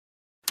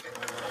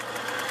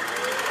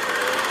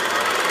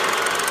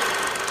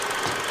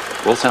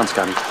All sounds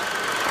scummy.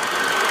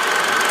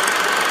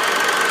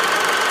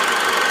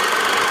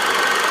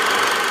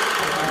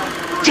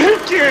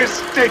 Take your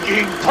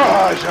stinking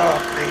paws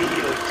off me,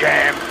 you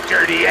damn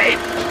dirty ape!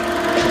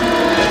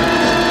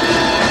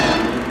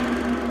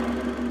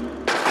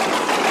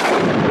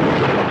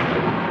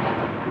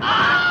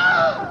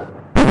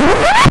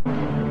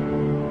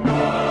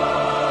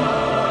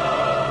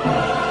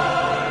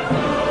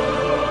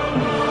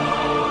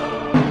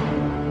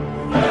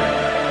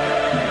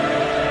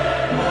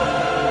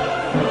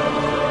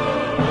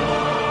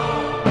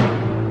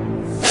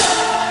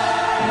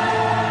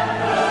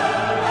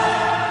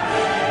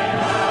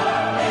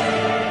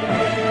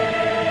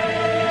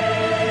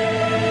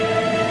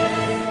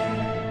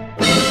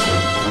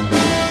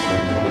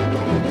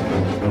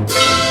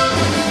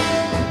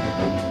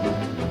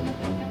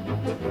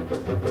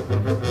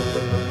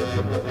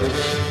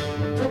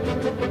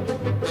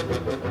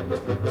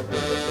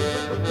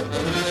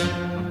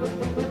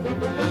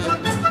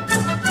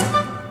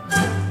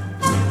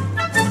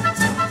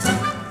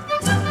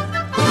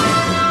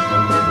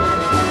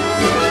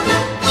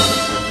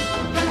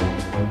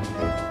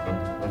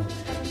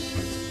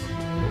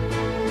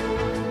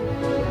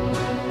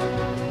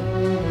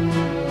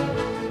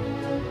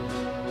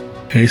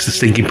 It's the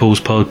Stinking Paws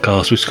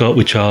podcast with Scott,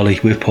 with Charlie,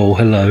 with Paul.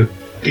 Hello.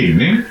 Good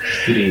evening.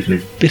 Good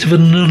evening. Bit of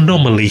an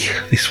anomaly,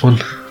 this one.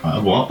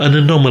 What? An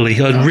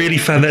anomaly. I really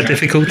found that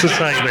difficult to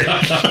say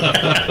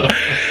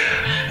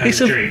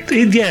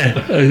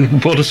then.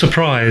 What a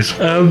surprise.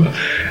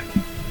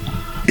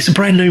 It's a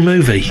brand new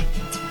movie,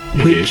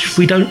 which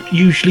we don't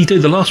usually do.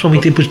 The last one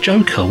we did was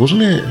Joker,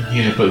 wasn't it?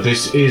 Yeah, but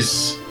this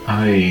is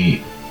a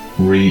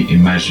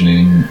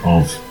reimagining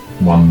of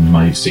one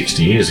made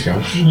 60 years ago.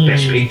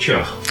 Best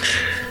picture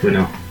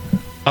winner.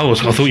 Oh, I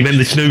thought you meant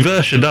this new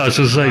version. No, I was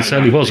going to say it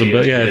certainly wasn't,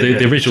 but yeah,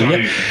 the original.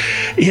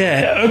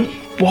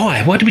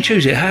 Why? Why did we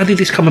choose it? How did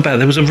this come about?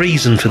 There was a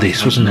reason for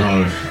this, wasn't there?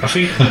 No. I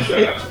think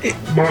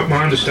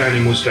my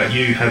understanding was that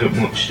you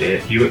hadn't watched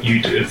it.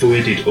 You'd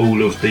avoided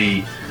all of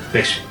the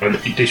best.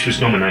 This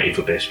was nominated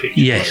for Best Picture,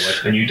 yes, by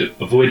the way, and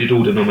you'd avoided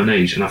all the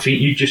nominees. And I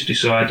think you just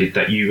decided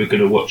that you were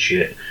going to watch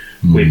it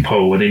with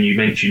Paul, and then you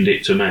mentioned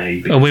it to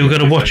me. And we were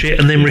going to watch it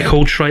and then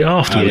record straight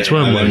afterwards,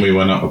 weren't and we? then we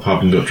went up a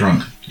pub and got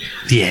drunk.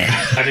 Yeah.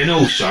 And then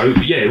also,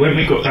 when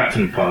we got back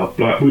from the pub,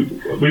 like we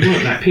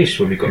weren't that pissed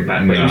when we got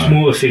back, but it was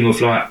more a thing of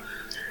like,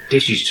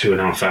 this is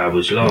 2.5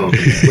 hours long.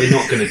 We're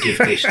not going to give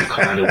this the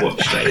kind of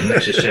watch that it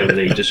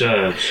necessarily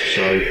deserves.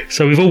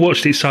 So we've all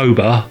watched it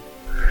sober.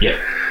 Yeah.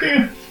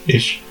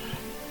 Ish.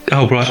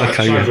 Oh, right,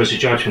 okay. So as a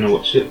judge when I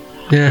watched it.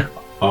 Yeah.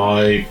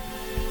 I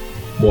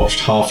watched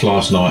half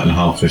last night and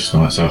half this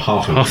night, so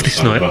half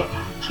this night.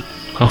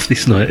 Half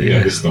this night,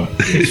 yeah. This night.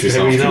 It's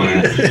very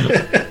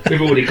nice.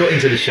 We've already got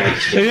into the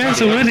shakes. Yeah,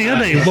 it's already,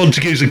 hasn't it?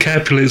 Montagues and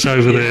Capulets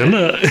over there,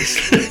 look.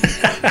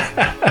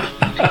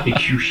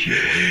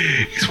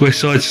 It's West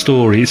Side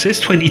Story. It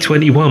says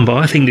 2021, but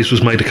I think this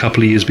was made a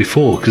couple of years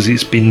before because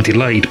it's been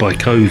delayed by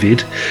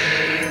COVID.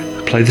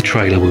 Play the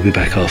trailer, we'll be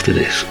back after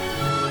this.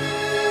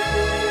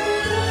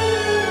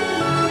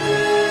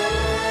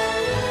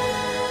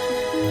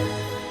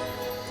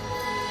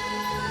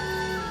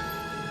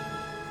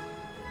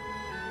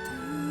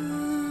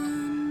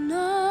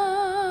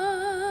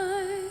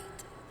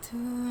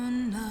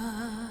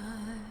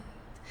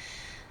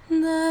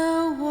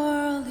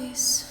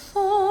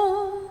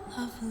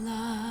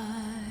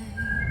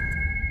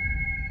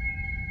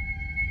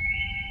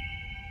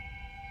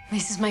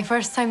 This is my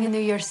first time in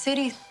New York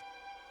City.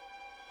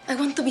 I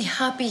want to be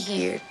happy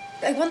here.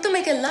 I want to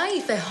make a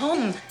life, a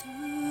home.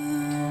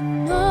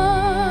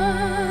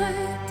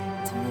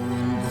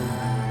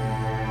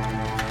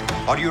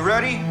 Are you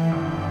ready?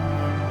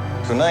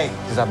 Tonight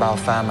is about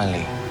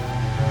family.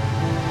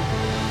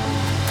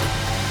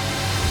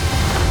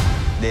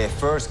 The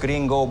first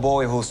gringo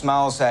boy who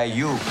smiles at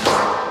you.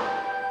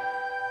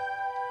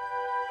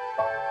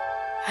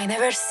 I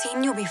never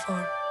seen you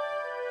before.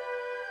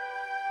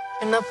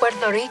 You're not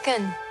Puerto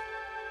Rican.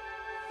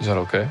 Is that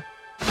okay?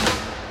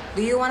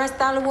 Do you want to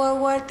start World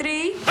War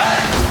III?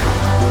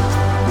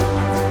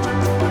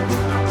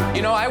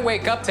 You know, I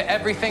wake up to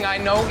everything I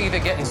know either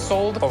getting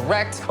sold or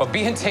wrecked or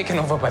being taken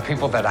over by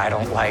people that I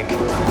don't like.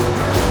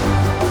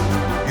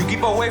 You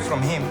keep away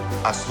from him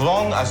as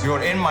long as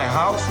you're in my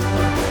house.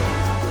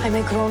 I'm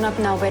a grown-up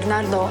now,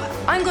 Bernardo.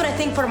 I'm gonna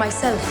think for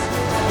myself.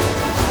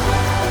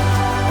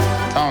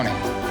 Tony,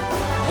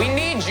 we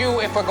need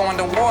you if we're going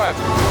to war.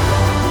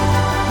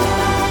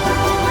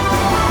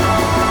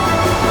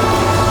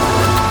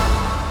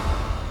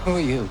 Who are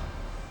you?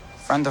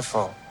 Friend or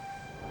foe?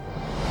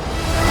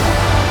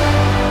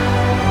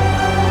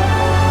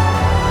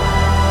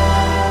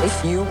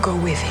 If you go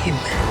with him,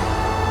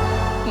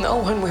 no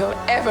one will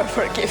ever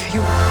forgive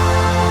you.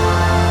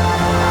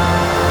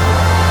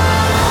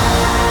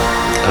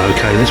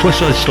 Okay, that's West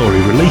Side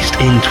Story, released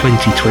in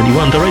 2021,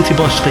 directed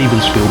by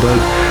Steven Spielberg,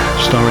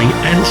 starring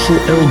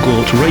Ansel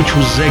Elgort,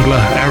 Rachel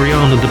Zegler,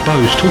 Ariana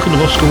DeBose. Talking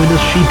of Oscar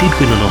winners, she did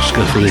win an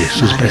Oscar for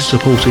this as Best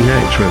Supporting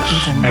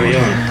Actress.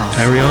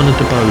 Ariana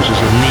DeBose as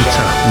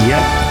Anita.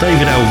 Yep.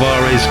 David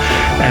Alvarez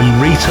and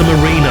Rita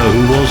Moreno,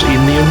 who was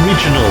in the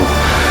original.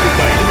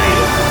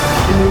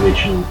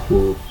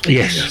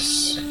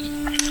 Yes.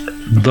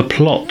 The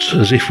plot,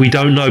 as if we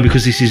don't know,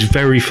 because this is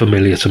very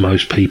familiar to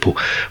most people.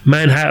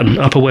 Manhattan,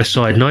 Upper West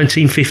Side,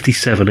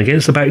 1957,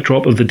 against the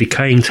backdrop of the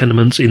decaying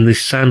tenements in the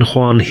San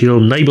Juan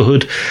Hill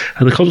neighborhood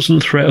and the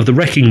constant threat of the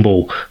wrecking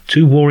ball.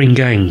 Two warring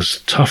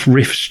gangs, Tough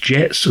Riff's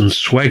Jets and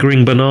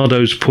swaggering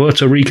Bernardo's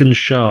Puerto Rican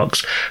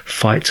Sharks,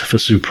 fight for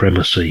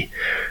supremacy.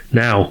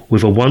 Now,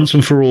 with a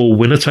once-and-for-all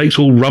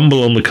winner-takes-all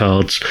rumble on the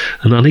cards,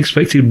 an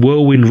unexpected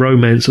whirlwind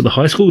romance at the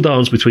high school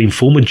dance between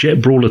former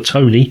jet brawler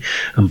Tony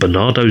and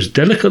Bernardo's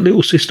delicate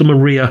little sister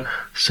Maria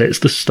sets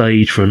the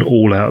stage for an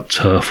all-out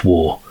turf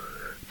war.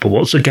 But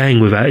what's a gang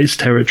without its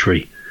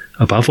territory?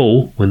 Above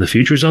all, when the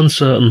future is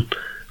uncertain,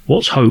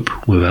 what's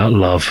hope without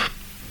love?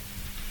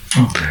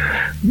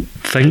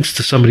 Thanks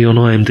to somebody on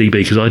IMDb,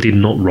 because I did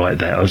not write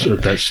that.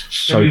 That's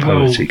so Very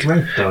well poetic.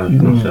 read, though,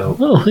 I felt.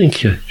 Oh,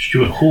 thank you.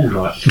 Stuart Hall,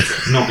 like,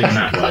 not in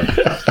that way.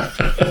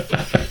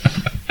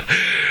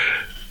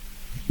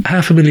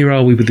 How familiar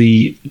are we with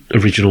the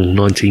original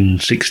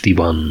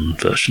 1961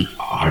 version?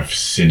 I've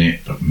seen it,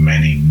 but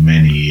many,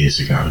 many years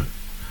ago.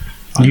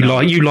 You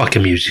like a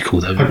musical,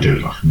 though? I do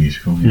like a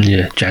musical.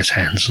 Yeah, jazz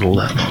hands and all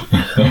that.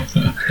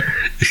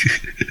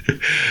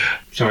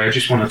 Sorry, I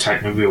just want to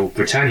take my real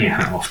Britannia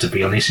hat off, to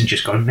be honest, and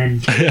just go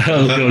mental.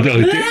 Oh,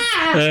 God,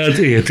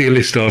 dear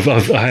listener,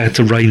 I had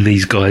to rein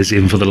these guys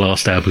in for the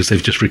last hour because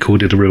they've just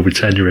recorded a Real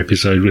Britannia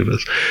episode with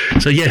us.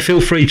 So, yeah,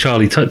 feel free,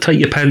 Charlie. Take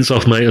your pants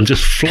off, mate, and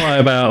just fly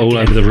about all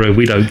over the room.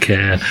 We don't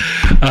care.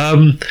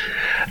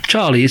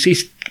 Charlie,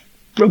 is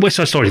West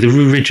Side Story, the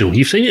original?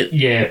 You've seen it?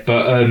 Yeah,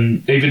 but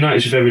even though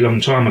it's a very long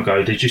time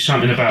ago, there's just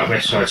something about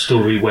West Side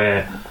Story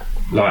where,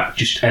 like,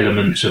 just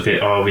elements of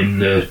it are in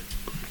the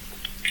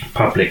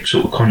public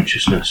sort of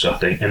consciousness, I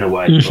think, in a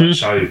way. Mm-hmm. Like,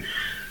 so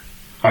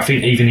I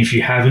think even if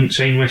you haven't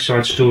seen West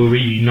Side Story,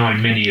 you know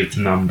many of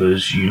the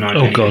numbers, you know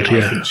many of the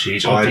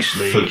references,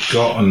 obviously. I'd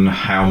forgotten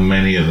how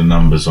many of the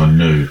numbers I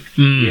knew.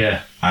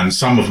 Yeah. And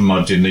some of them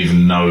I didn't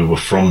even know were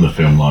from the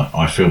film, like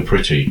I Feel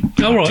Pretty.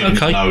 Oh, right, I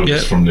didn't okay. know it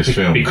was from this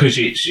film. Because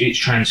it's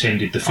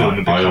transcended the film.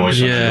 and I always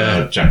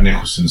heard Jack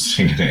Nicholson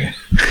singing it.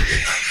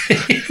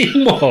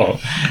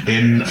 What?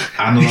 In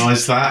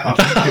Analyse That, I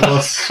think it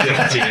was.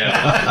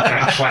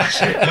 That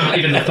classic. Not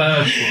even the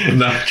first one.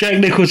 No. Jack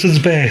Nicholson's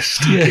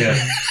best. Yeah.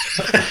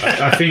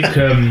 I think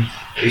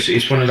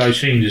it's one of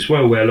those things as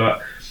well where, like,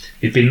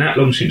 it'd been that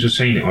long since I'd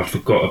seen it, I'd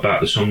forgot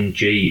about the song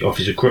G,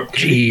 Officer Krupke.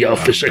 G,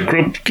 Officer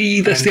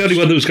Krupke. That's the only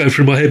one that was going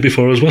through my head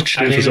before I was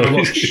watching it.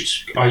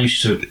 I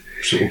used to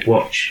sort of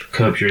watch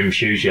Curb Your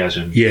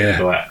Enthusiasm,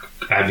 like,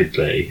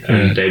 avidly,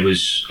 and there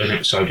was an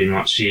episode in,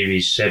 like,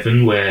 Series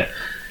 7 where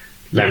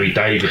Larry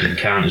David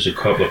encounters a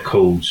cop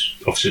called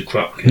Officer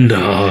Krupke.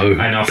 No.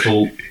 And I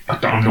thought,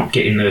 I'm not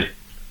getting the...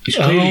 It's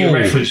clearly a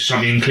reference to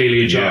something and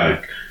clearly a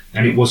joke.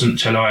 And it wasn't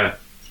till I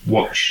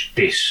watched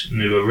this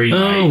newer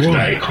remake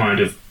that it kind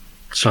of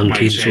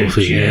sunk in, sort of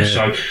thing. Yeah.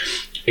 So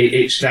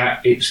it's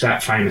that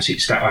famous,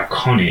 it's that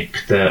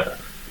iconic that,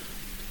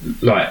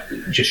 like,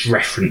 just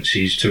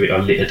references to it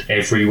are littered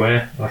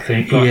everywhere, I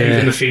think. Like,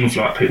 even the thing of,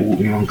 like, people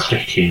walking around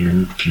clicking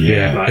and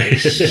like,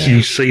 it's,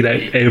 you see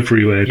that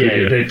everywhere.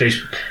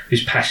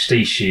 There's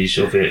pastiches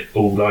of it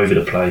all over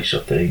the place, I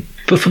think.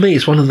 But for me,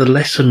 it's one of the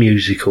lesser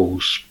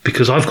musicals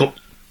because I've got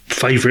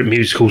favourite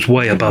musicals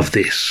way above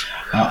this.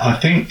 I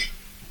think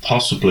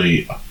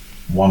possibly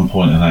one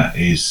point of that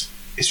is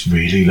it's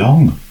really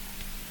long.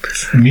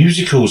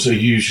 Musicals are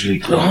usually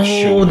quite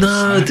short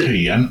and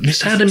snappy, and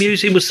Sound of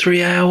Music was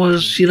 3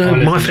 hours, you know,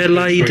 My Fair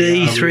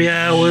Lady, 3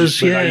 hours,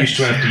 They used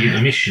to have the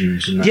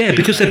intermissions and that. Yeah,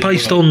 because they're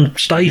based on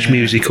stage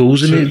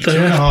musicals. And so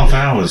 2.5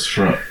 hours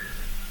for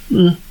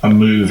a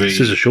movie. This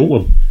is a short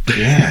one.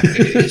 Yeah,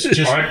 it's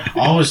just...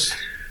 I was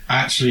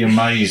actually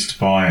amazed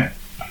by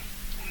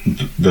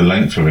the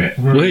length of it.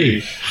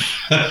 Really?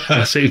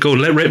 I see. Go on,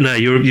 let rip now.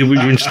 You're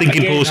in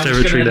stinking pause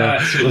territory now.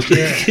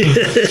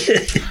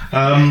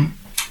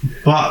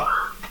 But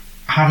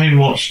having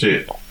watched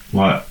it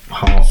like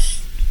half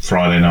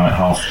Friday night,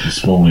 half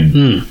this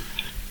morning,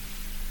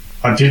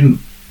 I didn't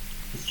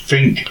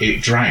think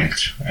it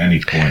dragged at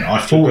any point. I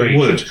thought it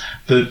would.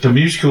 The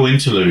musical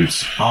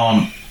interludes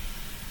aren't.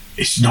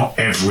 It's not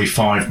every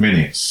 5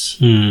 minutes.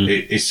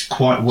 It's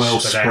quite well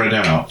spread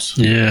out.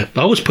 Yeah,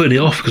 but I was putting it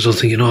off because I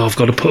was thinking, I've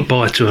got to put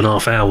by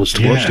 2.5 hours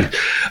to watch it.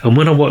 And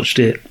when I watched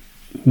it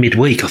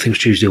midweek, I think it was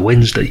Tuesday or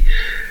Wednesday,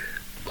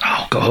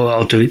 oh God,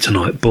 I'll do it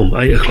tonight. Boom,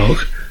 8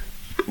 o'clock.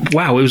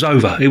 Wow, it was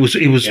over. It was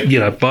you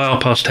know, by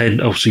 10:30,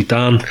 obviously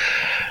done.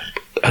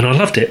 And I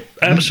loved it.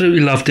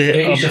 Absolutely loved it.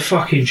 It's a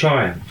fucking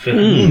triumph.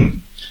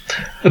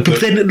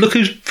 But then look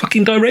who's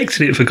fucking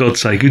directed it, for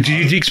God's sake. Did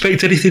you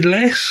expect anything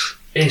less?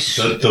 It's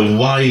the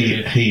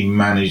way he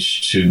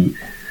managed to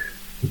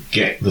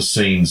get the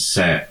scene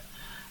set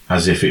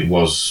as if it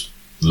was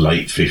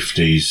late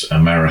 50s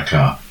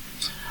America.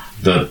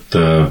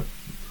 The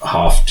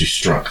half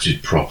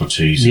destructed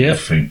properties. Yep. I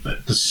think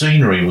that the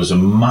scenery was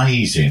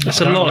amazing.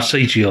 That's a lot of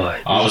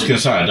CGI. I was going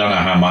to say, I don't know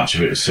how much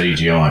of it was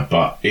CGI,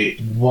 but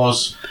it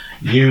was.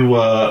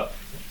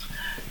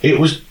 It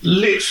was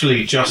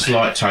literally just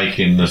like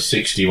taking the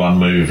 61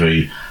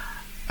 movie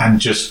and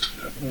just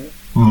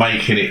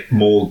making it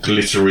more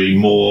glittery,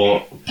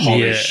 more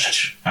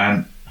polished,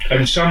 and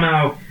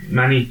somehow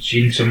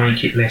managing to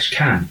make it less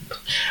camp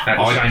at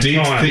the I same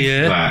did time. think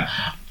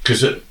that,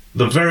 because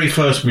the very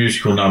first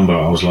musical number,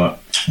 I was like,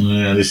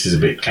 yeah, this is a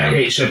bit camp.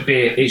 It's a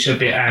bit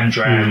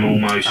Amdram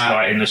almost,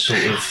 like in the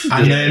sort of.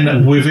 And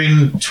then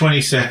within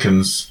 20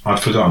 seconds, I'd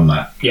forgotten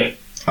that. Yeah.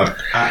 I'd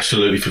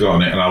absolutely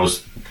forgotten it, and I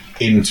was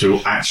into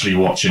actually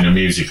watching a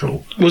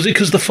musical. Was it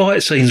because the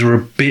fight scenes were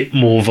a bit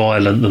more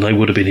violent than they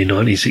would have been in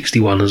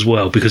 1961 as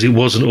well? Because it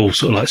wasn't all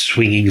sort of like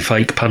swinging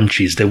fake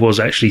punches. There was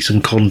actually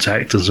some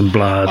contact and some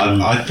blood.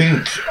 I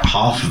think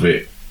half of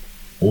it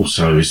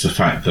also is the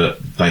fact that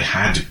they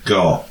had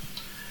got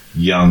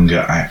younger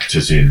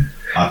actors in.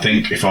 I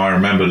think if I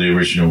remember the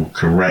original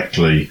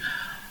correctly,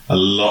 a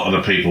lot of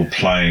the people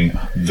playing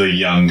the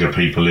younger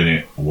people in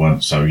it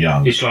weren't so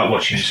young. It's like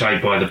watching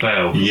Saved by the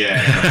Bell.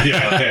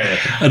 Yeah.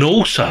 And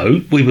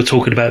also, we were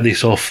talking about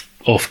this off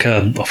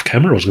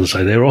camera, I was going to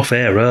say, they're off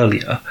air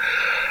earlier.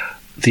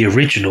 The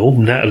original,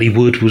 Natalie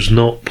Wood was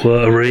not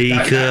Puerto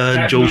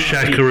Rican, Joel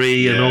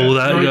Shackary and all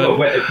that. No,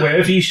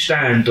 wherever you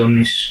stand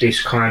on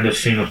this kind of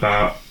thing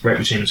about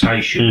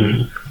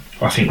representation,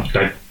 I think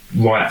they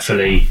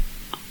rightfully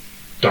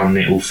done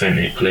it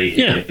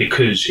authentically,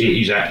 because it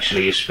is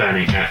actually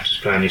Hispanic actors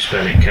playing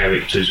Hispanic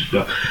characters.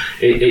 But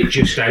it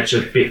just adds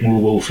a bit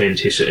more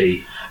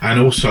authenticity. And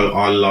also,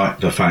 I like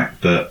the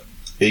fact that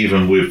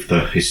even with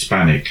the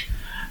Hispanic,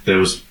 there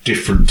was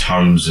different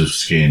tones of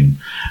skin.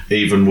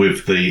 Even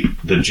with the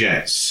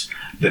Jets,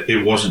 that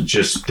it wasn't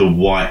just the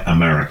white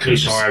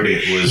Americans. It's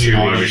Irish, it was Jewish,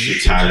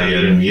 Irish,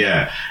 Italian.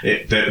 Yeah,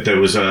 there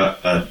was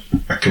a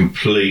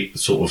complete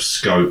sort of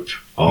scope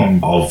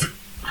of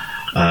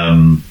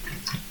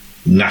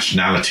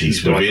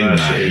nationalities within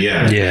that.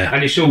 Yeah.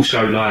 And it's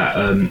also like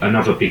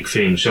another big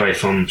thing. Sorry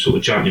if I'm sort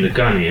of jumping the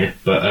gun here,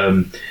 but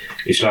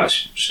it's like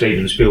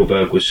Steven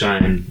Spielberg was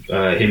saying,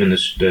 him and the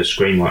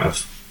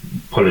screenwriter,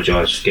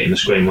 apologise for getting the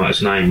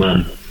screenwriter's name,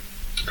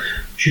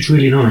 which is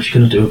really nice. You're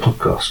going to do a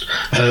podcast.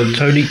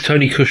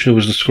 Tony Kushner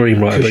was the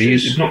screenwriter.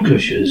 It's not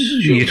Cushers.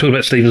 You're talking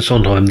about Stephen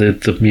Sondheim,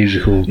 the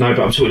musical. No,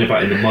 but I'm talking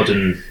about in the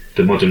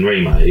modern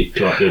remake,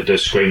 like the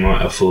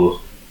screenwriter for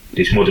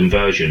this modern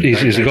version.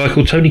 Is a guy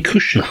called Tony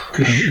Kushner.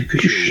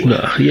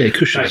 Kushner. Yeah,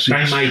 Kushner.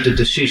 They made the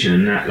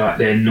decision that like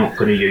they're not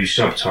going to use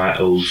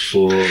subtitles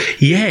for.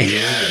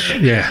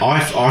 Yeah. I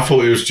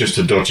thought it was just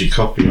a dodgy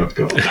copy I'd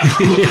got.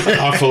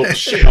 I thought,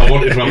 shit, I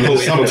wanted one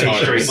with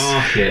subtitles. Street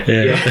market.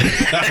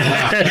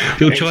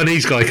 The old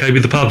Chinese guy came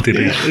in the pub,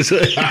 didn't he?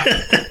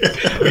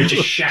 We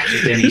just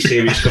shattered any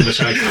serious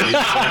conversation.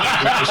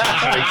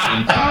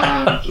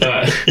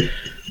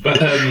 But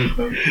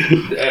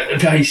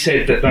they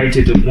said that they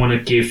didn't want to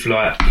give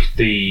like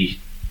the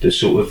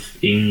sort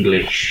of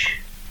English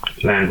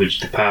language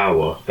the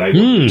power. They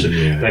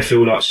they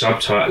feel like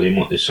subtitling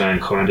what they're saying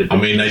kind of. I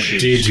mean, they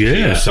did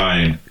keep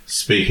saying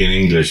speaking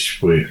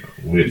English. We're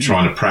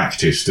trying to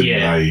practice,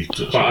 didn't they?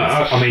 But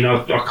I mean,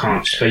 I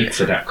can't speak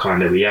for that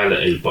kind of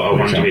reality. But I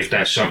wonder if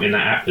that's something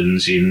that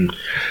happens in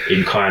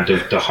kind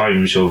of the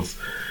homes of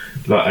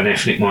like an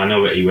ethnic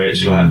minority where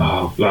it's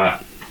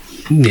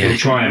we'll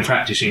try and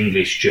practice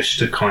English just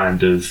to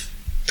kind of.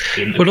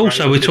 But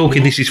also, we're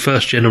talking this is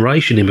first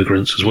generation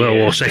immigrants as well,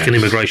 or second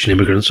immigration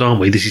immigrants,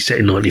 aren't we? This is set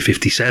in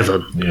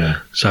 1957. Yeah.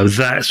 So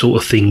that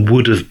sort of thing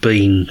would have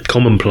been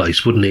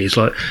commonplace, wouldn't it? It's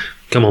like,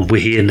 come on,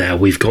 we're here now.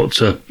 We've got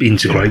to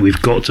integrate.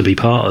 We've got to be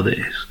part of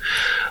this.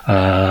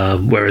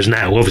 Whereas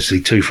now,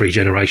 obviously, 2-3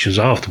 generations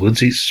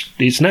afterwards,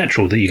 it's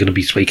natural that you're going to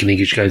be speaking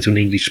English, going to an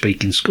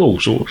English-speaking school.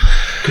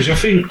 Because I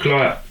think,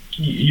 like,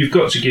 you've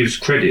got to give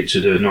credit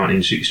to the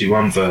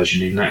 1961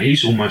 version in that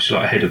he's almost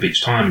like ahead of its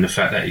time in the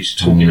fact that he's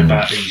talking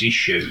about these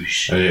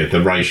issues.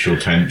 The racial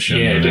tension.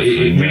 Yeah,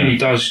 it really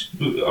does.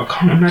 I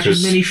can't imagine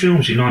many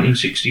films in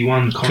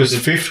 1961. Because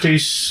late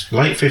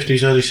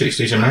 50s, early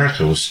 60s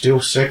America was still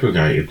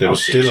segregated. There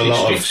was still a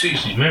lot of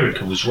 60s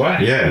America was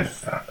right. Yeah,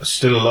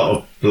 still a lot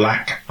of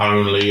black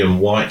only and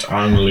white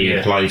only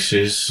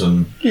places.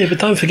 And but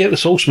don't forget the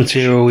source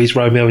material is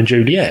Romeo and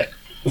Juliet.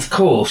 Of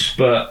course,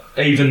 but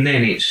even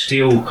then it's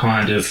still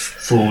kind of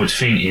forward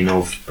thinking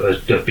of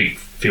a big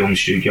film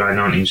studio in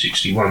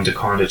 1961 to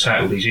kind of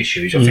tackle these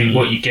issues. I think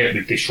what you get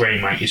with this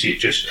remake is it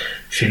just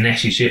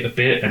finesses it a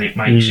bit and it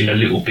makes it a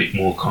little bit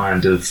more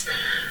kind of,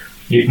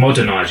 it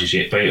modernises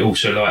it, but it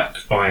also like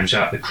irons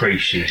out the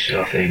creases,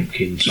 I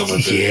think, in some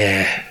of the...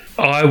 Yeah.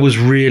 I was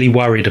really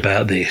worried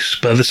about this,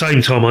 but at the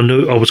same time I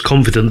was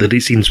confident that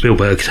it's in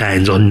Spielberg's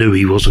hands. I knew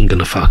he wasn't going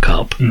to fuck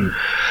up.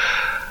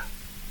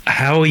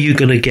 How are you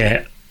going to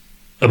get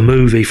a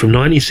movie from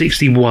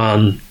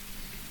 1961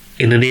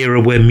 in an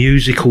era where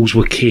musicals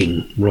were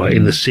king, right?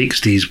 In the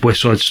 60s,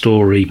 West Side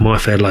Story, My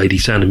Fair Lady,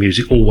 Sound of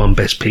Music, all won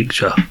Best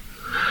Picture.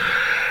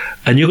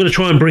 And you're going to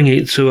try and bring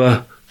it to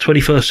a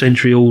 21st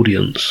century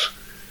audience,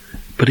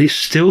 but it's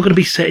still going to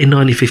be set in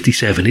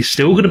 1957. It's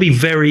still going to be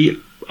very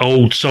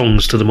old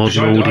songs to the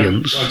modern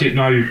audience. I didn't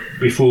know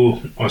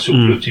before I sort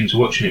of looked into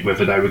watching it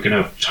whether they were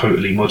going to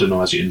totally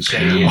modernise it and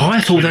set it in.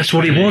 I thought that's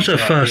what it was at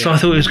first. I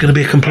thought it was going to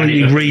be a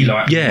completely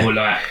more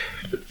like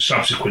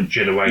subsequent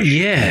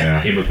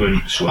generation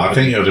immigrants. I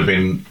think it would have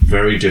been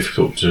very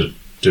difficult to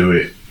do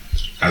it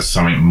as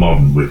something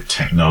modern with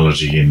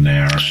technology in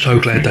there. So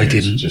glad they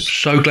didn't.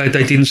 So glad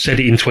they didn't set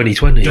it in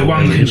 2020. The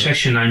one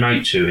concession they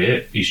make to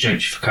it is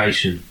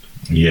gentrification.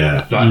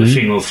 Yeah. Like the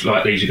thing of,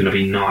 like, these are going to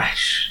be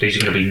nice. These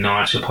are going to be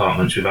nice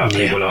apartments without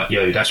people like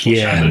you. That's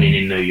what's happening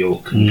in New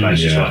York and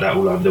places like that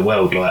all over the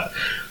world. Like,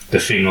 the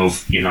thing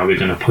of, you know, we're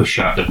going to push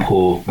out the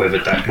poor, whether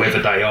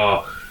they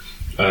are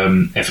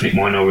ethnic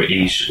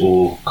minorities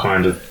or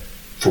kind of,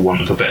 for want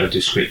of a better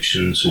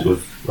description, sort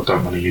of, I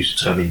don't want to use the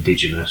term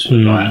indigenous,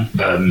 but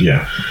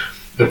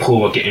the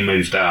poor are getting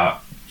moved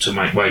out to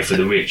make way for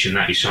the rich, and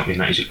that is something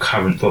that is a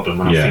current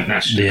problem, and I think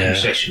that's the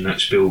concession that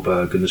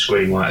Spielberg and the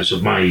screenwriters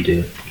have made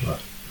here.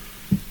 Like,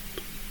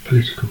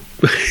 political.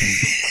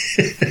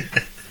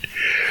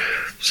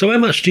 So how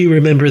much do you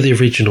remember of the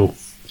original?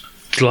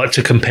 Like,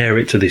 to compare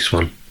it to this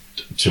one?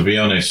 To be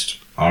honest,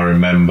 I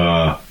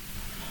remember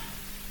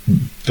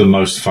the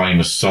most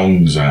famous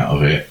songs out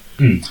of it.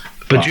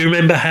 But do you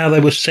remember how they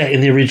were set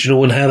in the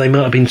original and how they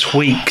might have been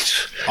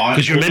tweaked?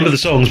 Because you remember the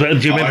songs, but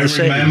do you remember the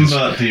settings?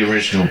 I remember the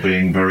original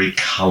being very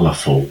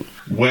colourful,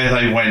 where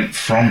they went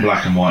from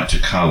black and white to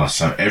colour,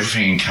 so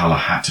everything in colour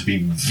had to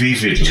be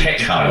vividly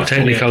colourful.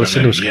 Technicolor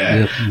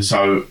cinema.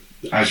 So,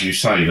 as you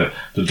say,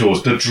 the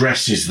doors, the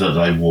dresses that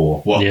they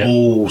wore were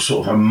all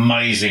sort of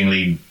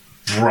amazingly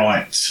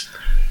bright,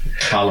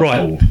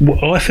 colourful. Right,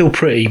 what I Feel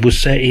Pretty was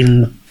set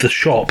in the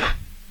shop.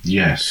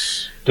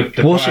 Yes. The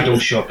bridal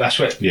shop, that's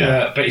where,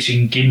 but it's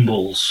in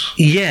Gimbals.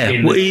 Yeah,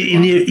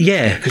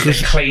 because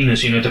they're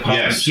cleaners in a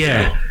department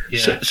store.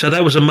 So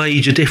that was a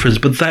major difference,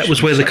 but that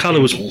was where the colour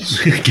was.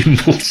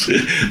 Gimbals.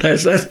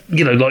 That's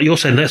you know, like you're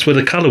saying, that's where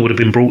the colour would have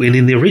been brought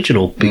in the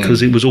original,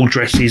 because it was all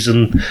dresses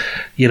and,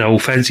 you know, all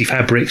fancy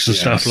fabrics and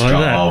stuff like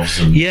that.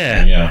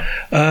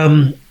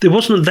 There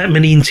wasn't that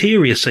many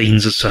interior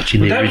scenes as such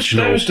in the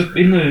original. That was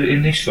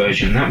in this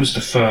version. That was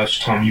the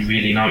first time you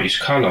really noticed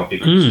colour,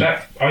 because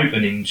that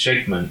opening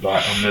segment,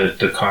 like on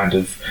the kind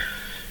of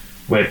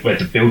where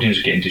the buildings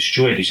are getting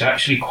destroyed, is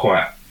actually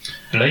quite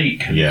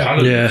bleak and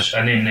colourless,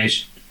 and then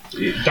it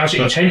does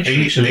it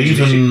intentionally.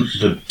 Even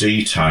the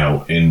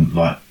detail in,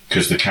 like,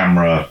 because the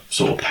camera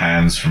sort of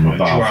pans from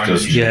above,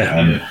 doesn't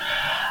it?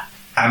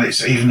 And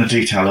it's even the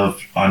detail of,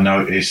 I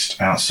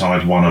noticed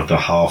outside one of the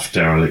half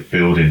derelict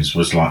buildings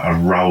was like a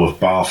row of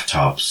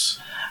bathtubs.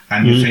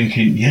 And you're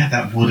thinking,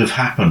 that would have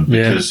happened,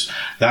 because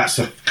that's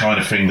the kind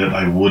of thing that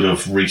they would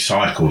have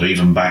recycled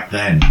even back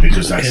then,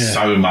 because there's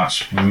so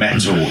much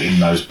metal in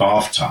those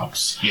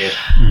bathtubs.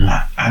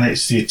 And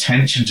it's the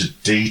attention to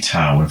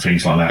detail and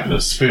things like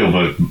that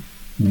Spielberg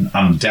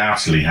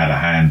undoubtedly had a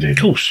hand in. Of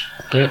course,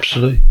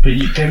 absolutely.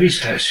 But there is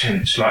that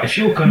sense, like, if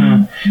you're going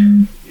to...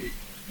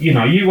 You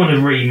know, you want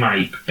to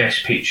remake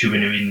Best Picture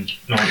winner in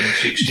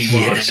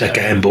 1961. Yeah, it's a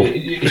gamble.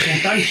 It's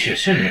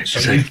audacious, isn't it? So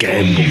it's a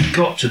gamble. You've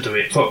got to do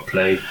it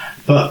properly.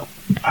 But,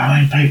 I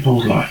mean,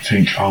 people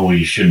think,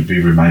 you shouldn't be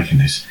remaking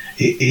this.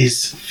 It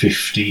is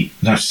 60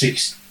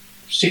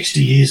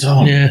 years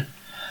on. Yeah.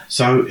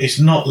 So it's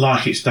not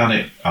like it's done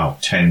it,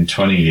 10,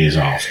 20 years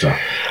after.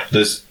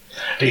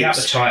 The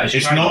appetite has changed.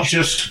 It's not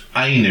just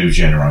a new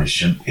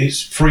generation;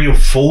 it's 3 or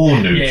 4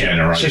 new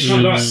generations. So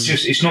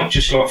it's not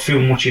just like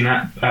film watching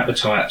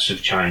appetites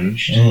have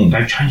changed.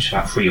 They've changed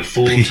about 3 or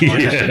 4 times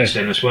since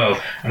then as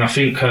well. And I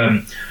think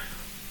when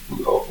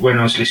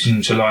I was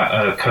listening to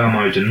like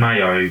Kermode and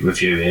Mayo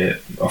review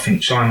it, I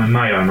think Simon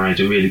Mayo made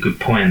a really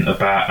good point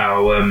about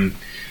how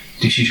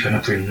this is going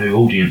to bring new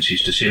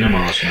audiences to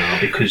cinemas now,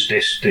 because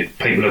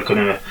people are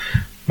going to.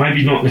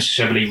 Maybe not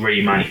necessarily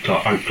remake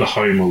like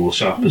Oklahoma or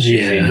South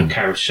Pacific or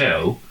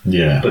Carousel,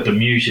 but the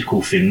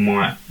musical thing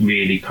might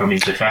really come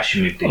into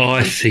fashion with this.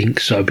 I think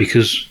so,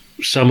 because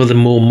some of the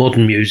more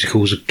modern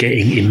musicals are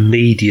getting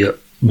immediate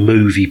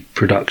movie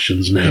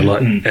productions now,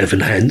 like Evan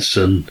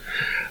Hansen,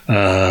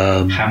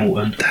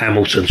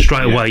 Hamilton.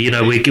 Straight away, you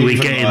know, we're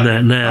getting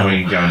that now. I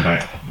mean, going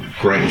back,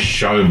 Greatest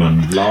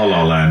Showman, La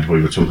La Land, we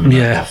were talking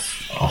about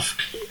off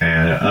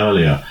air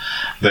earlier,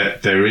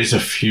 that there is a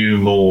few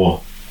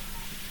more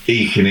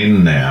eking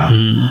in there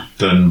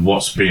than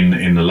what's been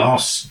in the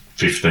last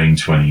 15,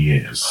 20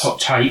 years. Hot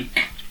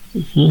take,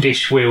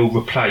 this will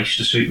replace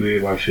the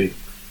superhero thing.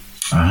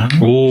 I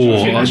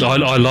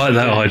like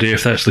that idea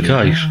if that's the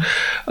case.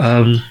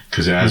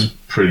 Because it has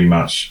pretty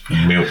much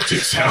milked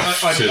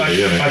itself. I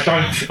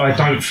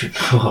don't think...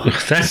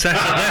 That's an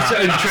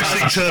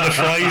interesting turn of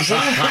phrase.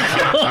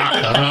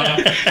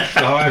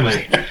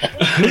 Blimey.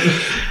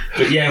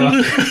 But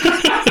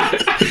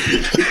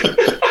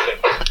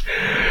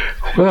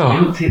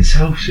well, milked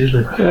itself,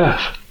 isn't it?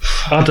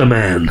 Udder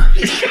Man.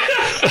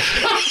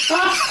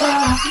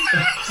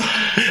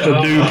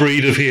 A new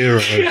breed of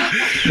hero.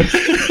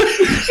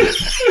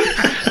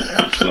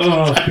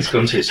 Oh, it's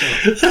gone to its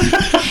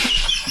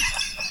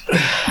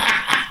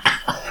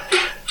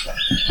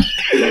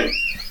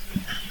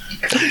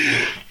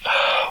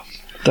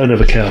Don't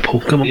have a cow,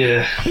 Paul. Come on.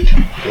 Yeah.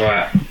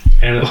 Right.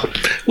 And,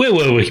 Where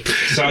were we?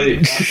 so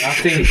I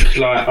think,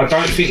 like, I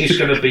don't think it's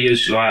going to be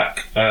as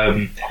like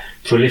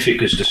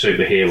prolific as the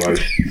superhero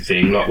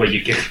thing, like where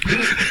you get.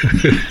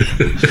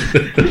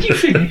 Did you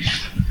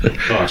finish?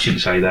 Oh, I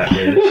shouldn't say that.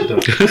 Yeah,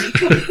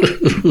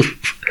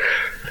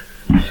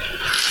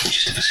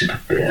 just have a sip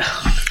of beer.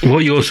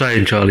 What you're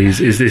saying, Charlie,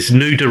 is this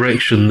new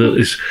direction that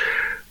is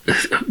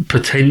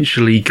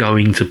potentially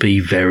going to be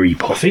very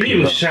popular. I think it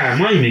was Sam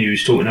Raimi who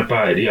was talking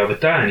about it the other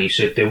day, and he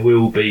said there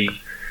will be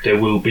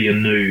a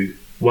new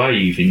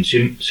wave in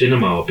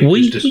cinema.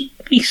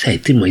 We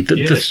said, didn't we, that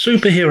the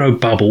superhero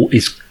bubble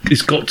is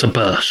got to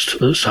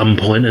burst at some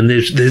point, and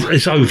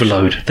there's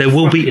overload. There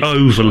will be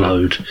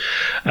overload,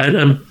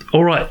 and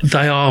all right,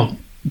 they are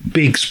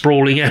big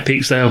sprawling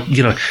epics. They are,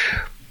 you know,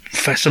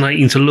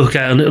 fascinating to look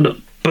at,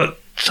 but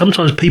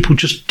sometimes people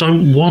just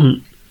don't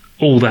want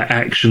all that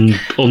action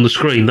on the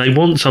screen. They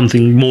want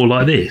something more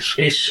like this.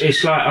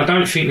 It's like, I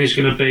don't think there's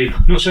going to be,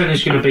 I'm not saying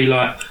there's going to be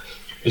like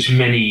as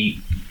many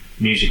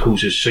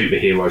musicals as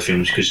superhero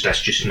films, because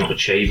that's just not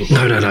achievable.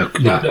 No.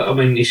 Like, I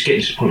mean, it's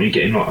getting to the point where you're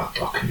getting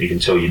like, I couldn't even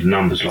tell you the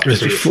numbers, like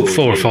There's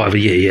 4 or 5 a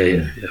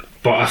year, yeah.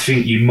 But I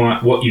think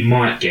what you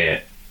might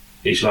get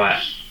is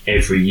like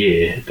every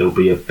year there'll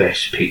be a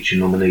Best Picture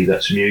nominee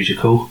that's a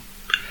musical,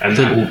 and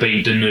that will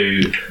be the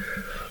new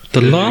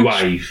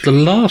wave. The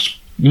last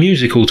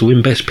musical to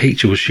win Best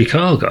Picture was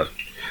Chicago,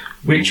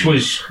 which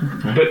was,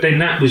 but then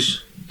that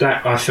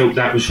I felt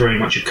that was very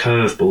much a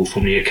curveball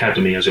from the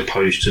Academy, as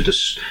opposed to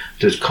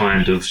the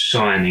kind of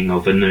signing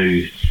of a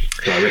new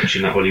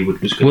direction that Hollywood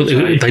was going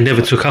to take. They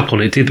never took up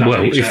on it, did they?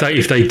 Well, exactly.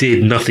 if they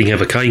did, nothing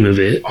ever came of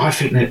it. I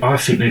think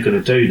they're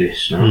going to do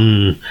this now,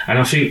 and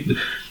I think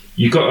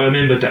you've got to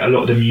remember that a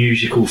lot of the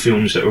musical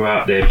films that are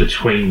out there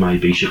between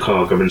maybe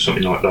Chicago and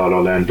something like La La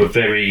Land were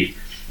very,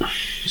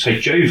 say,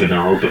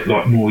 juvenile, but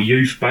like more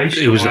youth-based.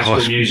 It was High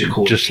School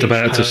Musical. Just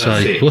about to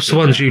say, Perfect. what's the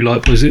ones you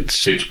like? Was it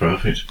Pitch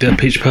Perfect? Yeah,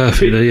 Pitch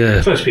Perfect.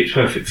 Yeah, First Pitch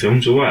Perfect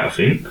films, alright, I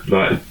think.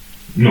 Like,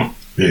 not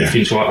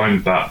anything to our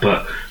own butt,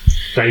 but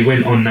they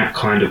went on that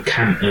kind of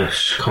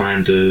campus,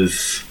 kind of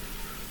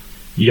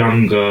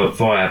younger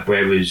vibe,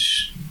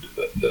 whereas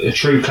a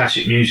true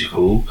classic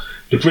musical,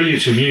 the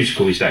brilliance of a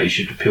musical is that it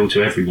should appeal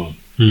to everyone.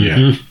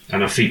 Yeah.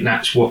 And I think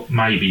that's what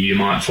maybe you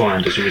might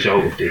find as a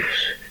result of this.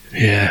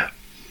 Yeah.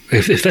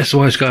 If that's the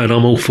way it's going,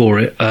 I'm all for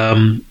it.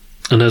 And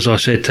as I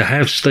said, to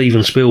have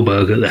Steven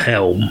Spielberg at the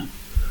helm,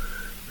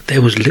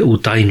 there was little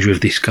danger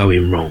of this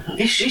going wrong.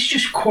 It's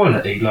just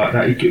quality like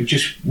that.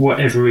 Just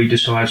whatever he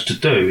decides to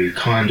do, he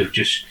kind of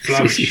just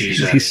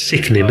flourishes. It's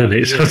sickening,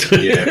 isn't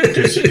it? Yeah,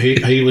 because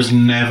he was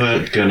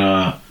never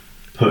gonna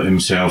put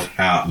himself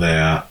out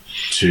there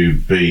to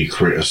be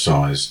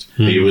criticised.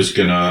 He was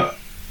gonna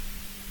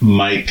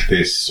make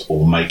this,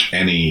 or make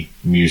any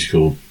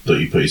musical that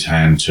he put his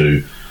hand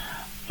to,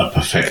 a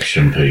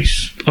perfection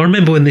piece. I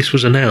remember when this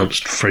was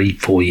announced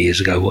 3-4 years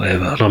ago,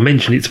 whatever, and I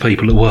mentioned it to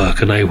people at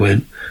work, and they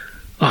went,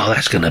 "Oh,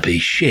 that's going to be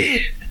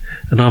shit."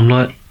 And I'm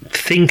like,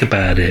 think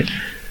about it.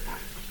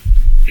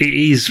 It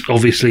is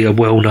obviously a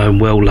well-known,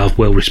 well-loved,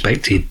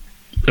 well-respected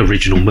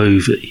original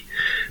movie,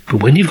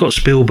 but when you've got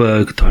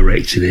Spielberg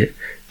directing it,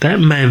 that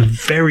man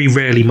very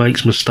rarely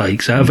makes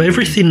mistakes. Out of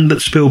everything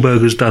that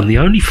Spielberg has done, the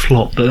only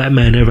flop that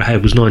man ever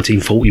had was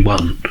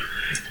 1941.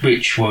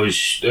 Which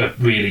was a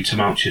really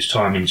tumultuous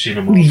time in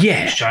cinema.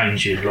 Yeah. It was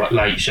changing, like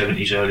late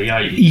 70s, early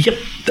 80s. Yep,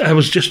 that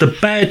was just a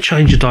bad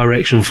change of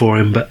direction for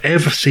him, but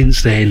ever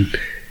since then,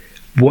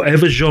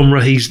 whatever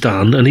genre he's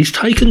done, and he's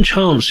taken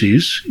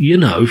chances, you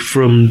know,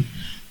 from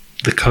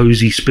the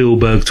cosy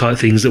Spielberg type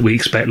things that we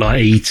expect,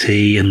 like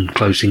E.T. and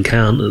Close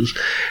Encounters.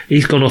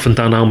 He's gone off and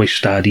done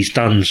Amistad, he's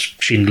done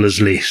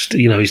Schindler's List,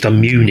 you know, he's done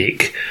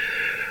Munich,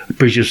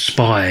 Bridge of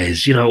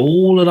Spies, you know,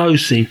 all of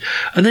those things.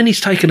 And then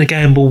he's taken a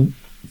gamble,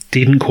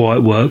 didn't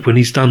quite work, when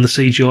he's done the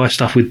CGI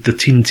stuff with the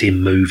Tintin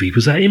movie.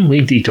 Was that him?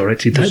 He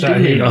directed that,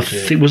 didn't he? I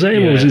think, was that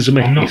him, or was it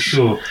Zemeckis? I'm not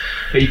sure.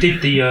 But he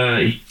did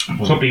he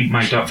probably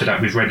made up for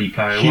that with Ready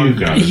Player One.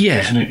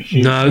 Yeah.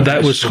 No,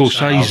 that was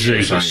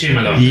Scorsese.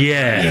 Similar.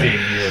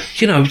 Yeah.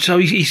 You know, so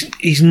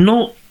he's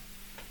not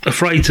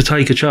afraid to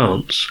take a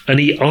chance, and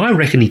I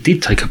reckon he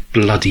did take a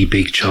bloody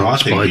big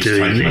chance by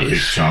doing taking a big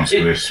chance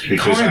for this,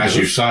 because as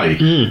you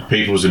say,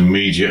 people's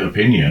immediate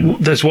opinion,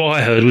 that's what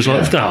I heard, was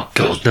like, oh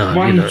god,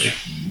 no. You know.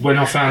 When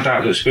I found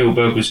out that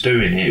Spielberg was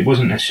doing it, it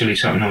wasn't necessarily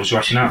something I was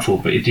rushing out for,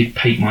 but it did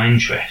pique my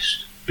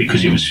interest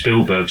because it was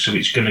Spielberg, so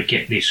it's going to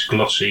get this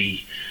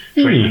glossy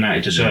treatment that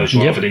it deserves,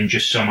 rather than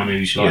just someone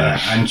who's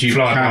like and you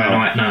fly by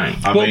night name.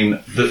 I mean,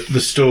 the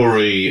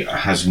story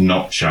has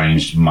not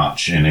changed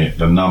much in it.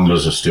 The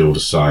numbers are still the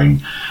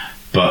same,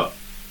 but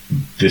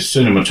the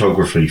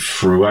cinematography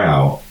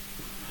throughout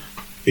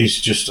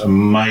is just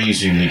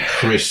amazingly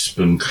crisp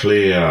and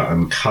clear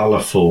and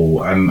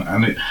colourful,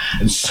 and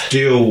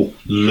still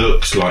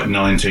looks like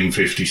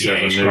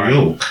 1957 New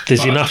York.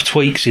 There's enough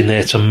tweaks in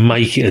there to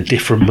make it a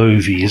different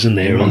movie, isn't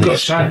there? I've got to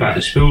say about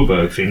the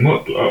Spielberg thing.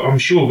 I'm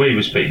sure we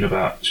were speaking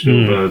about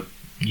Spielberg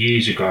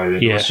years ago,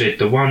 and I said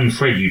the one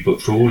thread you book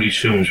for all his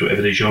films,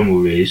 whatever the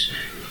genre is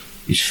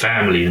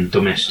family and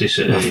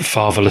domesticity,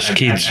 fatherless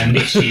kids, and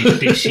this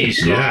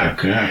is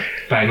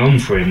bang on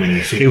for him when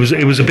you think it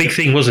was a big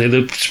thing, wasn't it,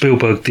 that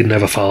Spielberg didn't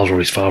have a father, or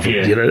his father,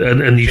 you know,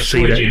 and you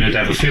see that would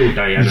have a field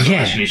day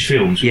analysing his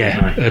films,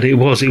 and it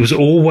was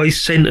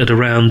always centred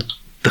around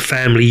the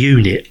family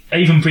unit.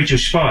 Even Bridge of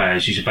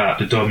Spies is about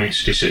the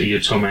domesticity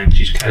of Tom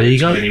Hanks'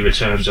 character when he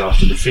returns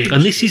after the film.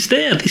 And this is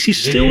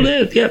still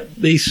there. Yep,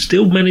 he's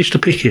still managed to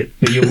pick it.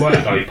 But you're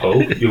right though,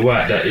 Paul. You're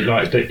right that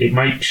it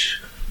makes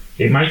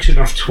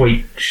enough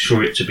tweaks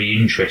for it to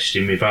be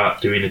interesting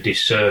without doing a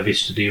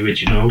disservice to the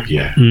original.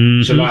 Yeah.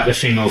 Mm-hmm. So like the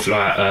thing of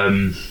like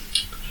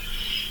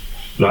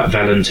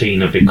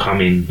Valentina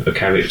becoming a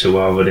character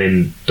rather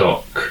than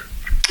Doc.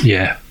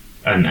 Yeah.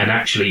 And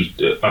actually,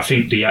 I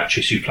think the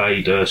actress who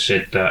played her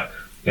said that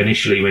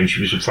initially when she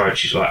was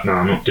approached, she's like, "No,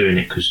 I'm not doing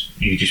it because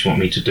you just want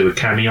me to do a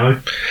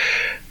cameo."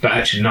 But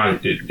actually, no,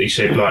 he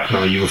said like,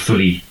 "No, you're a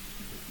fully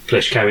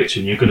fleshed character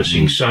and you're going to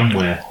sing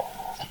somewhere."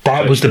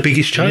 That was the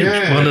biggest change.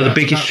 One of the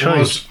biggest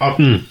changes.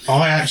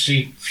 I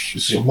actually,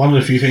 one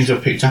of the few things I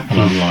picked up on,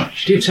 I'm like...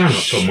 She didn't sound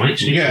like Tom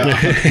Waits. Yeah.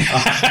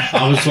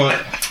 I was like,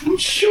 I'm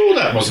sure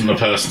that wasn't the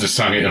person who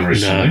sang it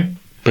originally. No.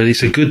 But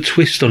it's a good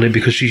twist on it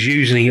because she's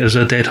using it as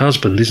her dead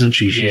husband, isn't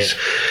she?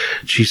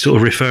 She's sort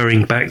of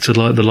referring back to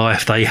like the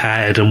life they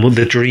had and what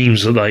the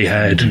dreams that they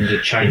had. And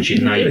the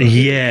changing neighbourhood.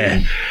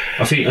 Yeah.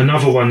 I think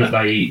another one that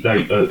they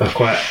are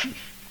quite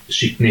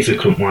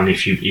significant one,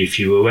 if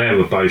you're aware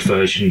of both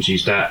versions,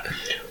 is that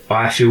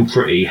I Feel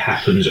Pretty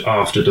happens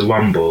after the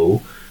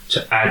Rumble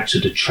to add to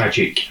the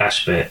tragic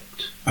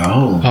aspect.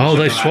 Oh,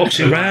 they swapped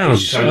it round.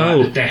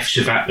 So the deaths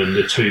have happened,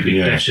 the two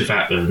big deaths have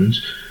happened,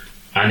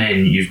 and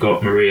then you've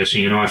got Maria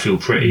singing I Feel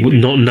Pretty,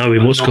 not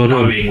knowing what's going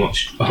on.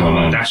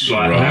 That's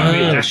like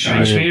that's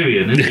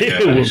Shakespearean, isn't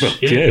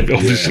it? Yeah,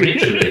 obviously.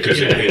 Literally,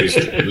 because it is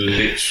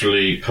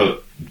literally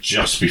put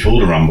just before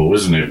the Rumble,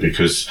 isn't it?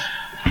 Because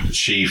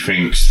she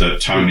thinks that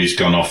Tony's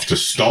gone off to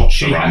stop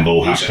the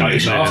Rumble happening.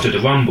 It's after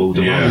the Rumble.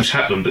 The Rumble's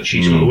happened, but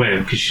she's not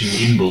aware because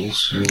she's in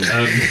gimbals. And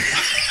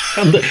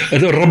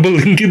the Rumble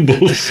in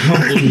gimbals.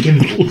 Rumble in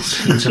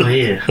gimbals. Until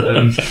here.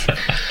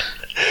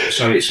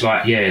 So it's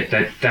like,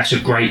 that's a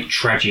great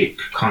tragic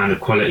kind of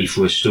quality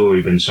for a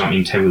story when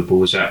something terrible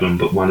has happened,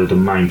 but one of the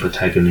main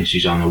protagonists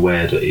is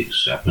unaware that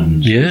it's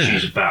happened. Yeah.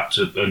 She's about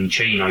to, and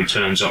Chino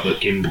turns up at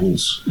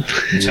gimbals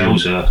and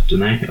tells her, don't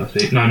they? I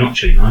think. No, not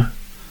Chino.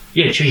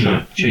 Yeah,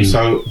 Chino.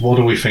 So, what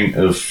do we think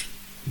of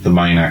the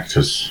main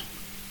actors?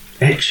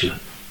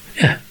 Excellent.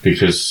 Yeah.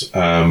 Because,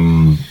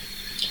 I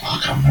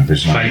can't remember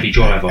his name. Baby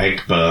Driver.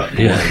 Egbert,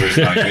 whatever his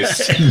name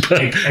is.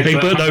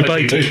 Egbert no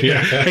bacon.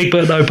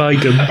 Egbert no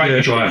bacon.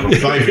 Baby Driver.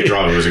 Baby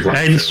Driver was a great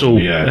Ansel.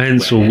 film. Yeah.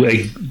 Ansel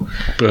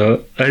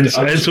Egbert.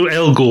 Ansel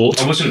Elgort.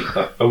 I wasn't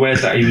aware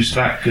that he was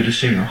that good a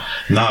singer.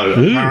 No,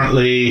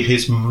 apparently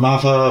his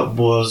mother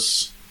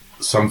was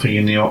something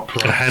in the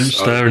opera. A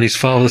hamster, and his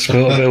father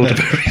smelled of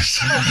elderberries.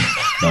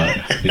 No,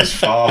 his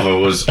father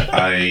was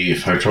a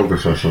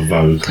photographer for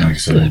Vogue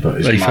magazine,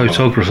 but his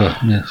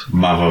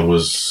mother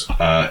was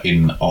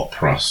in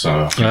opera,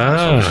 so I think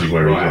that's obviously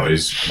where he got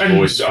his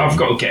voice. I've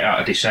got to get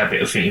out of this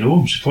habit of thinking,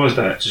 I'm surprised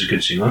that actor's a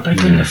good singer. They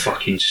go to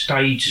fucking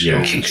stage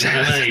school. Yeah,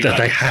 exactly. That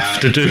they have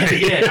to do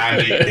it.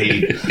 And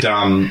he'd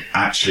done,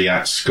 actually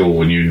at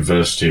school and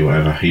university or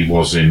whatever, he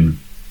was in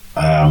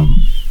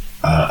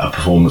a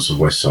performance of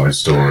West Side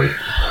Story.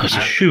 That's a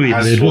shoe in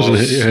there, wasn't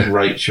it? Yeah.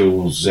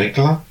 Rachel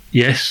Zegler.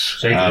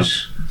 Yes.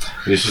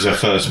 This is her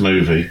first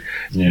movie.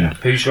 Yeah.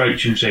 Who's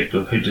Rachel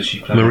Zegler? Who does she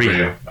play?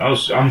 Maria.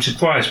 I'm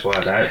surprised by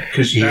that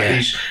because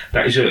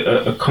that is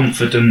a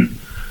confident,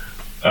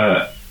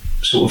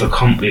 sort of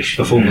accomplished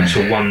performance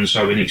for one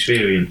so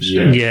inexperienced.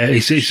 Yeah,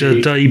 it's a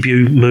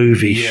debut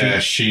movie. Yeah,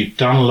 she'd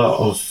done a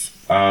lot of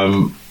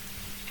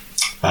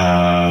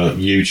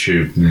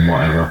YouTube and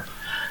whatever.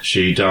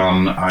 She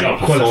done a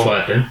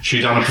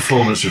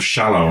performance of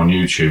Shallow on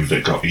YouTube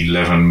that got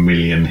 11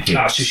 million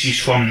hits. So she's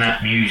from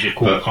that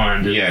musical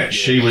kind of. Yeah,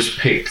 she was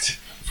picked.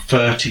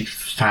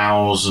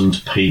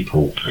 30,000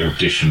 people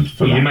auditioned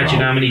for that. You imagine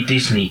role. how many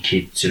Disney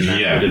kids and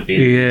that would have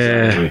been.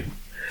 Yeah. Exactly.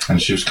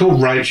 And she was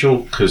called Rachel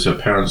because her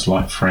parents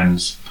liked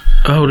Friends.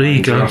 Oh, there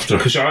you go.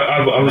 Because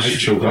I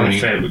was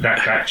unfair, but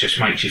that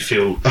just makes you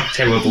feel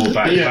terrible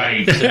about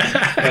Babe.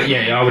 But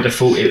yeah, I would have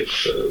thought it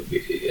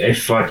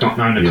if I'd not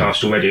known the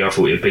cast already. I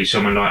thought it'd be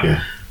someone like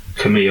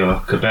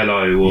Camilla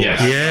Cabello or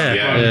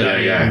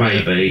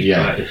maybe.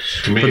 Yeah,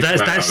 Camilla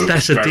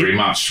that's very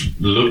much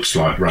looks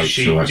like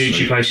Rachel. Did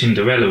she play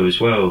Cinderella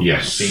as well?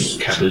 Yes, I think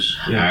Cabbers.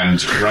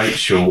 And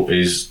Rachel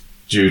is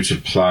due to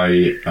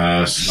play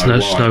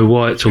Snow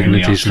White talking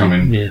to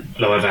Disney.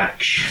 Live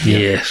action.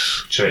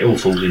 Yes. So it all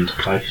falls into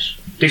place.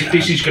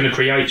 This is going to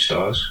create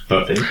stars.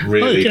 But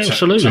really,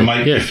 to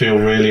make you feel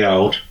really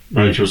old,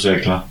 Rachel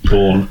Zegler,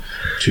 born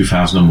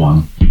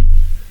 2001.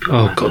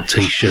 Oh, God,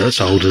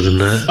 T-shirt's older than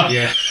that.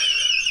 Yeah.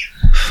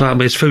 Fuck,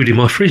 there's food in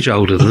my fridge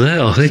older than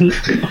that, I think.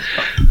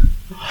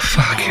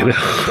 Fucking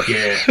hell.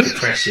 Yeah,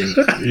 depressing.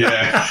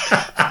 Yeah.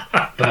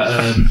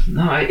 But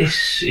no,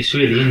 it's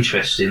really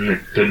interesting,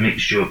 the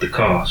mixture of the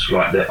cast,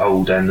 like the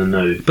old and the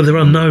new. But they're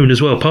unknown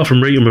as well, apart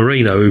from Rita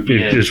Moreno, who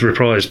Yeah. is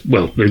reprised,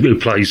 well, who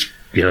plays,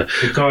 you know.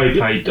 The guy who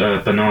played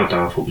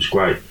Bernardo, I thought was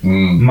great.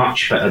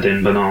 Much better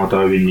than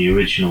Bernardo in the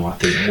original, I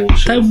think. More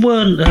sort They of-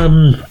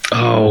 weren't,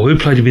 who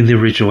played him in the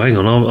original? Hang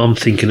on, I'm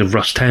thinking of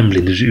Russ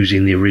Tamblyn, who's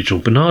in the original.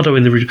 Bernardo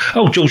in the original.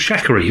 Oh, George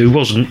Shackary, who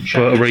wasn't,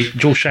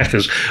 George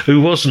Shackers, who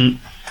wasn't,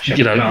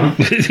 you know,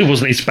 he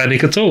wasn't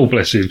Hispanic at all,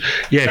 bless him.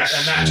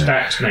 Yes.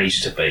 That needs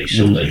to be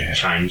sort of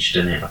changed,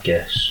 in it, I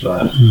guess.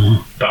 Like,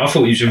 but I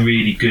thought it was a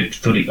really good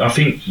fully. I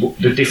think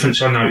the difference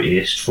I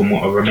noticed from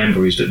what I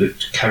remember is that the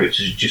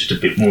characters are just a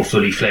bit more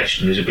fully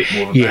fleshed and there's a bit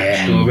more of a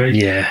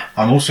backstory. Yeah.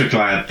 I'm also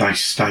glad they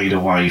stayed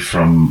away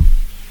from,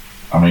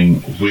 I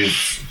mean,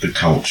 with the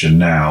culture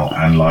now,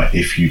 and like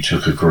if you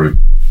took a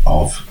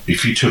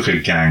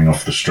gang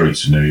off the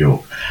streets of New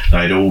York,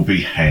 they'd all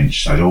be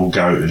hench, they'd all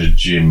go to the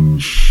gym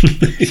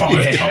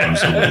 5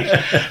 times a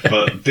week.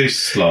 But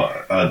this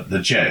lot, the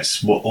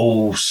Jets were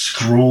all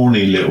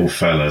scrawny little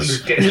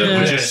fellas that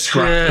were just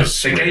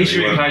scrappers. The geezer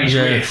who weren't plays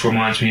they? Riff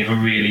reminds me of a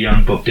really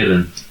young Bob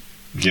Dylan.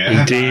 Yeah,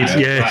 He did, Like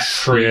yes.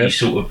 free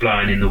sort of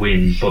blowing in the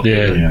wind Bob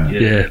Dylan.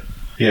 Yeah.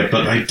 Yeah,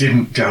 but they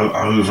didn't go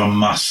over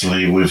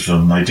muscly with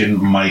them. They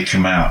didn't make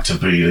them out to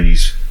be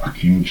these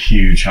fucking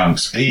huge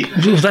hunks.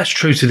 Well, that's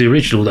true to the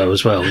original, though,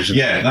 as well, isn't it?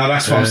 Yeah, no,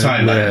 that's what I'm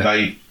saying.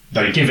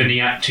 They Given the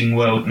acting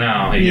world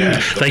now,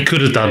 They could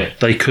have done.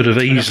 They could have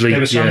easily. There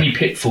were so yeah. many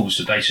pitfalls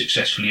that they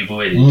successfully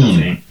avoided, I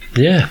think.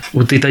 Yeah.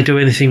 Well, did they do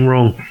anything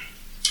wrong?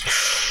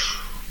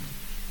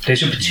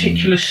 There's a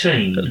particular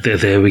scene.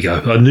 There we go.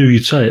 I knew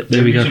you'd say it.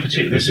 There we There's go. a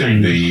particular Is it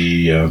scene.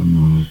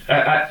 the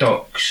At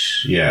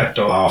Docks. yeah At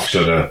Docks.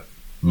 after the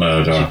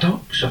murder? Is it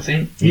Docks, I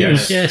think?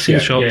 Yes. Yes, in the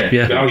shop.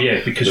 Yeah. Oh,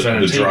 yeah, because The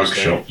Valentina's drug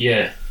there. shop.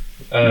 Yeah.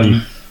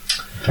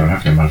 Don't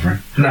have them over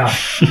him. No,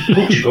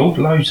 Portugal,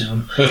 loads of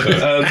them.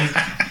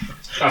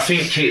 I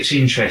think it's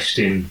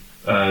interesting,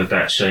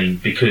 that scene,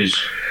 because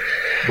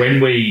when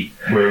we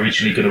were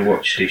originally going to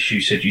watch this, you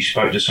said you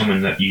spoke to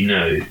someone that you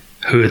know.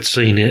 Who had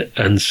seen it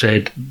and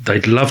said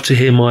they'd love to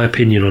hear my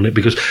opinion on it,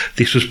 because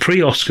this was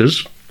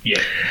pre-Oscars,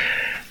 Yeah.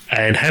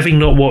 and having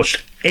not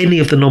watched any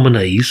of the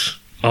nominees,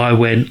 I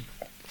went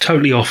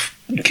totally off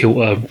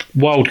kilter,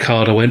 wild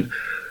card. I went,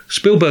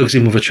 Spielberg's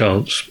in with a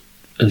chance.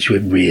 And she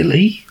went,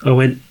 really? I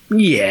went,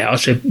 yeah. I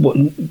said, what?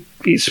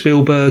 It's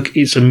Spielberg,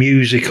 it's a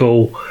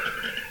musical,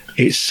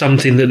 it's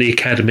something that the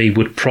Academy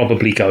would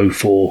probably go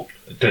for.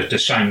 The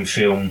same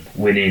film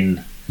winning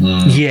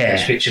Yeah.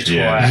 Best Picture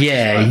twice.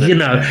 Yeah, like you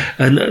know,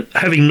 and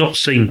having not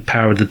seen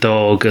Power of the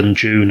Dog and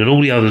June and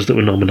all the others that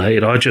were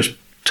nominated, I just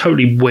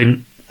totally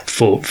went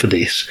for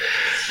this.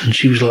 And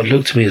she was like,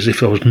 looked at me as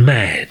if I was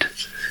mad.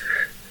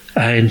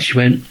 And she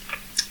went,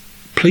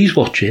 please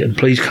watch it and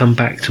please come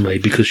back to me,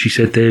 because she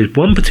said there's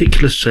one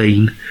particular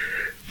scene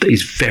that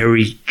is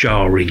very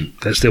jarring.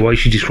 That's the way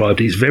she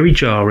described it. It's very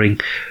jarring.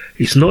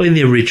 It's not in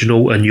the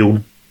original, and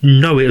you'll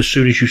know it as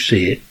soon as you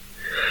see it.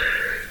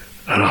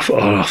 And I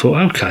thought,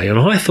 okay. And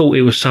I thought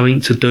it was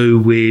something to do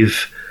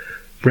with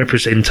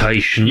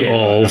representation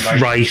of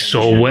race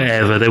or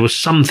whatever. There was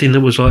something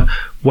that was like,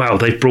 wow,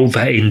 they brought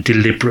that in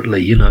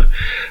deliberately, you know.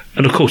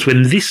 And of course,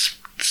 when this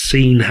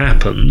scene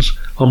happens,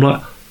 I'm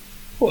like,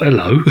 well,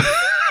 hello.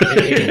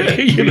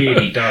 It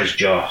really does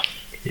jar.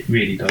 It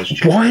really does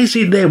jar. Why is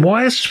it there?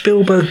 Why has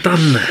Spielberg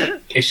done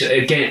that? It's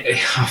again.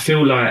 I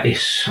feel like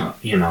it's.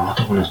 You know, I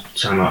don't want to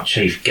sound like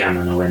Chief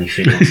Gammon or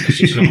anything, because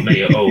it's not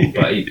me at all.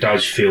 But it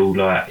does feel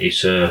like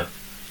it's a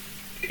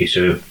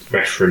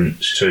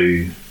reference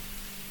to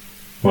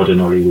modern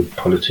Hollywood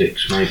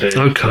politics, maybe.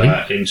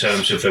 Okay. In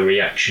terms of a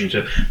reaction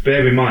to.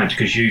 Bear in mind,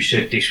 because you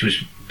said this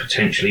was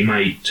potentially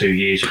made 2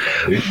 years ago.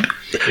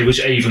 It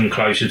was even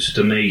closer to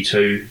the Me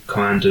Too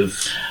kind of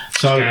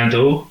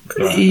scandal.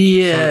 Like,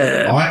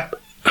 Yeah.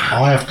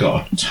 I have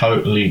got a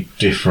totally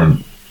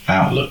different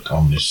outlook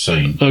on this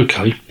scene,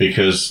 Okay.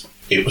 because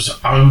it was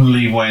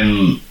only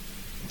when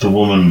the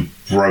woman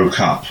broke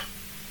up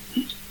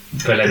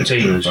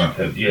Valentina's.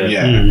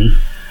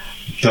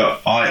 that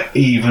I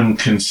even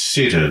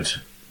considered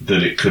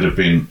that it could have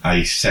been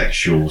a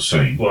sexual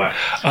scene. Right.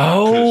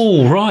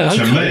 Oh, right. Okay.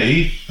 To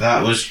me,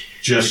 that was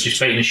just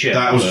beating the shit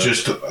that out was of her.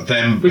 just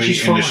them Which is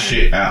beating the fine.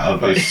 shit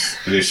out of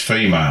this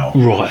female,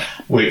 Right.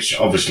 which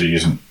obviously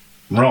isn't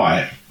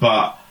right.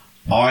 But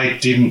I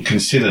didn't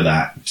consider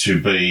that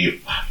to be.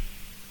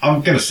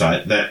 I'm going to say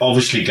it, they're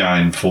obviously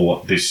going for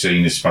what this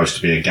scene is supposed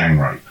to be, a gang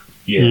rape.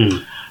 Yeah.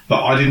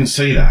 But I didn't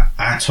see that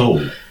at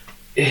all.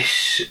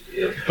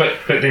 But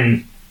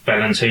then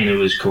Valentina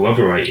was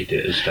corroborated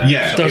it as that.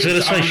 Yeah, So I was it gonna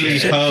was say, only she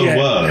said- her yeah.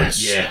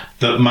 words Yeah.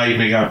 that made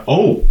me go,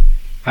 oh,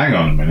 hang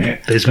on a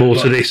minute. There's more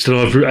to this than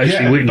I've actually Yeah,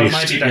 but But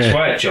witnessed. maybe that's Yeah.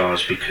 why it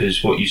jars,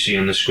 because what you see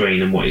on the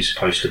screen and what it's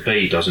supposed to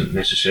be doesn't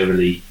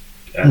necessarily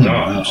add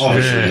up. So-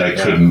 Obviously, they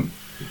Yeah. couldn't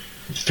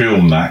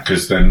film that,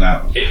 because then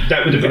that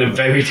would have been a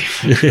very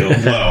different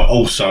film. well,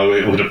 also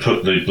it would have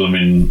put the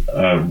blooming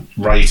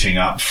rating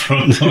up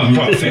from.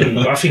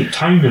 I think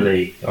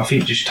tonally,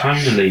 just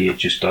tonally, it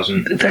just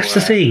doesn't. That's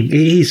the thing. It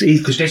is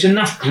because there's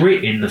enough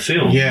grit in the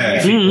film.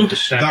 Yeah,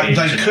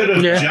 they could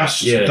have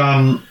just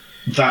done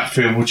that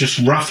film with just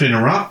roughing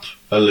her up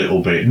a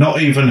little bit.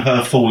 Not even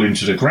her falling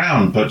to the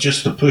ground, but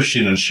just the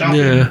pushing and shoving.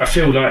 Yeah. I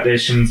feel like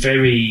there's some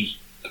very,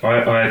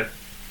 it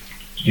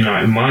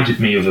reminded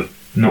me of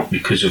not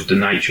because of the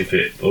nature of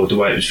it or the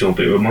way it was filmed,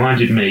 but it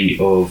reminded me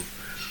of,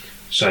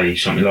 say,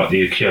 something like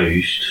The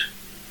Accused,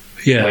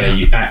 where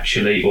you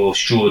actually, or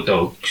Straw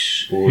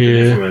Dogs, or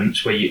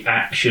Deliverance, where you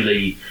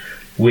actually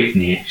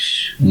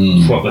witness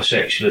proper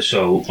sexual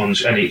assault, and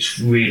it's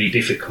really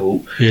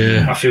difficult.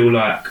 Yeah. I feel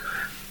like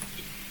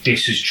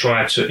this has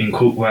tried to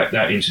incorporate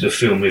that into the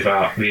film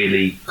without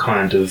really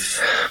kind of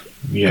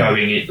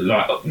going it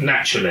like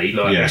naturally,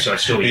 like this. I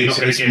still you're not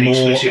going to get an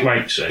explicit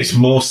rape scene. It's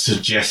more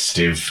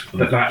suggestive.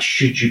 But like,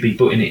 should you be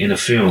putting it in a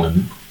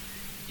film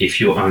if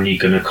you're only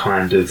going to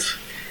kind of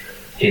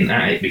hint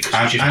at it because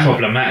it's just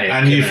problematic?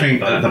 And you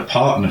think that the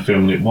part in the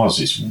film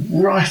it's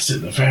right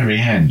at the very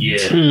end.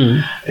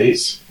 Yeah.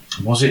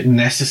 Was it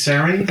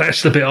necessary?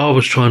 That's the bit I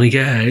was trying to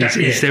get at.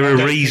 Is there a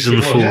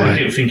reason for it? I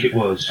didn't think it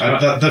was.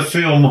 The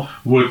film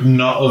would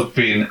not have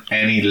been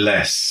any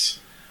less.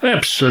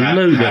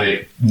 Absolutely. Had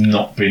it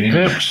not been in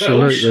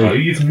Absolutely. But also,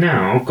 you've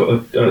now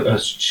got a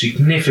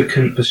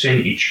significant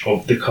percentage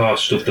of the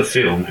cast of the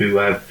film who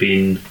have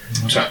been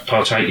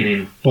partaking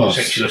in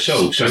sexual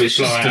assault. So it's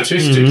like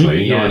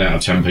statistically, 9 out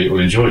of 10 people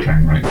enjoy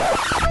gang rape.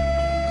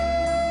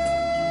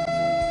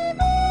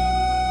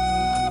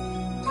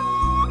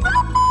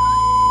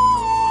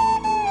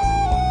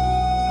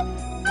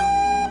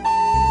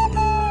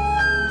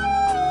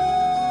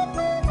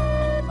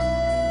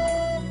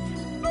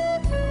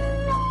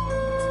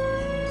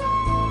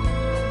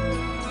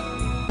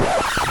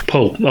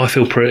 Paul, I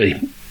Feel Pretty.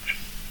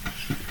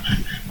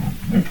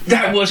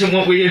 That wasn't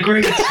what we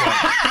agreed to.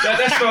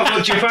 That's not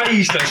what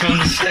Gervais does on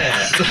the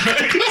set.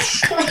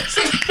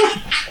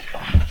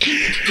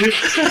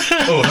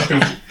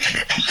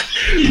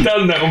 You've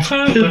done that on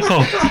purpose.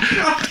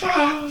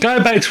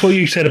 Going back to what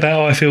you said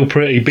about I Feel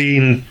Pretty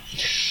being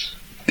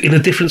in a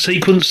different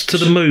sequence to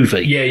the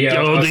movie.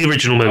 Yeah. Or the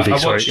original movie, I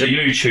watched a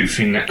YouTube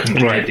thing that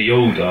compared the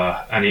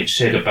order, and it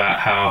said about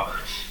how,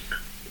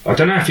 I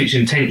don't know if it's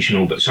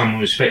intentional, but someone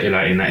was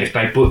speculating that if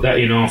they put that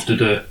in after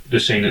the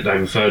scene that they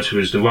refer to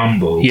as the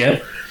Rumble,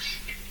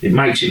 it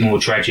makes it more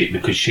tragic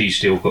because she's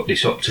still got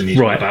this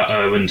optimism about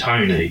her and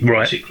Tony,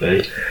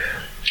 basically.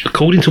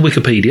 According to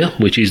Wikipedia,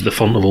 which is the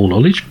font of all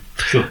knowledge,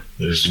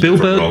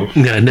 Spielberg,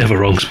 never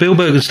wrong.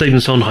 Spielberg and Stephen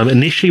Sondheim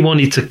initially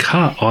wanted to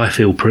cut I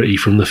Feel Pretty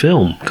from the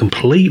film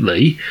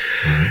completely.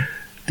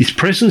 Its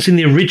presence in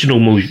the original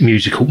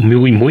musical in the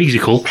original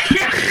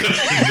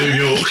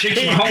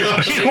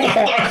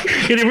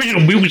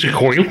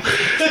musical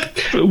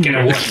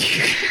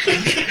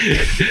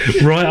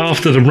right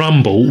after the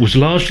Rumble was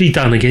largely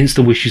done against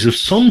the wishes of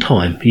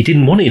Sondheim. He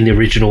didn't want it in the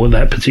original at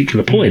that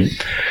particular point.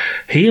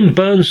 He and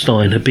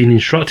Bernstein had been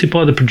instructed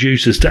by the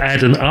producers to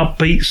add an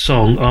upbeat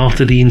song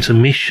after the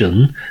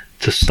intermission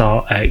to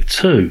start Act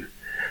 2.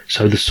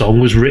 So the song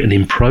was written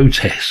in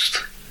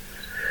protest.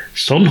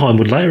 Sondheim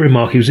would later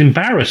remark he was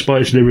embarrassed by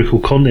its lyrical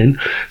content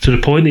to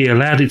the point that he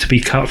allowed it to be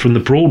cut from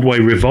the Broadway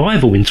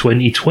revival in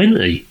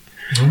 2020.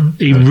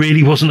 He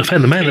really wasn't a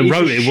fan. The man that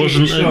wrote it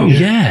wasn't.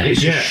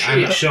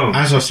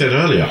 As I said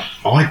earlier,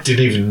 I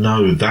didn't even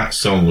know that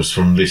song was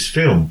from this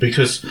film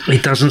because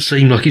it doesn't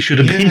seem like it should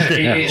have been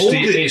there.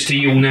 It's the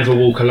You'll Never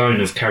Walk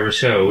Alone of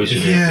Carousel,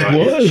 isn't it? Like,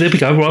 well, there we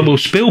go. Right. Well,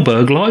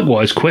 Spielberg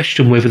likewise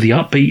questioned whether the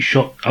upbeat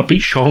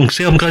song.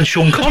 See, I'm going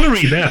Sean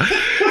Connery now.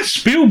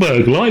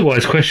 Spielberg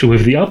likewise questioned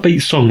whether the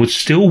upbeat song would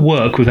still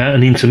work without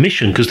an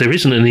intermission, because there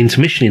isn't an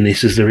intermission in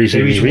this as there is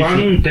in the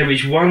original. There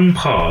is one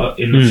part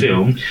in the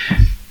film.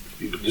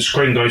 The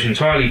screen goes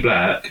entirely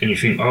black, and you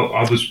think,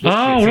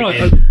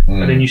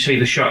 and then you see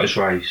the shutters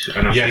raise,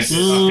 and I think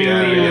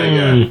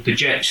the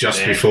Jets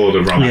just before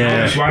the run.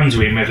 I was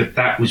wondering whether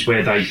that was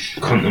where they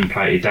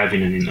contemplated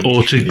having an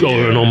intermission,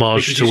 or an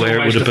homage to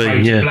where it would have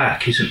been.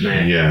 Black, isn't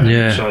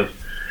there?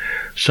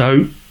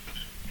 So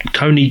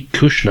Tony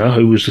Kushner,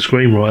 who was the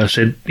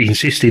screenwriter,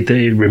 insisted that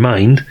it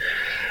remained.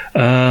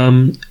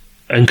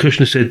 And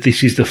Kushner said,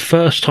 "This is the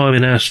first time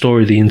in our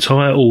story the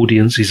entire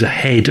audience is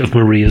ahead of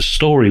Maria's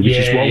story," which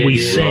is what we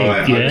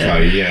said.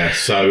 Right,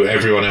 so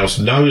everyone else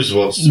knows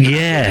what's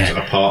happened,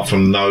 apart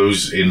from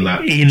those in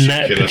that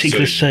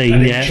particular scene.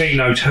 And then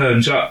Chino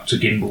turns up to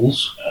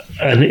Gimbals,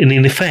 and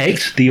in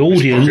effect, the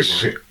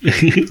audience,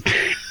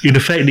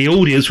 the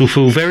audience will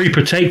feel very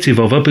protective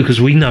of her because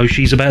we know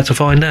she's about to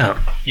find out.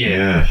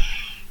 Yeah.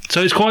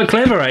 So it's quite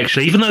clever,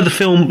 actually, even though the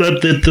film,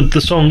 the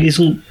song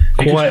isn't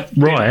quite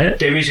right.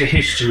 There is a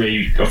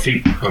history. I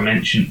think I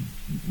mentioned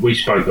we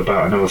spoke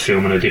about another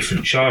film on a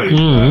different show.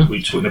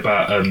 We talked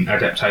about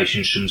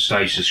adaptations from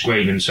stage to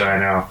screen, and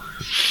saying how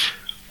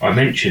I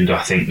mentioned,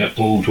 I think, that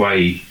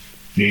Broadway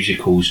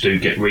musicals do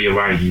get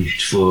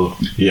rearranged for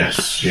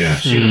Yes, yeah.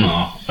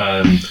 cinema.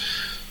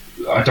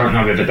 I don't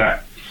know whether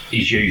that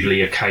is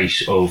usually a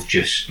case of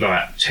just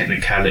like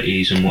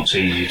technicalities and what's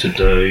easy to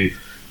do,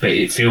 but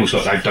it feels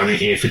like they've done it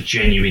here for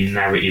genuine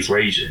narrative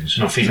reasons,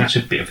 and I think that's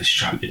a bit of a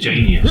stroke of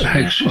genius.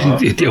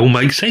 Actually, it all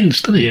makes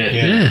sense, doesn't it?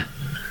 Yeah.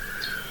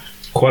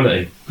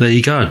 Quality. There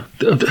you go.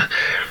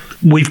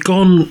 We've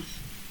gone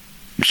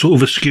sort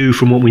of askew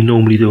from what we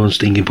normally do on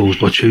Stinking Balls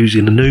by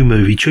choosing a new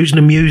movie, choosing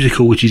a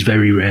musical, which is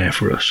very rare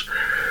for us.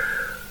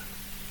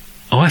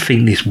 I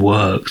think this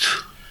worked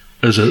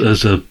as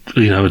a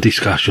a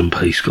discussion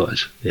piece,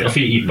 guys. I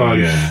think you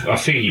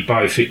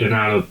both hit the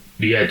nail on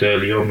the head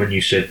early on when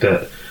you said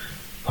that.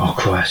 Oh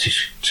Christ,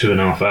 it's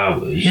 2.5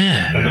 hours.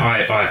 Yeah. And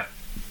I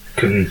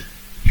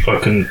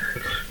can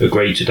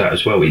agree to that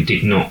as well. It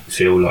did not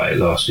feel like it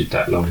lasted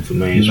that long for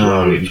me as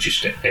well. It was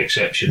just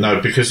exceptional.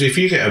 No, because if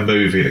you get a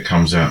movie that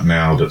comes out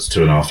now that's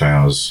 2.5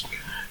 hours,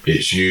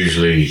 it's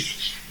usually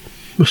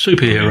a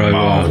superhero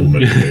Marvel one.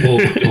 movie.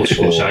 or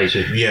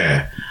Scorsese.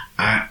 Yeah.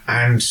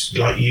 And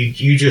like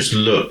you just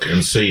look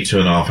and see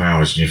 2.5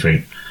 hours and you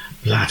think,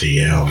 bloody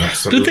hell,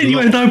 that's a But then you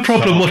lot had no of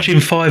problem time. watching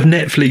 5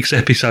 Netflix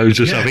episodes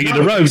or something in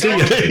a row,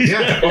 did you?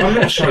 Yeah. Well, I'm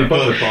not so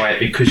bothered by it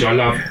because I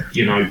love,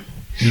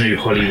 new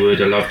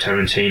Hollywood. I love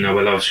Tarantino.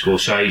 I love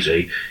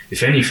Scorsese.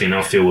 If anything,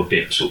 I feel a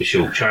bit sort of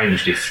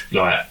shortchanged if,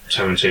 like,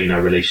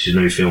 Tarantino releases a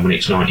new film and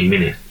it's 90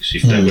 minutes.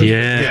 If that was,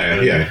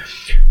 Yeah.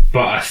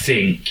 But I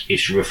think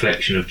it's a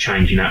reflection of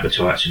changing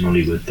appetites in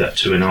Hollywood that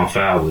 2.5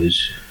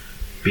 hours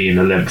being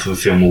the length of a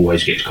film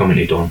always gets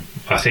commented on.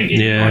 I think in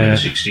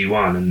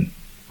 1961 and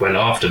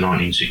after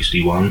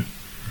 1961,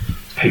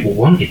 people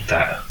wanted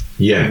that.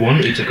 Yeah. They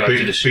wanted to go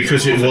to the cinema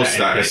because it for was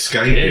that epic.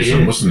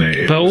 escapism, wasn't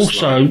it? But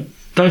also,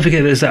 don't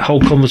forget there's that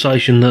whole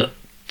conversation that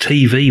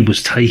TV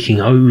was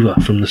taking over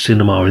from the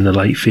cinema in the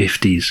late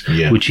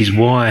 50s, which is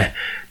why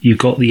you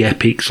got the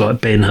epics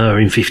like Ben-Hur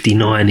in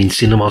 59 in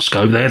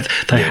CinemaScope.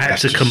 They had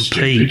to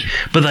compete,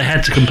 but they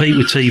had to compete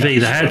with TV.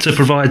 They had to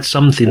provide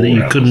something that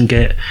you couldn't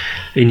get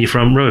in your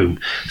front room.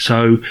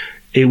 So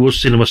it was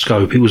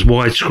CinemaScope, it was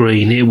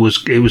widescreen, it was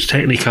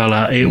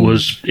Technicolor,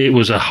 it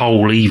was a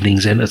whole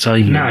evening's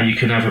entertainment. Now you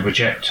can have a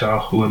projector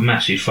or a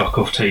massive fuck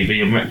off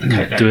TV and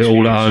replicate that. Do it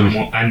all at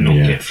home and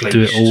not get fleeced.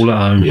 Do it all at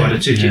home by the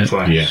ticket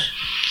price. Yeah.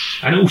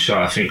 And also,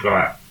 I think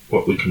like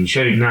what we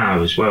consume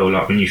now as well.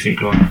 Like when you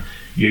think like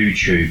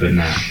YouTube and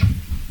that,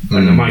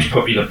 and the most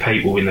popular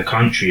people in the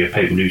country are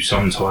people who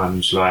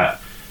sometimes I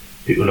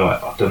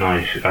don't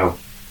know how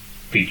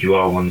big you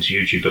are on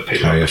YouTube, but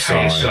people like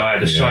KSI,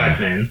 the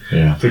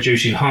Sidemen,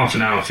 producing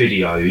half-an-hour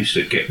videos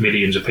that get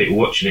millions of people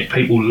watching it.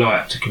 People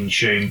like to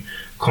consume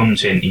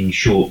content in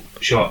sharp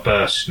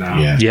bursts now.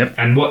 Yeah. Yep.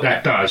 And what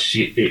that does,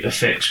 it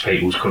affects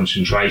people's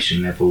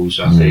concentration levels,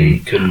 I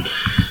think, and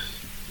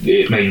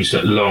it means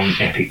that long,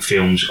 epic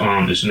films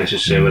aren't as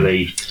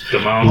necessarily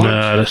demanded.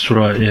 No, that's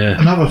right,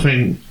 yeah. Another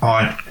thing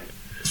I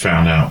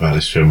found out about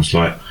this film was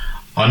like,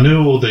 I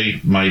knew all the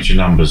major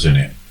numbers in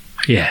it.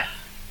 Yeah.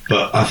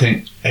 But I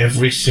think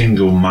every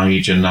single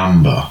major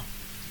number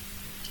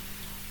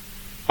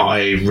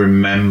I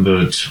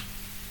remembered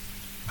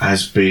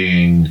as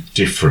being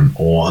different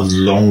or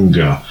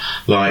longer,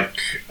 like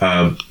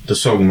the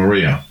song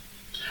Maria.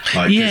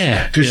 Like,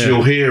 because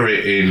you'll hear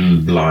it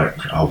in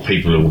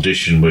people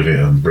audition with it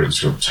and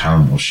Britain's Got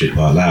Talent or shit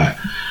like that.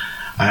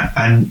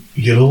 And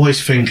you'll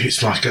always think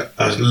it's like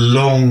a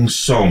long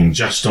song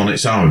just on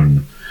its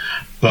own.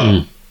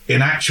 But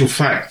in actual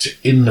fact,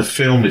 in the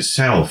film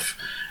itself,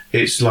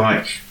 it's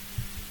like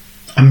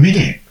a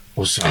minute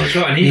or so. It's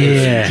like an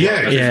interlude.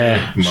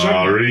 Yeah.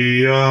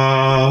 Maria,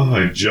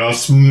 I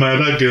just met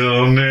a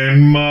girl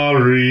named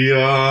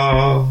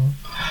Maria.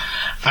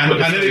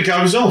 And then it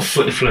goes off.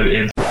 Put the flute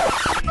in.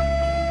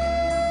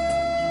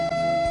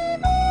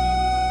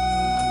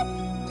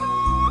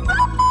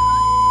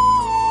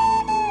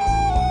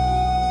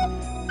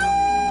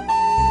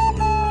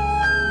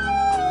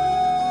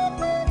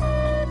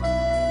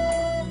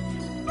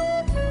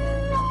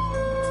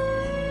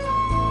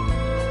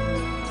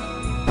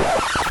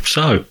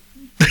 So,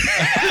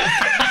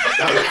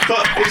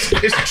 but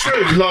it's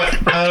true.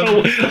 Like I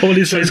want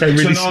to say something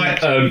really tonight,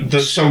 the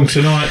song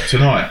tonight.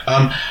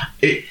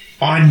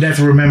 I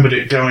never remembered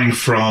it going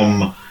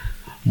from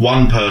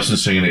one person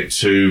singing it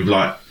to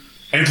like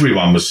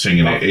everyone was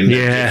singing it in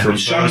different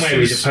Somewhere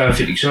verses. is a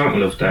perfect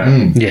example of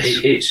that. Yes.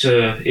 It's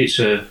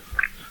a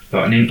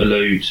like an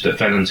interlude that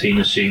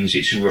Valentina sings.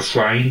 It's a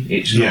refrain.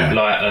 It's not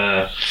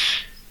like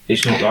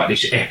it's not like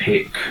this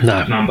epic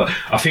number.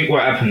 I think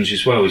what happens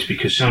as well is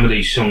because some of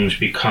these songs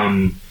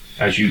become,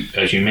 as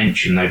you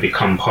mentioned, they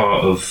become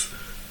part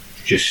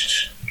of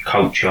just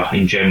culture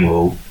in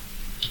general.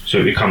 So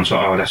it becomes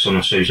like, that's on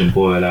a Susan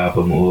Boyle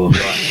album, or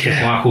like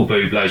Michael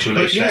Bublé's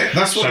release. But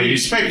that's what you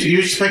expect. You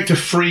expect a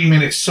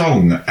 3-minute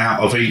song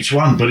out of each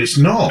one, but it's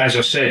not. As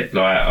I said,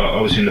 like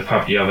I was in the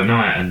pub the other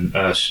night, and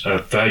a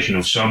version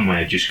of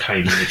Somewhere just came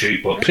in the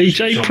jukebox.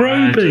 PJ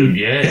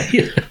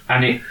Proby.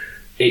 and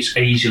it's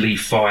easily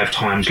 5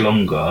 times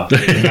longer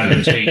than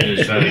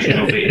Valentina's version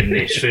of it in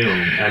this film,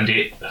 and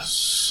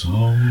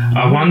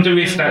I wonder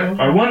if that.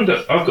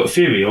 I've got a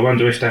theory. I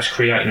wonder if that's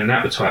creating an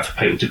appetite for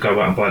people to go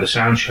out and buy the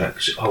soundtrack.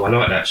 'Cause, I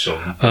like that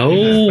song.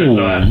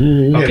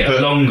 I'll get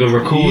a longer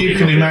recording. You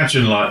can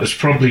imagine, like, there's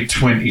probably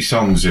 20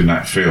 songs in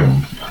that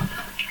film,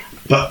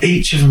 but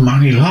each of them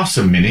only lasts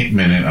a minute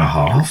and a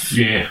half.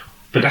 Yeah,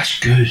 but that's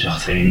good, I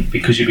think,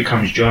 because it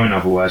becomes drone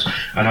otherwise.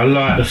 And I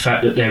like the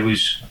fact that there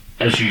was,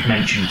 as you've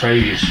mentioned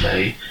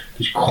previously,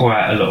 there's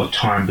quite a lot of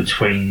time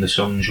between the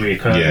songs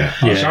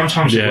reoccurring.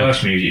 Sometimes the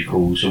worst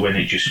musicals are when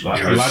it just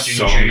like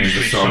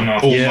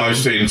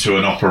almost into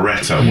an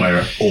operetta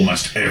where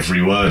almost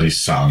every word is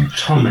sung.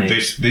 Tommy,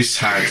 this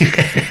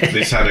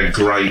had a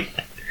great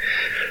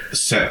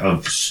set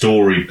of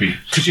story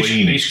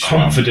between it's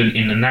confident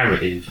in the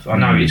narrative. I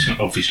know it's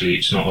not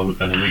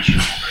an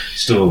original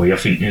story. I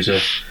think there's a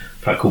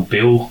guy called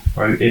Bill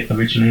wrote it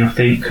originally. I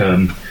think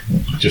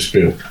just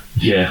Bill.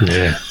 Yeah.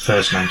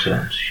 First name to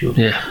that, sure.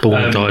 Yeah,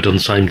 born died on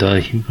the same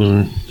day.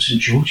 St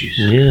George's.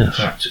 Yeah. In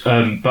fact.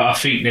 But I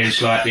think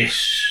there's like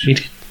this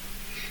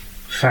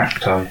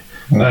facto.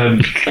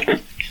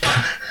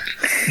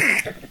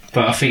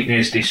 But I think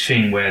there's this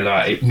thing where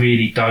like it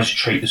really does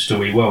treat the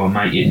story well and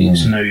make it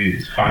its new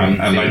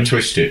own and they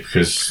twist it,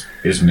 because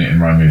isn't it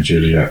in Romeo and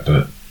Juliet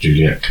that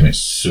Juliet commits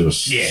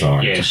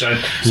suicide? Yeah. So I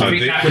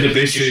think that would have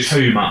been just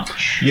too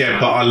much. Yeah,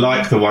 but I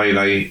like the way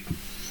they.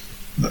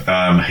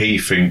 He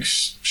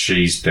thinks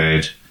she's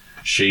dead.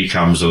 She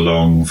comes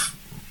along.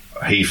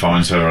 He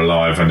finds her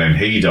alive, and then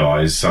he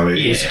dies. So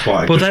it's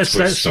quite a good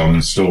twist on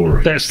the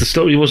story. That's the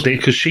story, wasn't it?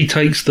 Because she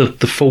takes the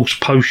false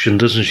potion,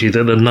 doesn't she?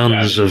 That the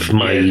nuns have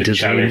made. The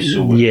chalice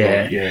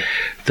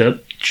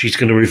that she's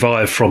going to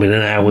revive from in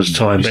an hour's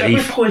time. Is that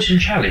where poison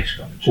chalice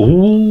comes?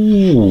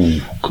 Ooh,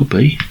 could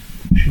be.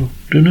 Sure,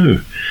 don't know.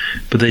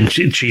 But then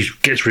she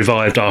gets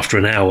revived after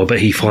an hour,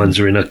 but he finds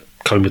her in a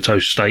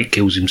comatose state,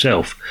 kills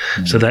himself.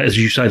 So that, as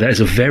you say, that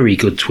is a very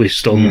good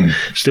twist on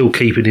still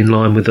keeping in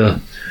line with the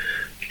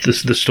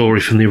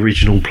story from the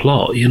original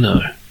plot, you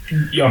know.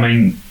 Yeah, I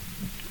mean,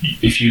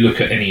 if you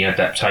look at any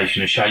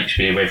adaptation of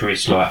Shakespeare, whether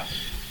it's like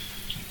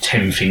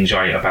 10 Things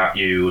I Hate About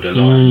You or The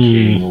Lion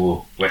King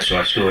or West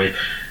Side Story,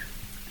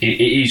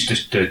 it is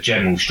just the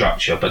general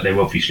structure, but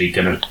they're obviously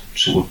going to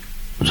sort of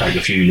take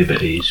a few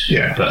liberties.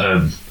 Yeah. But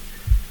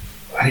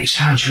and it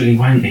sounds really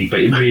wanky,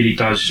 but it really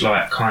does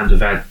like kind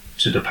of add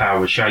to the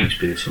power of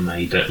Shakespeare for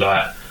me, that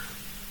like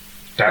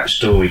that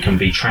story can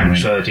be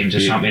transferred into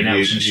something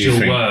else and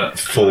still work.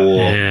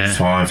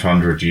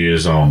 500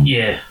 years on,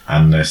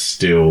 and they're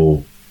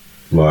still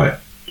like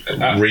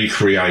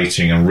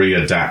recreating and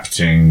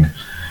readapting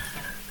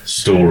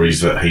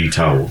stories that he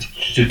told.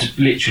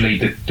 Literally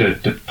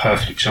the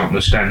perfect example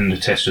of standing the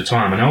test of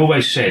time. And I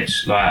always said,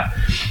 like,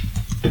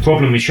 the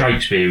problem with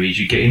Shakespeare is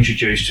you get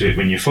introduced to it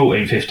when you're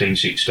 14, 15,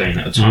 16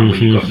 at a time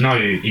when you've got no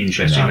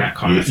interest in that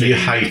kind of thing. You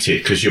hate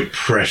it because you're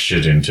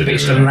pressured into it. But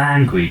it's the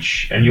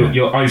language, and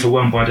you're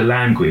overwhelmed by the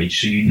language,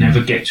 so you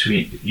never get to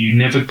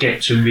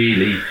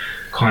really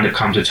kind of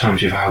come to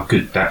terms with how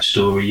good that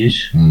story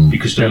is,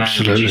 because the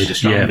language is the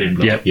stumbling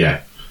block.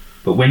 Yeah.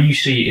 But when you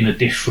see it in a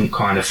different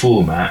kind of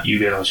format, you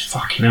realise,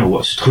 fucking hell,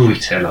 what a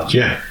storyteller.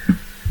 Yeah.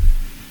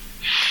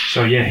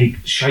 So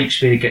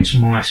Shakespeare gets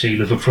my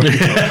seal of approval.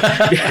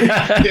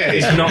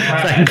 It's not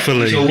bad.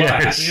 Thankfully, it's all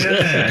yes.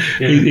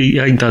 He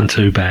ain't done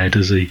too bad,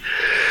 has he?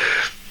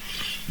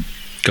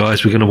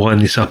 Guys, we're going to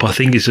wind this up. I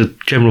think it's a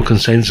general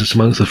consensus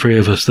amongst the three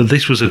of us that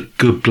this was a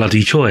good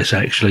bloody choice,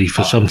 actually,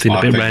 for something a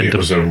bit random. It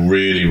was a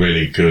really,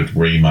 really good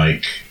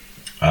remake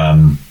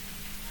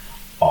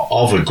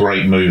of a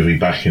great movie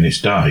back in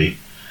its day,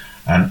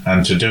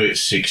 and to do it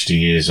 60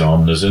 years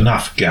on, there's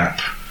enough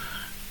gap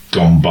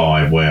gone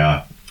by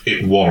where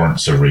it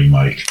warrants a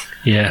remake.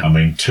 Yeah. I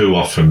mean, too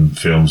often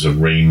films are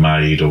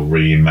remade or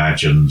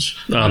reimagined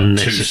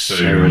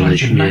unnecessarily.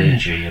 Too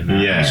soon.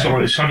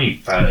 It's only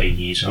 13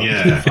 years old.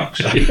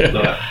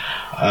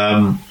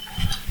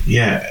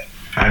 Yeah.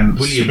 And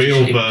William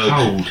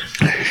Spielberg,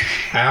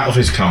 out of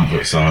his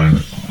comfort zone,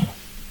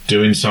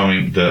 doing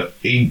something that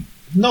he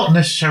not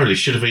necessarily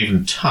should have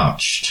even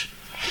touched,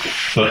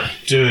 but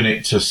doing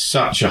it to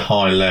such a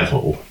high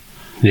level.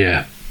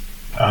 Yeah.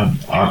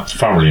 I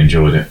thoroughly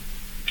enjoyed it.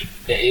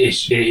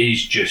 It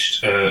is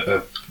just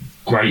a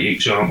great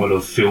example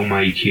of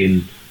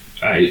filmmaking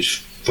at its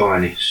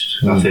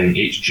finest. I think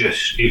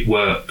it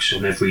works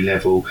on every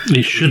level.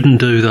 It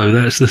shouldn't do, though,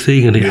 that's the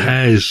thing, and it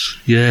has.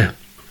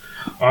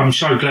 I'm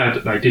so glad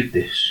that they did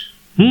this.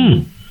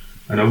 And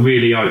I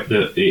really hope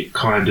that it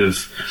kind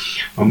of,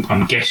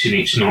 I'm guessing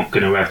it's not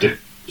going to have the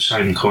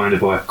same kind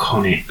of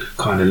iconic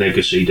kind of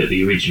legacy that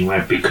the original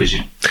had, because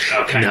it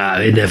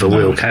never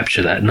will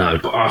capture that. No,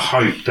 but I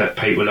hope that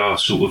people are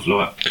sort of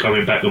like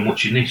going back and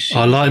watching this.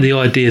 I like the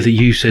idea that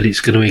you said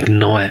it's going to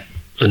ignite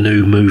a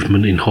new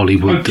movement in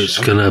Hollywood that's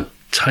going to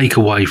take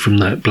away from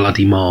that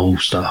bloody Marvel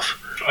stuff.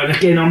 And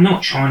again, I'm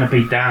not trying to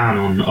be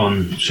down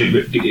on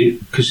super,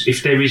 because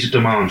if there is a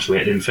demand for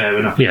it, then fair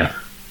enough. Yeah.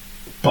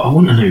 But I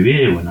want a new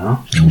era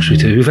now. Of course we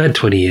do. We've had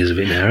 20 years of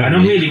it now, And haven't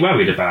I'm we? really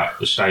worried about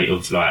the state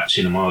of like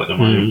cinema at the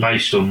moment,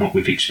 based on what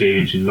we've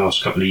experienced in the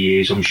last couple of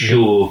years. I'm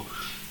sure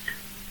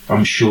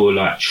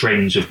like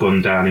trends have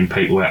gone down in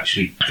people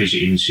actually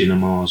visiting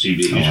cinemas.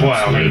 It's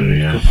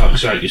why for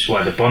fuck's sake, it's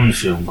why the Bond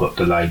film got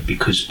delayed,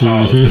 because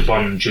part of the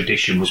Bond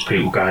tradition was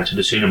people going to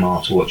the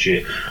cinema to watch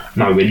it.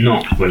 No, we're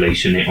not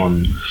releasing it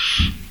on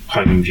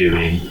home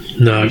viewing.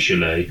 No.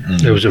 Initially.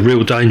 There was a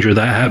real danger of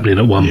that happening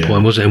at one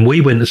point, wasn't there? And we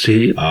went to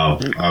see it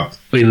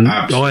in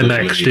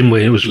IMAX, didn't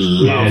we? It was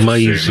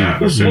amazing.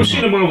 Well,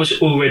 cinema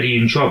was already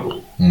in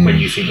trouble when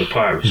you think of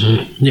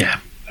piracy. Yeah.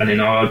 And then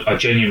I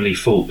genuinely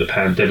thought the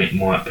pandemic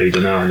might be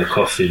the nail in the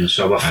coffin.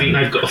 So I think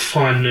they've got to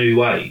find new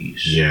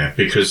ways. Yeah,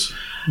 because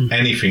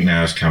anything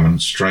now is coming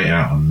straight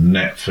out on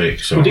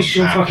Netflix or Well, this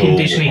is on Apple fucking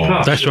Disney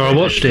Plus. That's where I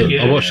watched it.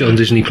 Yeah. I watched it on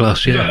Disney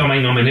Plus, But, I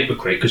mean, I'm a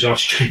hypocrite because I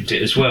streamed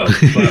it as well.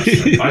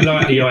 But I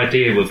like the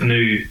idea of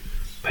new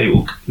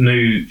people,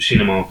 new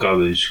cinema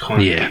goers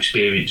kind of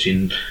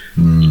experiencing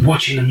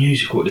watching a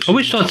musical at the I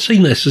wish I'd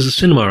seen this as a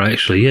cinema,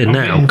 actually. Yeah,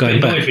 now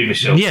going back.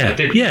 Myself,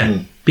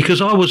 Yeah.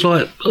 Because I was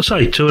like, I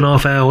say,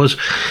 2.5 hours,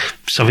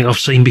 something I've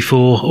seen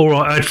before. All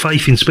right, I had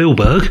faith in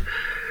Spielberg,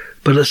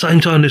 but at the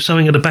same time, there's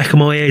something at the back of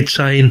my head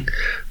saying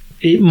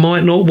it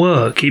might not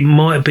work. It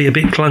might be a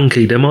bit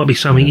clunky. There might be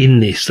something in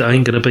this that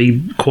ain't going to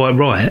be quite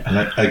right.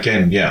 And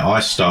again, I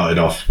started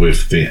off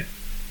with the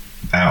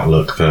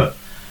outlook that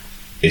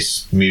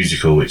it's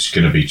musical, it's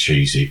going to be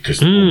cheesy, because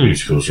all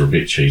musicals are a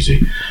bit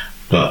cheesy.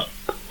 But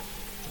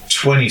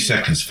 20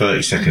 seconds,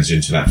 30 seconds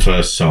into that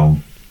first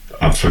song,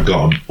 I'd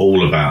forgotten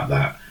all about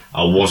that.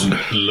 I wasn't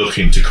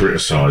looking to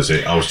criticise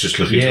it, I was just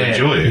looking to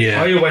enjoy it.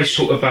 Yeah. I always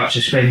talk about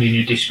suspending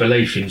your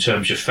disbelief in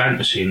terms of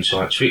fantasy and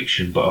science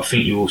fiction, but I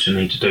think you also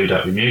need to do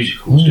that with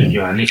musicals, don't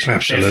you? And this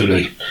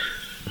Absolutely.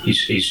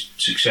 is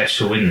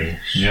successful in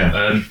this.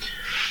 Yeah.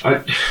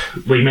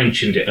 We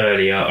mentioned it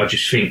earlier. I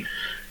just think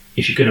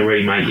if you're going to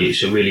remake it,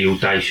 it's a really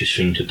audacious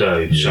thing to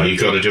do. Yeah, So you've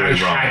got to do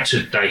it right.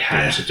 They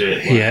had to do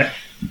it right. Yeah.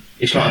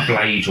 It's like a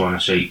Blade Runner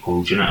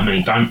sequel, do you know what I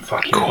mean? Don't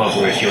fucking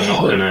bother if you're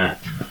not going to...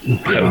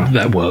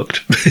 That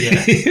worked.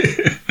 Yeah.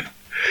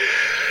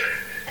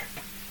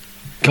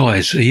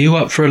 Guys, are you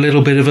up for a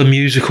little bit of a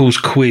musicals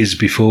quiz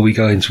before we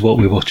go into what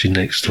we're watching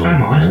next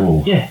time? Am I?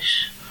 Oh.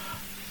 Yes.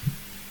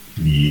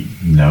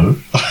 No.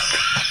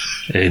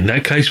 In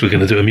that case, we're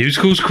going to do a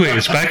musicals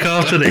quiz back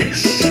after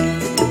this.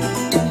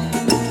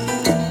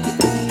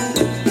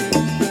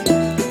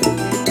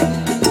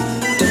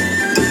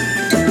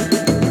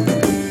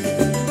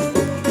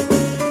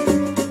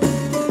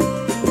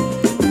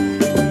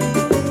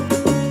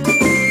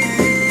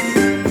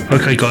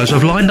 Okay, guys,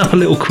 I've lined up a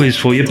little quiz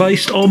for you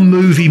based on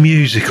movie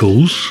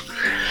musicals.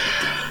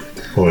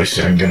 Well, this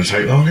ain't going to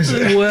take long, is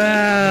it?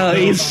 Well,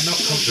 I'm not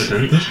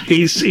confident.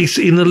 it's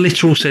in the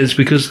literal sense,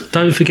 because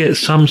don't forget,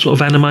 some sort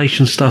of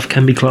animation stuff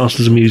can be classed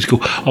as a musical.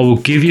 I will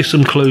give you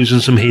some clues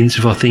and some hints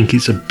if I think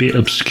it's a bit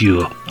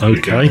obscure.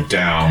 Okay. Go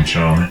down,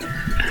 Charlie.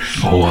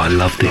 Oh, I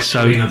love this.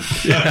 So,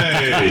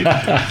 Hey.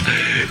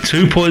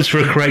 2 points for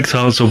a correct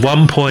answer,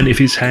 1 point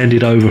if it's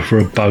handed over for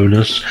a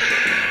bonus.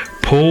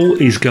 Paul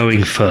is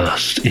going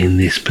first in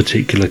this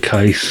particular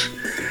case.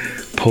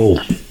 Paul.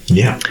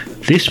 Yeah.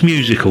 This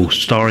musical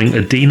starring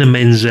Idina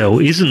Menzel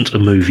isn't a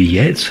movie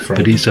yet,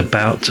 but it's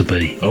about to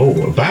be.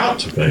 Oh, about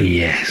to be.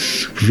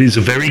 Yes. It's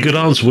a very good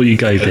answer what you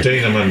gave there.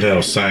 Idina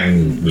Menzel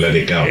sang Let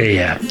It Go.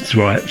 Yeah, that's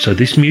right. So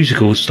this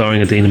musical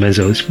starring Idina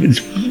Menzel, it's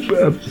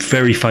a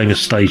very famous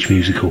stage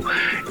musical.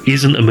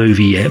 Isn't a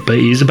movie yet, but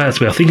it is about to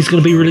be. I think it's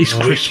going to be released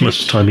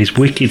Christmas time. It's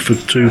Wicked for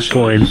 2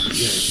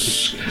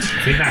 points.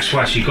 I think that's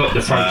why she got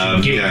the function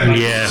gig.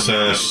 Yeah.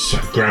 It's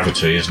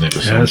Gravity, isn't it?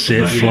 That's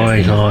it,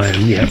 Flying High.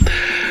 Yeah.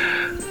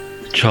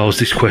 Charles,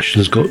 this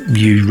question's got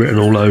you written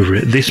all over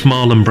it. This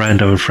Marlon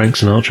Brando and Frank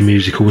Sinatra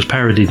musical was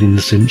parodied in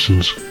The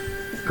Simpsons.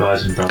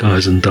 Guys and brothers.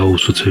 Guys and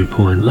Dolls for 2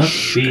 points. Love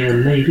be a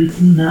lady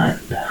tonight.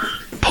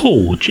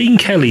 Paul, Gene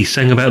Kelly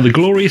sang about the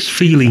glorious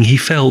feeling he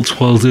felt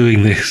while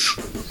doing this.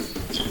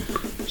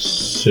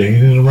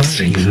 Singing in the Rain.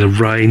 Singing in the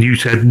Rain. You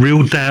had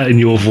real doubt in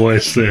your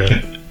voice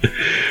there.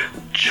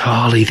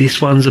 Charlie, this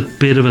one's a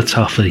bit of a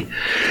toughie.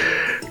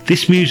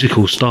 This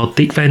musical starred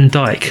Dick Van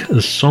Dyke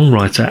as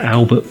songwriter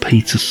Albert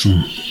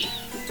Peterson.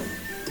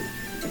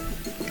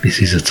 This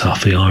is a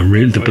toughie,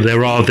 but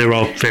there are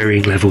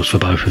varying levels for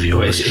both of you.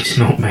 Well, it's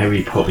not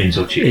Mary Poppins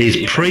or Chicken. It's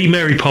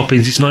pre-Mary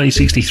Poppins. It's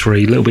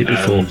 1963, a little bit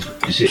before.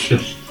 Is it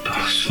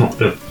it's not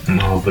the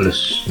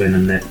Marvellous Men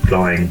and Their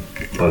Flying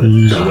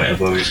Bullets or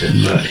whatever, is it?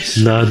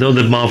 No, not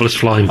the Marvellous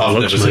Flying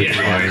Bullets, never mate.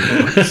 seen Flying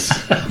Bullets.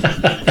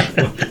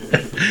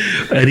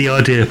 Any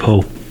idea,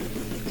 Paul?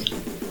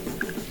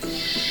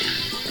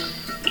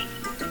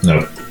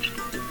 No.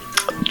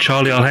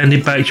 Charlie, I'll hand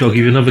it back to you. I'll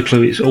give you another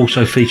clue. It's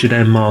also featured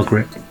Anne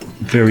Margaret.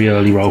 Very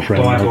early role for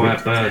Anne Bye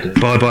Margaret. Bye Birdie.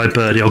 Bye Bye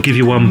Birdie. I'll give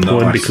you 1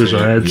 point Nice, because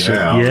I had some.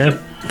 yeah. Yeah,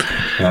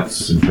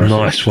 That's impressive.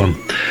 nice one.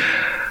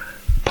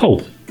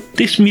 Paul,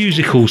 this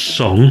musical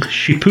song,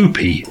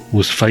 Shipoopy,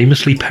 was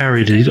famously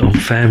parodied on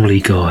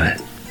Family Guy.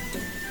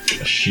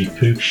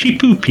 Sheepoo.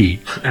 Shipoopy.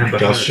 Amber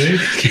Does Heard.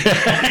 she?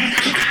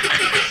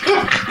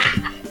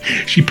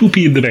 She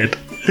poopy in the bed.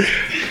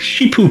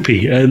 She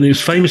poopy, and it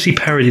was famously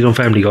parodied on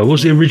Family Guy. What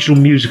was the original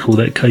musical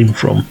that came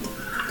from?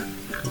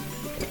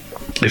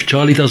 If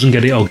Charlie doesn't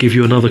get it, I'll give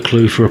you another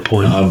clue for a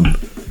point.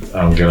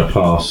 I'm going to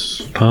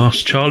pass. Pass.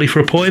 Charlie for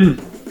a point.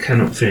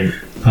 Cannot think.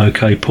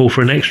 Okay, Paul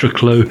for an extra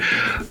clue.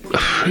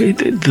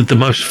 The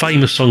most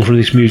famous song from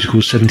this musical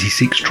is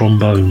 76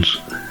 Trombones.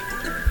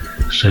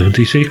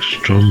 76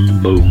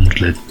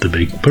 trombones led the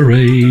big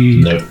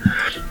parade. No.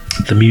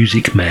 The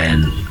Music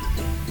Man.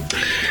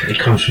 It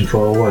comes from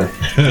far away.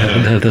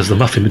 There's the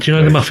Muffin Man. Do you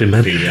know the Muffin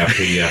Man? Pia.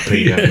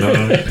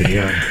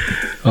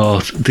 Oh,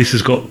 this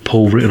has got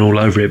Paul written all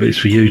over it, but it's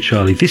for you,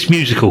 Charlie. This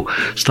musical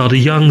starred a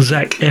young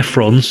Zac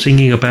Efron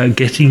singing about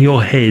getting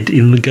your head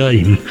in the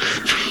game.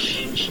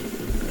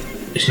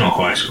 It's not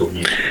High School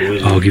Musical,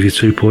 is it? I'll give you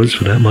 2 points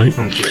for that, mate.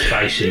 I'm just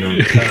basing on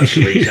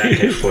cursory Zac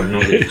Efron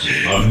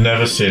knowledge. I've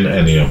never seen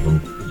any of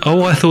them.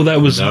 Oh, I thought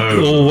that was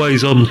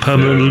always on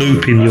permanent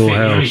loop in your The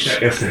only house.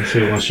 Zac Efron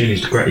film I've seen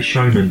is The Greatest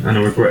Showman, and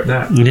I regret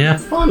that. Yeah,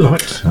 I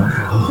liked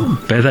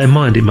that. bear that in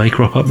mind, it may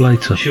crop up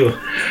later. Sure.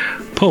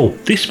 Paul,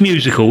 this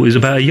musical is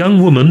about a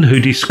young woman who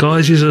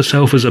disguises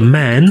herself as a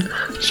man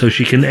so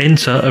she can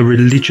enter a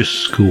religious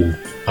school.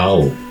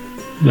 Oh.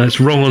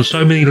 That's wrong on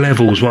so many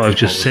levels, what I've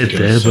just said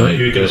there, but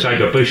You were going to say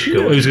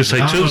Babushka. I was going to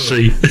say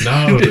Tootsie.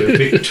 No,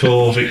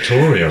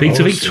 Victoria.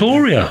 Victor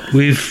Victoria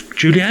with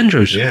Julie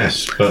Andrews.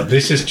 Yes, but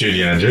this is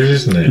Julie Andrews,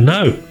 isn't it?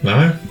 No,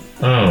 No?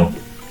 Oh.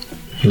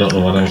 Not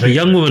the one I'm a thinking.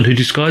 young woman who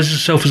disguises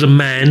herself as a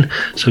man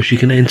so she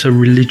can enter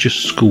religious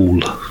school.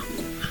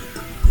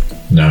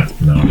 No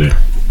idea.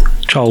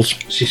 Charles,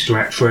 Sister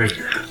Act 3.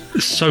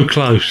 so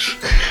close.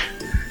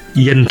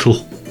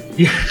 Yentl.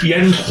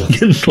 Yentl.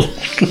 Yentl.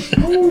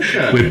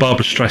 Okay. With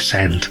Barbara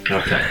Streisand.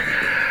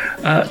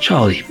 Okay.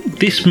 Charlie,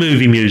 this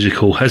movie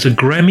musical has a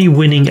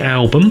Grammy-winning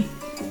album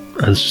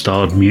and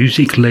starred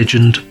music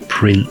legend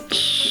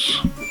Prince.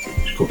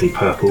 It's got to be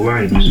Purple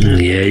Rain, isn't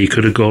it? Yeah, you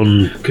could have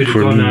gone. Could have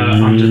gone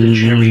Under the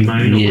Cherry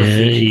Moon or Yeah,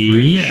 Graffiti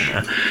Bridge.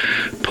 yeah.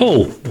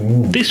 Paul,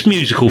 this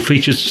musical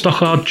featured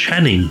Stockard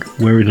Channing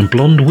wearing a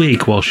blonde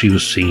wig while she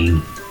was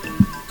singing.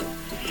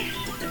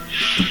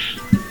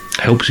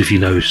 Helps if you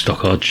know who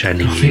Stockard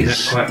Channing I think is.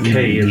 that's quite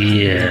key. Isn't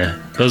it? Yeah.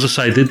 As I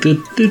say, they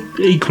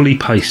equally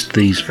paced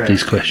these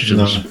questions.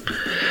 No.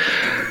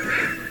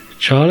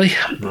 Charlie?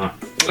 No.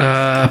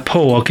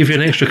 Paul, I'll give you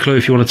an extra clue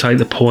if you want to take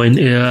the point.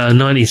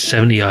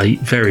 1978,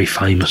 very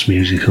famous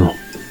musical.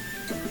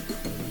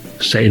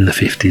 Set in the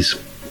 50s.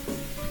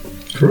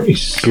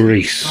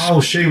 Grease. Oh,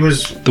 she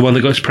was. The one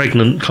that got us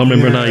pregnant, can't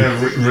remember her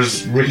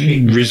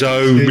name.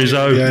 Rizzo.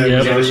 Yeah.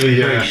 Yep.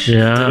 Yeah.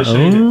 Yeah. Never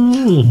seen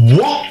Oh.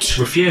 What?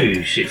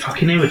 Refuse. It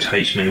fucking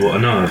irritates me what I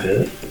know of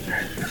it.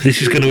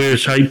 This is going to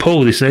irritate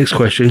Paul, this next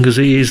question, because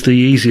it is the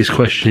easiest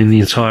question in the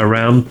entire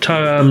round.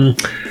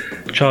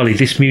 Charlie,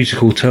 this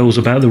musical tells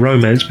about the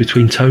romance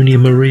between Tony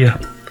and Maria.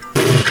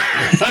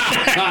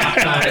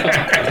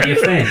 The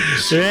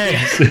offence.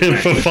 Yes,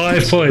 for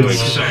 5 points.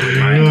 Sorry,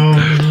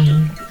 mate.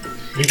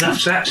 He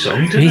loves that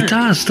song, doesn't He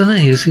does, doesn't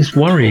he? It's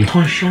worrying.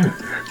 Quite short.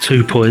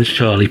 2 points,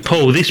 Charlie.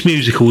 Paul, this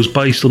musical is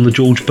based on the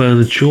George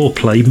Bernard Shaw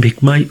play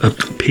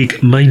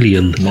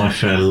Pygmalion. My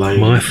Fair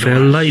Lady. My Fair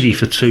Lady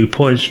for 2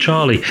 points.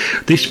 Charlie,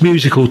 this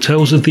musical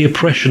tells of the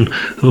oppression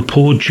of a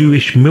poor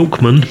Jewish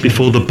milkman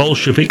before the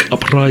Bolshevik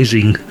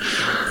uprising.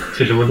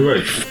 Fiddler on the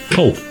Roof.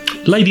 Paul,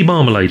 Lady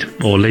Marmalade,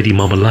 or Lady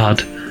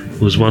Marmalade,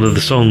 was one of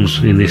the songs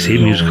in this hit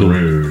musical.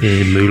 Rouge.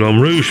 In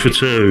Moulin Rouge for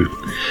 2.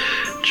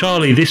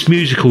 Charlie, this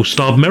musical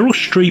starred Meryl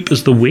Streep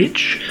as the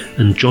witch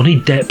and Johnny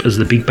Depp as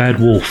the big bad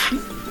wolf.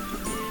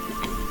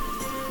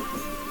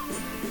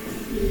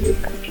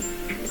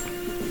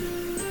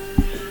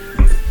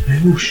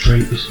 Meryl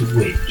Streep as the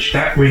witch.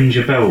 That rings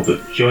a bell, but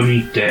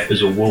Johnny Depp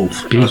as a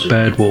wolf. Big doesn't.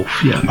 bad wolf,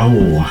 yeah.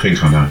 Oh, I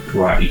think I know.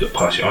 Right, you got to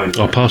pass it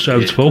over. I'll pass it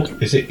over to Paul.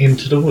 Is it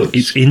Into the Woods?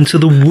 It's Into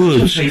the It's on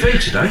Woods. TV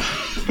today.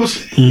 Was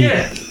it?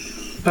 Yeah.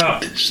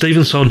 But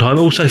Stephen Sondheim,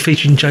 also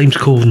featuring James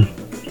Corden.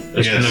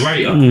 as Yes. the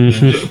narrator,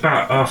 Mhm.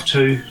 about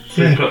 2:30,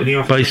 3 o'clock in the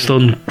afternoon. Based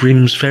on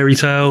Grimm's fairy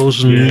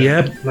tales and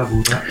yeah. Love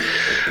all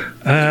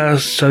that.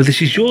 So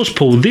this is yours,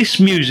 Paul.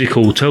 This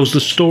musical tells the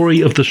story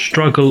of the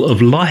struggle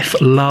of life,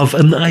 love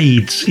and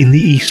AIDS in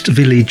the East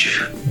Village.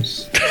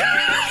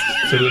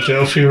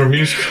 Philadelphia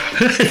musical.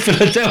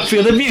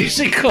 Philadelphia the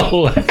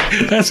musical.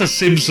 That's a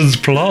Simpsons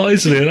plot,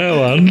 isn't it, that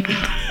one?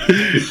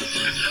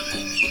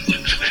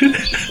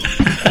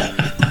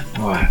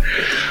 Right.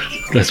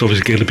 That's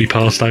obviously going to be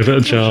passed over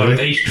to So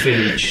Charlie. East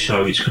Village,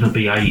 so it's going to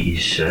be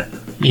 80s set.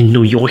 In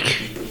New York.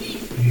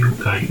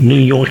 Okay. New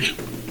York.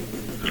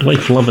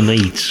 Life, love and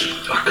AIDS.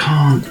 I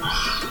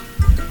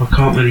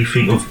can't really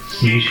think of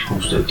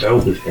musicals that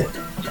dealt with it.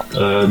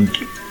 No.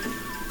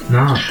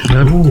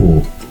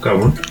 No.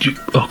 Go on.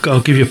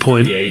 I'll give you a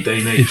point. Yeah, you do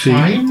need If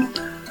you-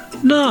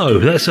 No,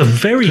 that's a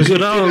very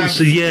good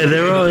answer. Yeah,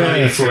 there are.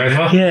 Pay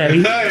forever. Yeah,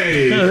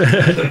 Hey!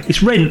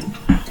 it's Rent.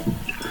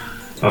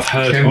 I've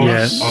heard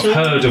Yeah.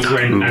 of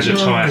Rent as a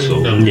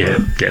title. Yeah.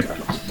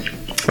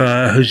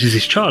 Whose is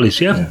this? Charlie's,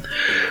 yeah?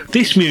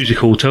 This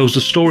musical tells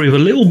the story of a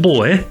little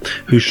boy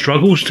who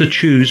struggles to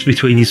choose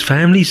between his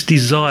family's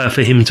desire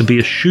for him to be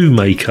a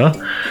shoemaker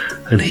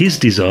and his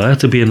desire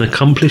to be an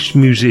accomplished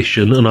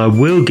musician, and I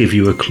will give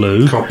you a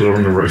clue. Cobbler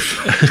on the roof.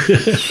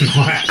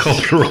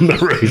 Cobbler on the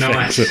roof.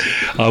 Nice.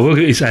 I will.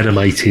 It's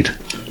animated.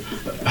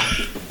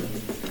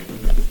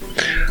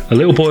 A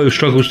little boy who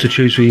struggles to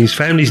choose between his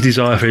family's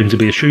desire for him to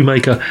be a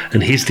shoemaker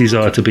and his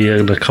desire to be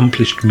an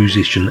accomplished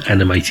musician.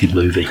 Animated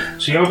movie.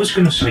 See, I was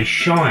going to say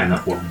Shine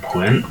at one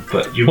point,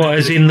 but you What,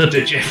 as in the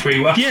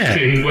Jeffrey Rush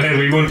thing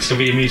where he wants to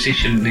be a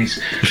musician.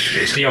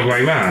 It's the other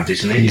way round,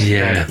 isn't it?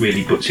 Yeah. That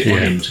really puts it on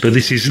him. But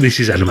this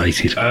is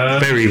animated.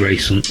 Very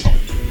recent.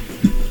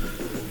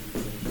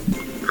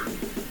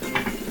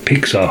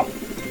 Pixar.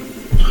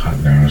 I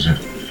don't know, is it?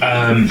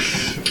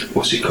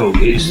 What's it called?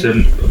 It's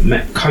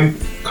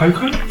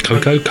Coco.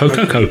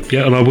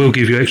 Yeah, and I will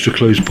give you extra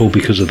clues, Paul,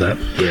 because of that.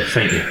 Yeah,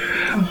 thank you.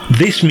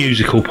 This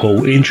musical,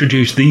 Paul,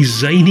 introduced these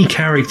zany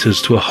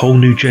characters to a whole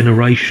new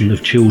generation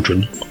of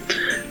children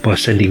by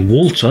sending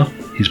Walter,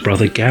 his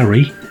brother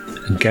Gary,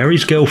 and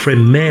Gary's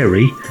girlfriend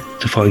Mary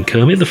to find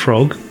Kermit the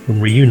Frog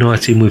and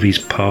reunite him with his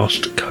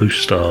past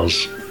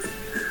co-stars.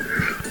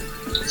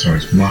 So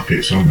it's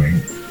Muppet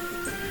something.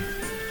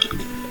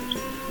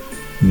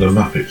 The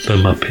Muppets. The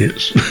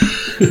Muppets.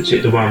 Is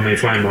it the one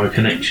with Rainbow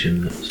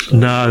Connection?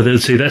 No,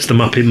 that's the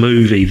Muppet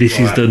movie. This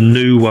is the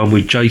new one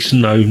with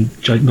Jason. No,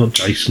 not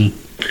Jason.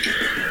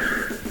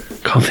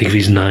 Can't think of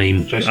his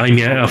name.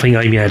 I think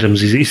Amy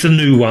Adams is. It's the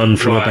new one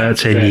from about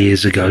 10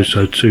 years ago.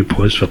 So 2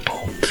 points for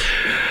Paul.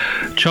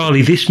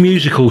 Charlie, this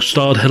musical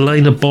starred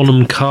Helena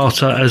Bonham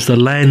Carter as the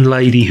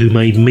landlady who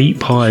made meat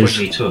pies.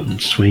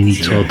 Sweeney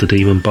Todd, the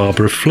Demon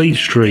Barber of Fleet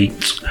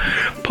Street.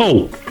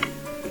 Paul,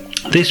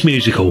 this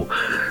musical.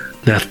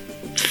 Now,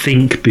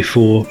 think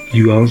before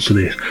you answer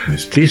this.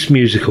 This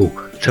musical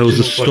tells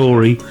the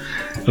story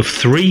of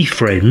 3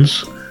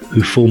 friends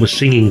who form a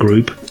singing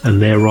group and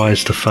their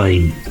rise to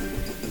fame.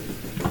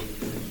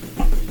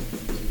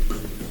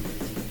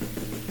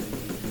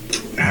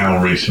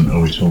 How recent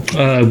are we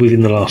talking?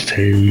 Within the last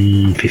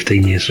 10,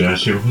 15 years.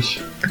 Jersey Boys?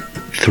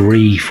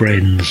 3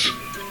 friends.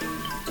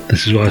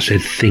 This is why I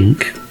said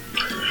think.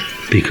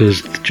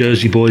 Because the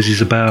Jersey Boys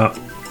is about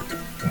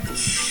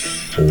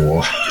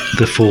 4.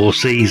 The 4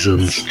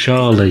 Seasons.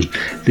 Charlie,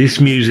 this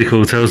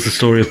musical tells the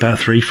story about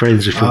 3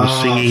 friends who form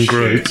a singing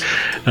group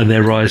and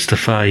their rise to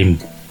fame.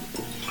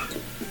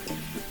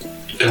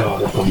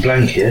 God, I've gone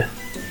blank here.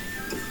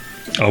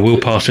 I will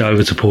pass it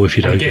over to Paul if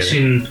you don't I'm get it.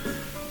 guessing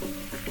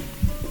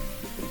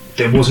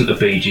there wasn't a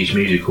Bee Gees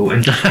musical,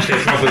 and just because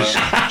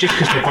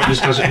they're brothers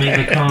doesn't mean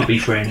they can't be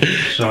friends.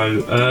 So,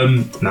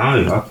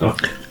 no.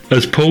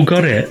 Has Paul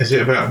got it? Is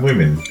it about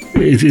women?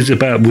 It is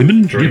about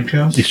women. Dream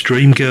Girls? It's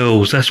Dream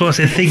Girls. That's why I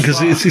said think,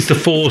 because it's the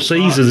 4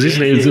 Seasons,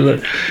 isn't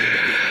it?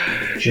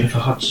 Jennifer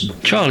Hudson.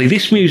 Charlie,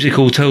 this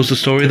musical tells the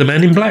story of the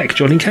Man in Black,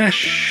 Johnny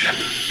Cash.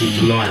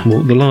 The Line.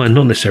 Walk the Line,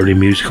 not necessarily a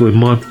musical in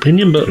my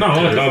opinion, but No,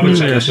 I would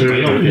say that's a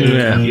bit long.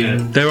 yeah.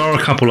 There are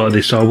a couple like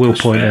this, so I will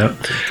point out.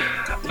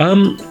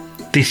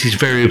 This is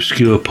very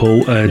obscure,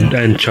 Paul,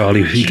 and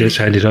Charlie, he gets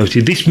handed over to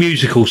you. This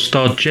musical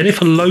starred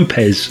Jennifer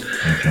Lopez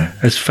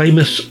as a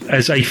famous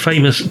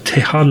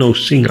Tejano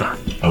singer.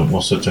 Oh,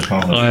 what's a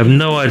Tejano? I have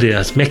no idea.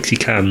 It's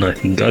Mexican, I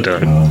think. I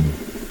don't know.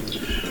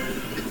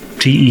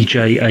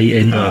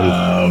 Tejano.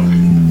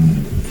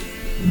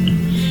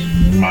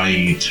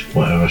 Maid,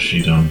 whatever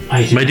she done.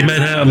 Made in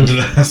Manhattan.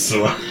 That's the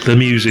one. The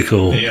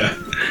musical. Yeah.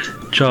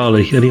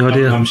 Charlie, any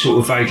idea? I'm sort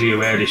of vaguely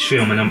aware of this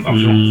film, and I'm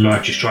not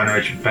like just trying to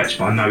edge bets,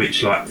 but I know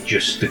it's like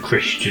just the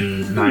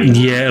Christian name.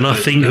 Yeah, and I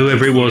think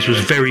whoever it was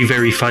very,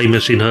 very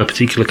famous in her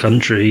particular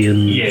country,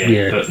 and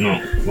but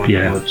not one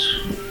words.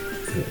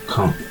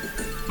 Can't.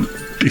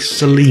 It's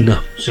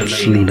Selena.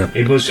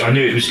 It was. I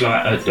knew it was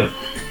like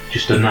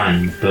just a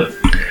name, but.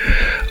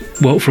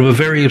 Well, from a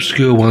very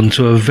obscure one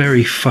to a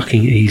very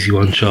fucking easy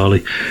one,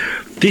 Charlie.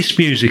 This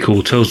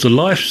musical tells the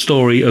life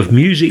story of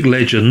music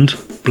legend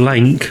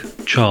blank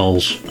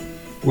Charles.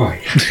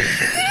 Right.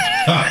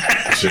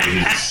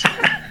 Jeez.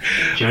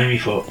 Jamie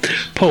Foxx.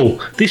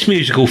 Paul, this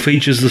musical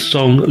features the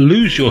song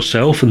Lose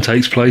Yourself and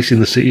takes place in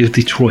the city of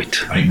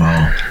Detroit. 8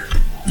 Mile.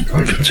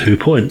 For 2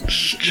 points.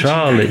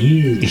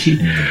 Charlie.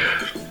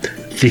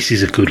 This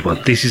is a good one.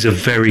 This is a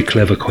very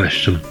clever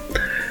question.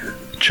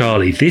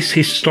 Charlie, this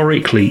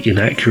historically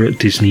inaccurate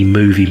Disney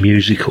movie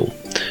musical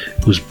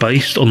was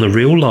based on the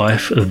real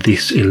life of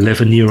this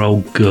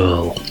 11-year-old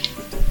girl.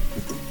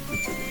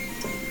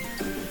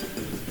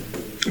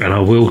 And I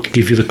will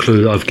give you the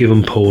clue that I've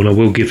given Paul, and I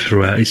will give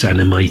throughout. It's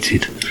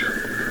animated.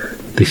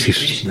 This is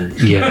Disney.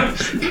 Yeah,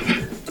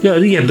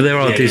 but there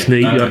are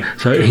Disney.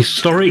 So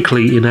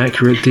historically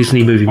inaccurate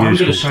Disney movie I'm going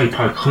musical to say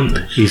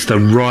Pocahontas. is the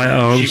right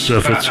answer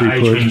for 2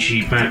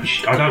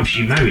 points. I don't think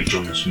she married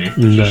John Smith.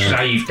 No. She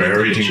saved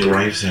Buried in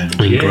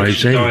Gravesend. In she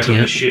Gravesend, died on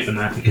the ship and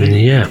that.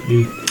 Yeah.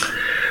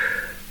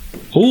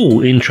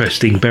 Oh,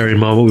 interesting. Bear in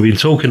mind what we've been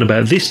talking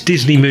about. This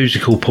Disney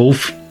musical, Paul,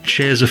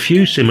 shares a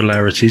few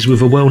similarities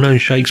with a well-known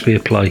Shakespeare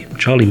play.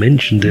 Charlie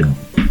mentioned it.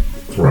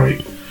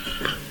 Right.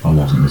 I I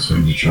wasn't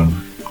listening to Charlie.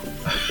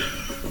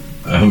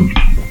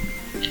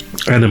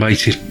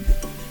 Animated.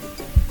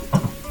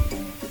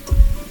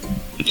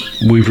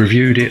 We've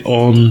reviewed it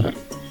on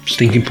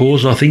Stinking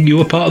Paws, and I think you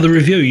were part of the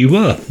review. You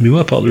were part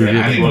of the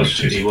review. He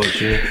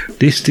was, yeah.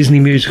 This Disney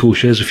musical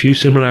shares a few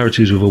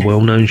similarities with a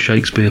well-known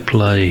Shakespeare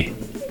play.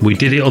 We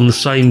did it on the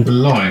same... The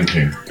Lion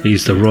King.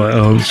 Is the right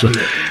answer.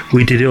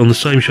 We did it on the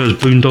same show as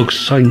Boondock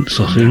Saints,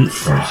 I think.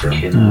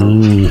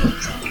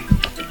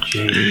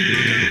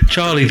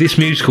 Charlie, this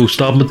musical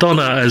starred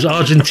Madonna as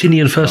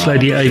Argentinian First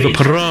Lady Eva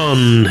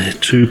Perón.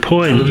 2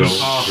 points.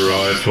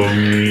 Drive for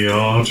me,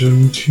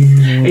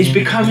 Argentina. He's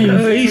becoming...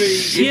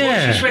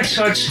 yeah. Watch West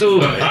Side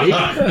Story.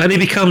 And he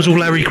becomes all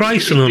Larry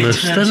Grayson on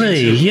us, doesn't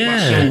he?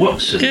 Yeah. Russell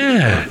Watson.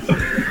 Yeah.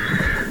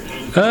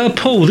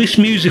 Paul, this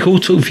musical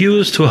took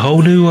viewers to a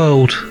whole new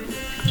world.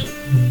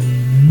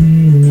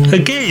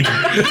 Again.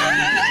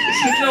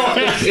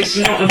 It's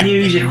not a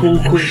musical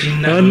quiz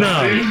in that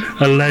way.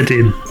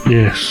 Aladdin,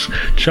 yes.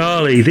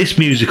 Charlie, this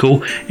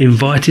musical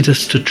invited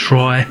us to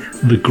try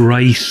the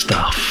grey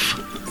stuff.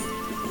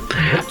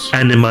 What?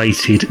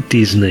 Animated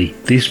Disney.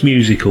 This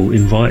musical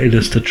invited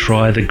us to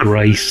try the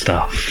grey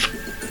stuff.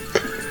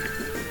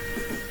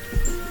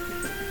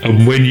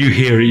 And when you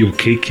hear it, you'll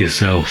kick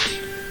yourself.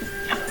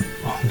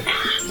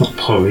 Not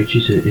porridge,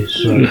 is it?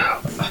 It's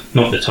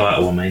not the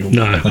title, I mean.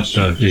 No. It's,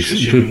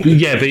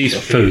 yeah, but it's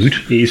food.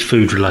 It is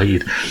food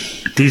related.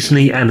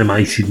 Disney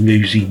animated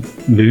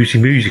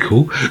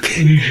musical.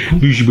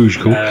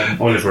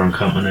 Oliver and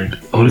Company.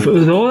 Oliver.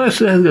 Oh,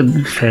 that's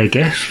a fair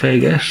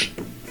guess.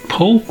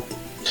 Paul?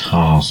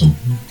 Tarzan.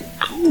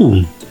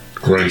 Ooh.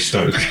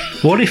 Greystoke.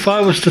 What if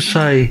I was to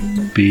say,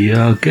 be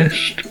our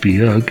guest,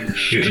 Beauty and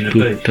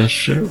the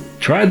Beast.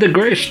 Try the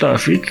grey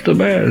stuff, it's the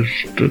best.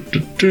 Beauty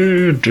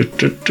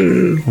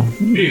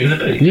and the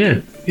Beast.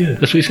 Yeah,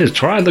 that's what he says,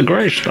 try the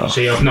grey stuff.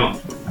 See, I've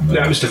not.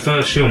 That was the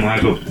first film I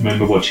ever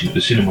remember watching at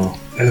the cinema.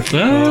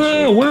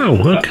 Oh, wow,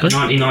 okay.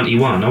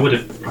 1991. I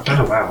don't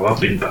know, wow, I've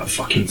been about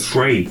fucking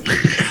 3.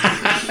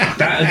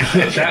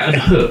 that and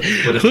Hook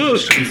were the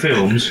first 2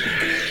 films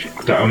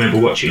that I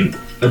remember watching.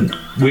 And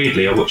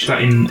weirdly, I watched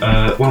that in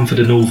one for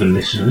the northern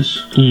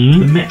listeners,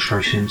 the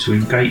Metro Centre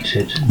in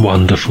Gateshead.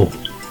 Wonderful.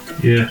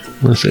 Yeah.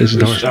 That's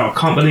nice. I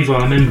can't believe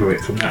I remember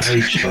it from that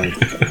age though.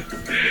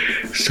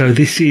 So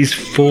this is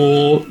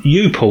for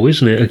you, Paul,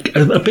 isn't it?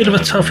 A bit of a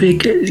toughie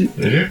again. Is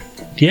it?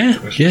 Yeah,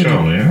 That's yeah.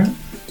 Charlie, isn't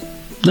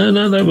it?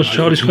 No, that was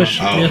Charlie's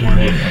question. Oh,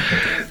 Yeah.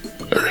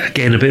 okay.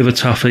 Again, a bit of a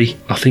toughie.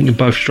 I think you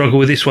both struggle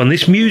with this one.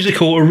 This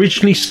musical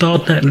originally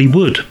starred Natalie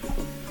Wood.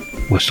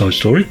 West Side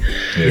Story.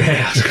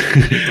 Yeah.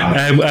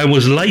 And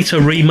was later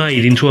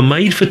remade into a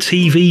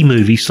made-for-TV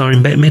movie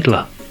starring Bette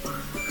Midler.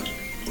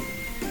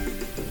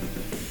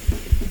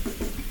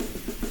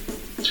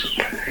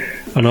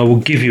 And I will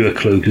give you a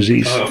clue because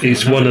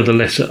it's one of the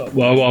lesser.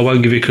 Well, I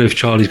won't give you a clue if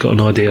Charlie's got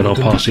an idea, and I'll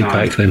pass it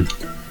back then.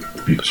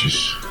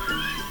 Beaches.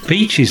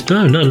 Beaches?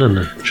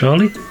 No.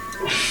 Charlie?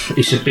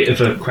 It's a bit of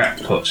a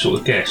crackpot sort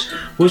of guess.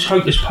 Was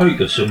Hocus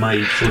Pocus a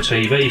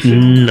made-for-TV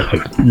film?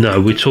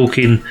 No. We're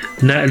talking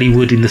Natalie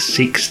Wood in the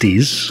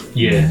 60s.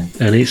 Yeah.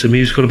 And it's a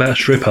musical about a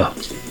stripper.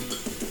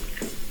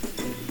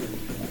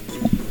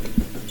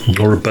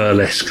 Or a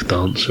burlesque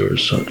dancer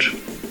as such.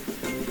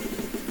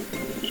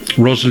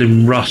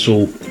 Rosalind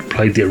Russell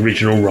played the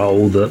original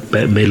role that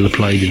Bette Midler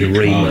played in the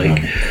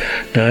remake.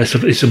 No,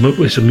 it's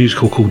a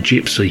musical called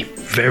Gypsy.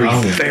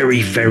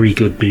 Very, very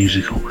good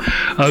musical.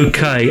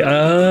 Okay,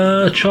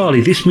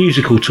 Charlie, this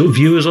musical took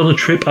viewers on a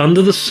trip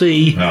under the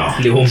sea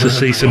to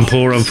see some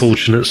poor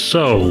unfortunate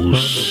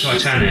souls.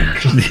 Titanic.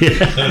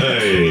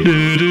 Hey.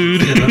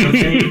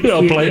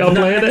 I'll play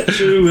it.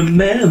 To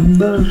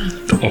remember.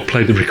 I'll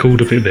play the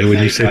recorder bit there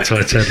when you said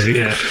Titanic.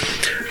 Yeah.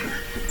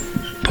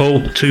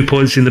 Paul, 2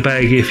 points in the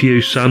bag here for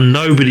you, son.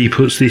 Nobody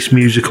puts this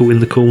musical in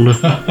the corner.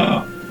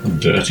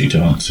 Dirty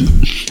Dancing.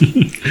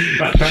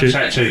 Back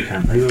tattoo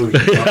camp.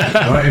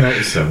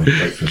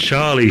 1987.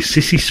 Charlie,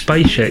 Sissy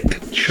Spacek.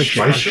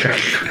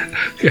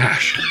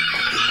 Gosh.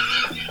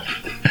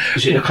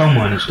 Is it the coal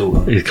miner's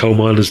daughter? It's coal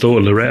miner's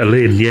daughter, Loretta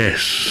Lynn,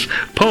 yes.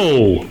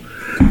 Paul.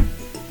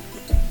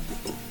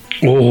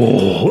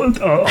 Oh,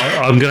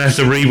 I'm going to have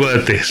to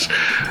reword this.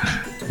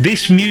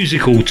 This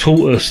musical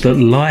taught us that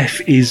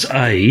life is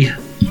a...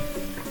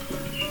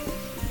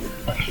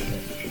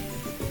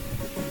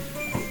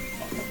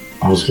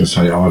 I was going to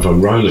say either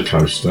roller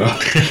coaster Or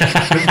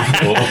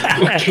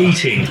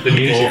Keating, the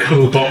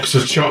musical. or a box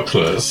of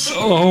chocolates.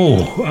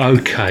 Oh,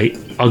 okay.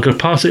 I'm going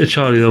to pass it to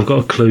Charlie. I've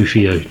got a clue for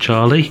you.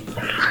 Charlie?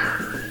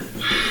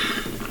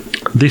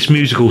 This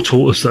musical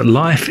taught us that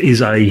life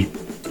is a...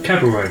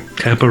 Cabaret.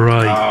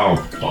 Oh,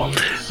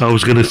 bollocks. I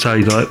was going to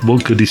say, like,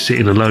 what good is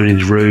sitting alone in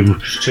his room,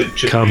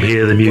 come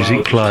hear the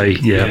music play?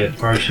 Yeah.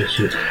 Process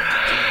it.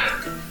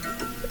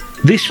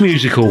 This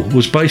musical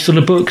was based on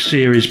a book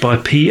series by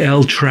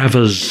P.L.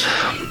 Travers.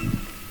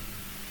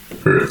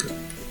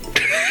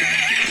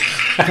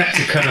 That's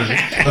a Colonel.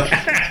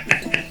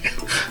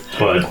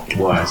 But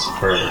wise.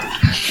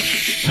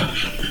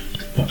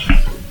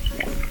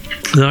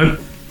 No?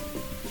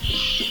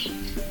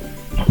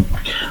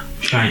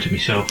 ashamed of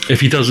myself. If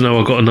he doesn't know,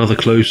 I've got another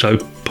clue. So,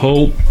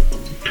 Paul,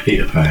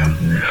 Peter Pan.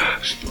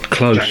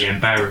 close. Jackie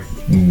and Barry.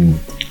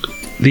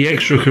 The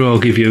extra clue I'll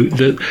give you,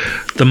 that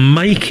the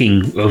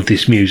making of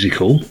this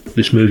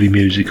movie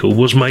musical,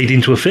 was made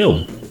into a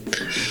film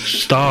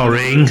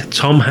starring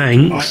Tom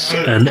Hanks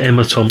and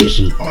Emma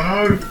Thompson.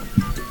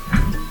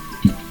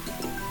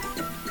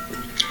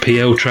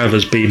 P.L.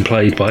 Travers being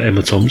played by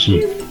Emma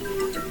Thompson.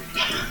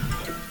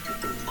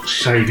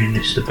 Saving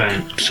Mr.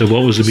 Banks. So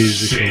what was the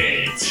musical?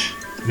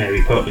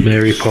 Mary Poppins.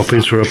 Mary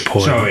Poppins for a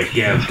point. Sorry,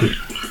 yeah. Good.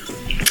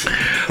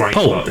 Great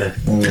Paul. spot there.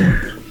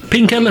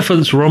 Pink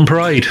elephants were on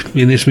parade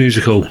in this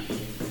musical.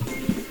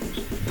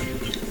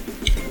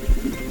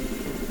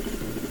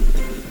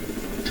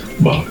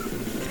 Well,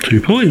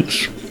 2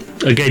 points.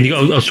 Again,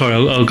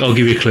 I'll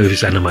give you a clue if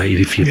it's animated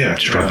if you're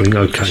struggling.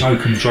 Okay.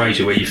 Token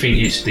Drazer, where you think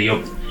it's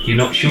you're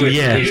not sure if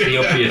it's the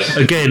obvious.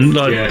 Again,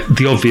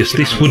 the obvious.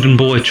 This wooden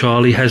boy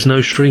Charlie has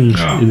no strings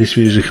in this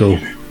musical.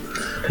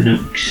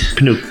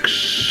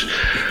 Pinooks.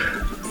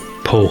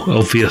 Paul,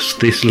 obvious.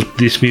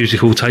 This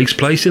musical takes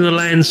place in a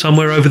land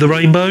somewhere over the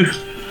rainbow.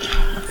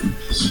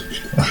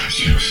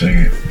 You'll sing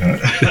it.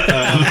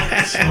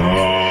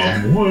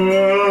 Somewhere.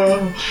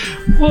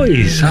 What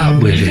is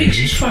up with This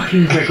it? is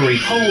fucking Gregory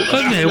Holt.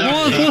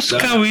 What's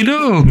going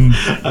on?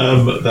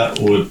 That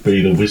would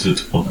be the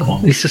Wizard of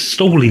Oz. It's a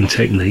stalling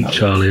technique,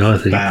 Charlie, I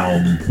think.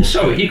 Down.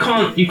 So you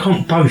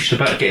can't boast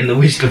about getting the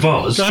Wizard of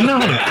Oz. I know.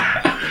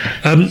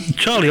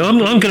 Charlie, I'm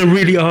going to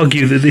really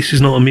argue that this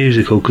is not a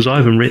musical because I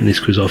haven't written this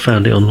because I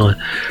found it online.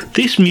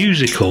 This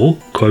musical,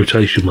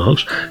 quotation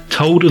marks,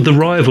 told of the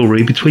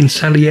rivalry between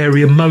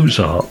Salieri and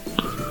Mozart.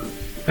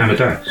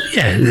 Amadeus.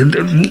 Yeah,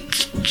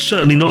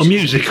 certainly not a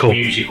musical.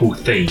 Musical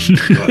theme.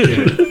 But,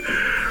 yeah.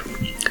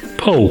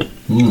 Paul,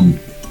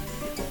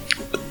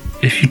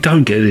 if you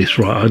don't get this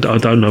right, I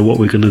don't know what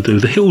we're going to do.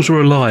 The Hills Are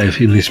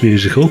Alive in this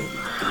musical.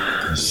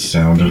 The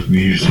Sound of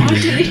Music.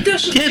 It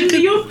doesn't do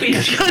the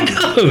obvious. I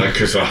know.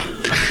 Because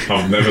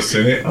I've never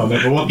seen it. I've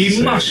never watched it.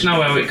 You must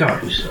know how it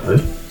goes, though.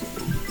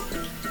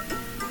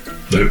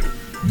 Nope.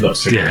 Not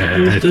seen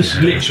Yeah. Just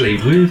literally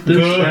with the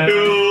The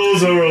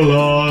hills are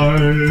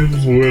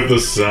alive with the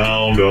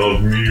sound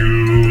of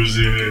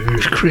music.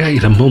 We've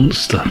created a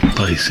monster,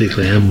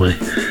 basically, haven't we?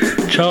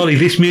 Charlie,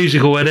 this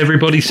musical had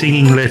everybody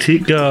singing Let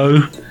It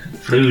Go.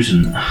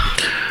 Flusen.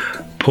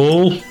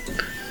 Paul,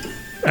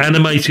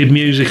 animated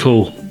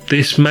musical.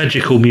 This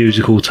magical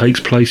musical takes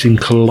place in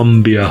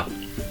Colombia.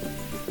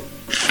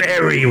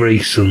 Very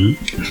recent.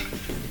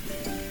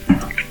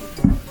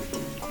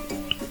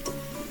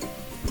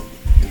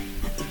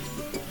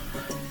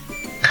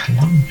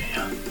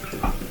 Columbia.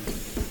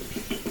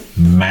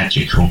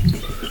 Magical.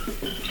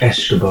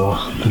 Escobar.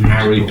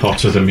 Harry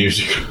Potter the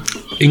musical.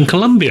 In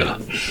Colombia.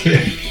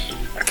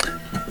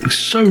 It's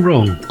so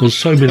wrong on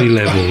so many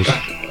levels.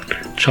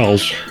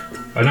 Charles.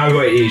 I know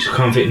what it is. I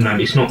can't think of the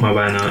name. It's not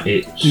Moana.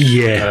 It's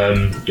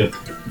a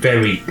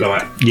very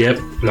Yep.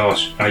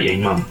 last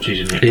 18 months,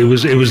 isn't it? It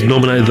was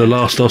nominated the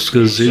last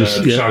Oscars. It was,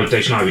 So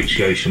there's no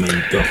excuse. I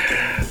mean,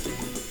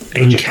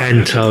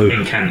 Encanto.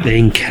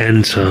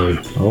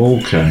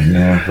 Okay,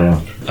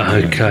 never.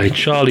 Okay,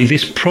 Charlie,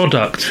 this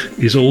product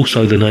is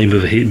also the name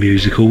of a hit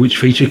musical which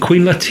featured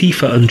Queen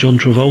Latifah and John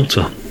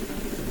Travolta.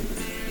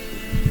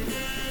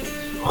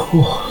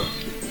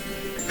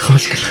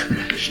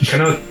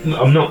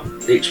 I'm not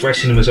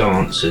expressing them as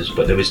answers,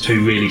 but there was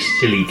two really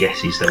silly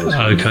guesses.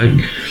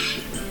 Okay.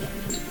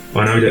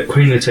 I know that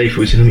Queen Latifah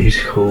was in a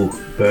musical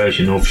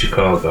version of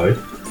Chicago.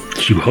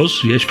 She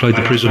was, yeah, she played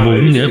the I prison don't know,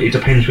 woman, yeah. It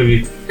depends whether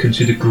you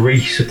consider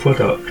Grease a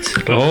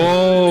product. But,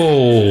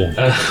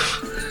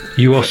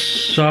 You are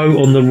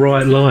so on the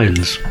right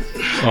lines.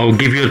 I'll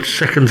give you a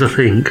second to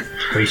think.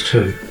 Grease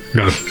 2.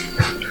 No.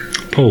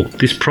 Paul,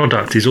 this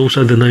product is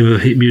also the name of a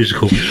hit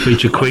musical which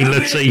featured Queen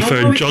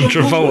Latifah and John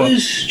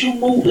Travolta. John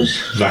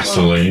Waters.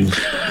 Vaseline.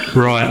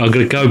 Right, I'm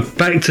going to go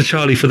back to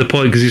Charlie for the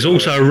point because it's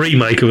also a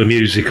remake of a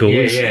musical.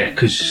 Yeah,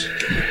 because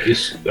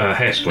it's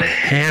Hairspray.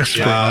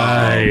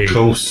 Hairspray. Of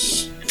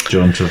course,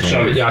 John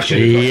Travolta. So I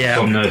should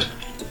have got from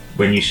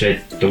when you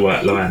said the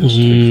right lines. To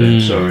be fair,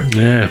 sorry.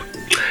 Yeah.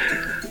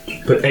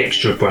 But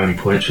extra brownie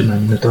points for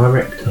naming the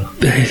director.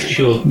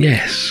 Sure.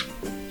 Yes.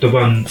 The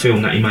one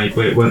film that he made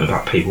where it weren't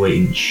about people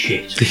eating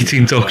shit.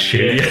 Eating dog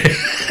shit,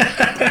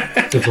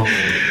 yeah. Divine.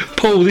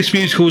 Paul, this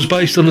musical was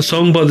based on a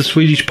song by the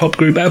Swedish pop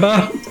group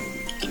ABBA.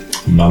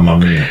 Mamma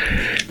Mia.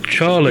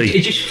 Charlie. He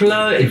just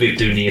flirted with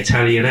doing the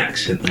Italian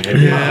accent there.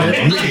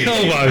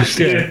 Almost,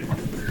 yeah.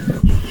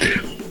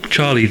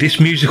 Charlie, this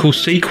musical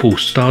sequel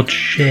starred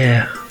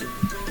Cher.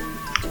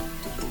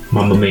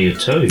 Mamma Mia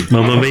 2.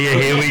 Mamma Mia,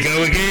 here we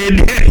go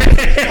again.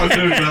 I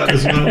do that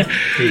as well.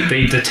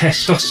 The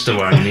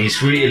testosterone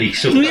is really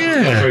sort of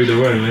through the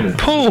room, isn't it?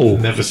 Paul.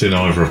 Never seen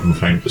either of them,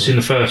 thanks. It's in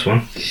the first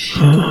one.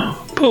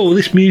 Paul,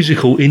 this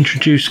musical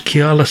introduced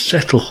Kiala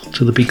Settle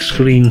to the big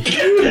screen.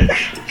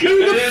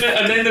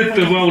 And then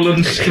the roll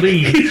on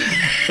screen.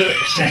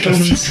 Settle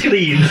on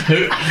screen.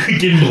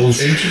 Gimbals.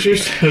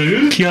 Introduced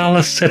who?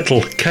 Kiala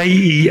Settle.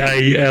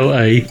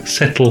 Keala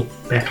Settle.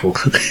 Settle.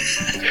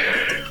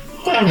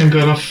 haven't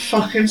got a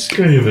fucking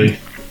Scooby.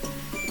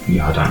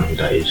 Yeah, I don't know who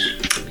that is.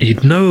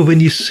 You'd know her when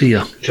you see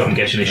her. So I'm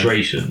guessing it's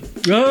recent.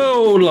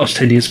 Oh, last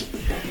 10 years.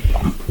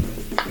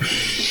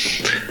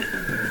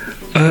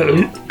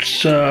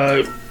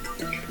 So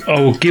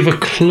I'll give a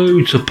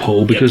clue to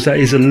Paul because that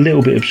is a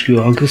little bit obscure.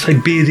 I'm going to say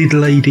Bearded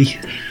Lady.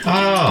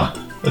 Ah,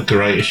 The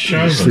Greatest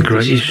Showman. It's The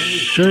Greatest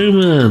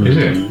Showman. Is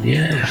it?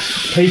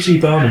 Yes. P.T.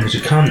 Barnum was a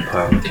cunt,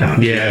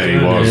 pal. Yeah, he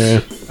was.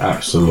 Yeah.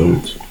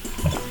 Absolute.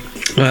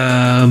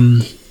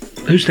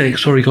 Who's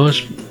next? Sorry, guys.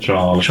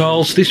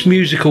 Charles, this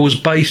musical was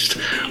based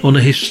on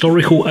a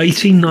historical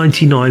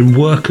 1899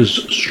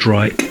 workers'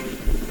 strike.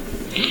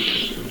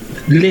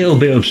 Little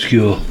bit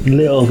obscure.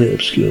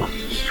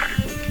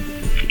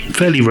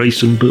 Fairly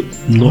recent, but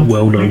not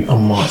well known. I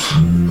might.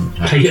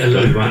 Peter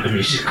Lou, right? The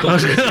musical.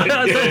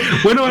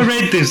 When I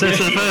read this, that's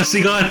the first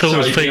thing I thought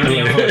was Peter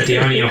Lou. The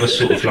only other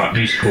sort of like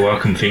musical I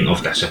can think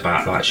of that's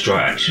about like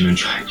strike action and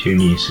trade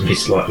unions, and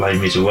it's like Les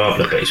Miserables,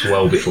 but it's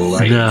well before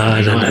that.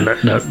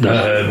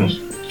 No.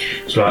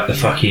 It's like the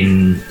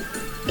fucking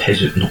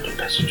peasant, not the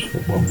peasants.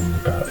 What one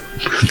about?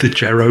 The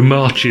Jarrow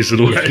Marches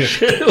and all that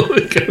shit.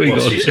 Going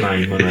What's on. his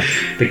name?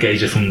 The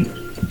geezer from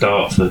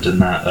Dartford and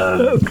that.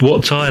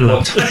 What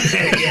Tyler?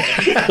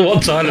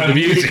 What Tyler the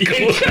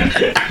musical?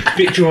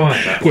 Bit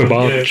dry. That We're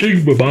one,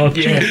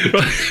 marching. Yeah.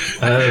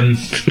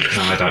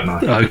 No, I don't know.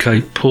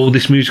 Okay, Paul,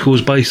 this musical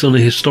was based on a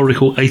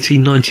historical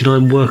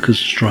 1899 workers'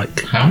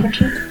 strike.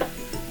 Hamilton?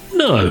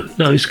 No,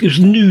 it was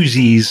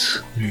Newsies.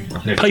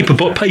 Never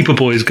Paper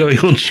boys going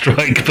on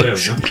strike. Well,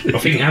 But I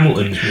think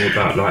Hamilton's more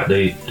about like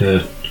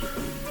the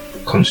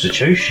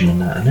Constitution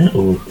and that, isn't it?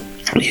 Or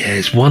yeah,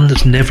 it's one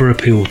that's never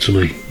appealed to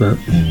me. But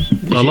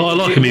I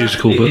like a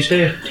musical, but is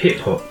there hip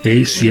hop?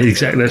 it's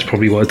exactly. That's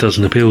probably why it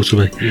doesn't appeal to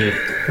me. Yeah,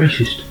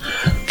 racist.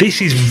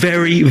 This is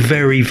very,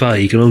 very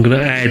vague, and I'm going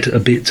to add a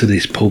bit to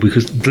this, Paul,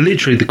 because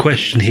literally the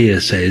question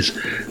here says,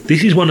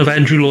 this is one of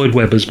Andrew Lloyd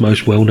Webber's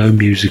most well-known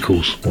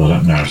musicals. Well,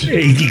 that narrows it.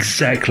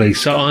 Exactly.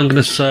 So I'm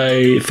going to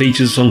say it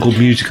features a song called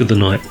Music of the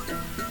Night.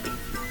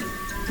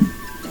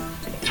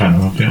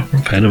 Phantom of the Opera.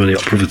 Phantom of the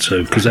Opera for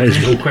 2, because that is...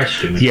 Simple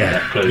question. with Yeah.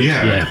 that clue.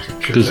 Yeah,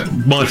 because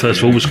my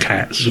first thought was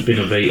Cats. Could have been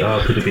a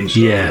Vita, could have been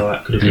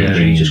Starlight, could have been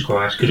Jesus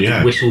Christ, could have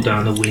been Whistle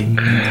Down the Wind.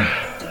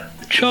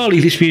 Charlie,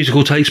 this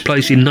musical takes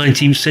place in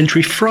 19th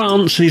century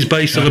France and is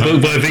based on a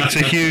book by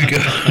Victor Hugo.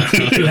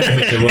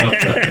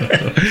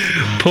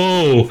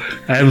 Paul,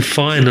 and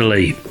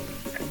finally,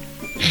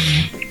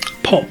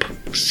 Pop,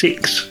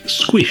 6,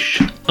 Squish,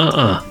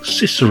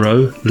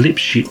 Cicero,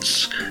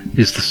 Lipschitz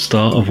is the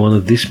start of one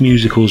of this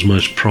musical's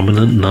most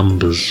prominent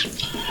numbers.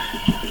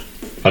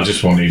 I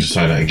just want you to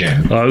say that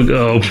again.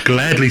 I'll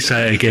gladly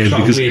say it again It's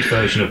like because a weird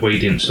version of We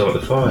Didn't Start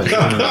the Fire.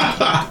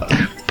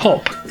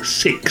 Pop,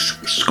 6,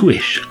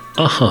 Squish,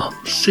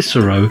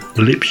 Cicero,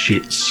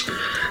 Lipschitz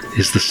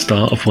is the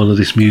start of one of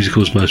this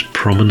musical's most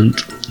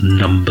prominent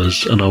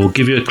numbers. And I will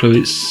give you a clue,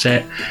 it's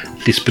set,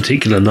 this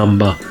particular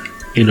number,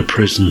 in a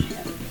prison.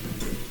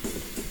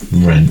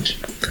 Rent.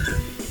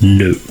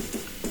 No.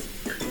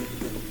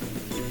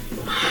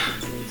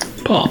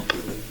 Pop,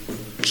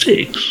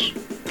 6,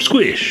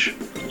 Squish,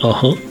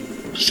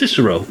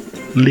 Cicero,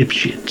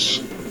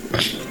 Lipschitz.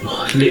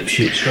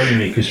 Lipschitz showing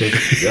me because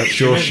that's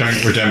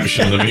Shawshank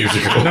Redemption, the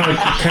musical. No,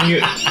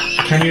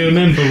 can you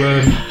remember?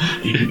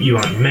 You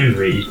won't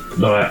remember it,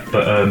 like,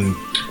 but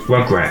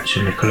Rugrats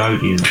and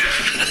Nickelodeon.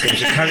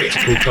 There's a character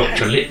called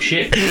Dr.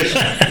 Lipschitz.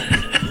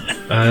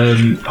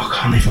 I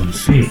can't even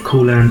think.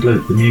 Cool Hand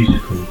Luke, the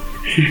musical.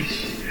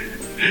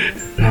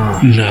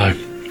 No,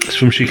 it's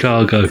from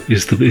Chicago.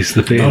 Is the bit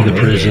in the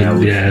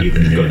prison? Yeah,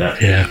 you've got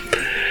that. Yeah.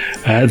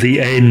 At the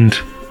end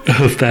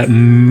of that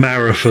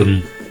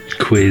marathon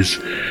quiz,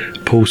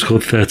 Paul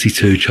scored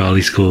 32,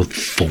 Charlie scored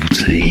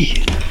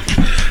 40.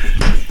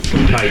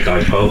 There you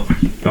go, Paul.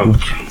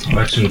 I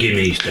had some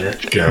gimmies there.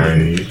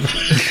 Go.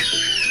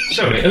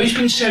 Sorry, who's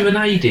been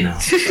serenading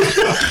us?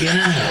 Fucking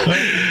hell.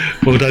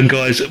 Well done,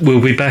 guys.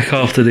 We'll be back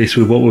after this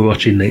with what we're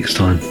watching next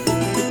time.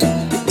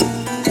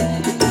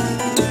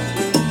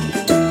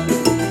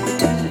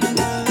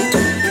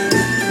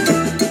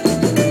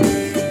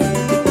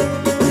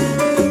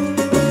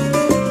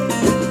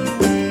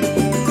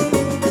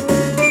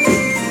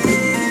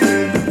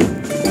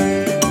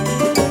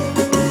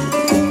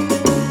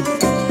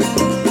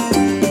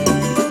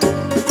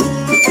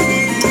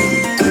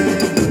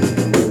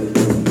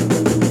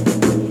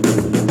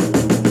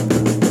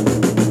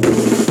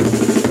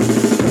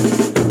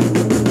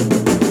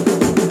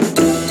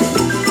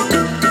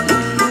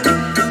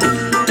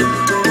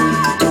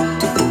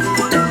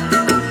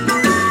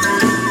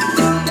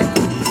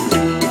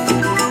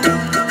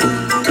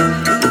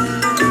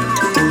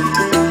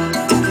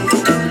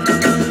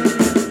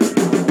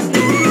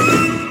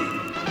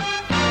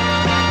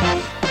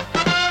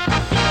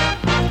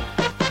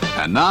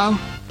 And now,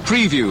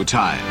 preview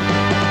time.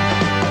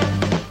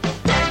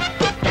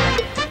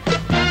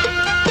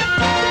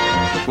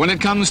 When it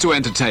comes to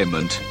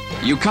entertainment,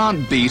 you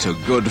can't beat a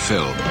good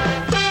film.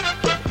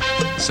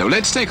 So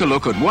let's take a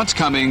look at what's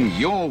coming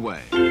your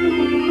way.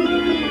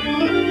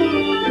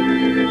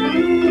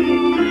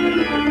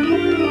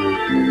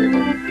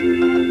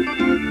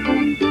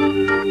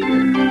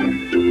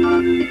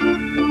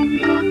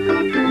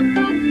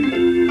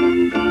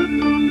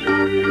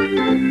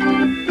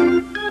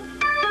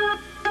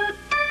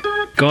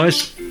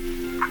 Guys,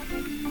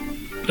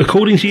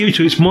 according to you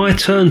two, it's my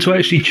turn to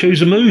actually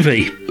choose a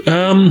movie.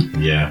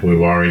 Yeah, we're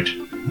worried.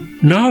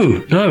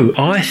 No,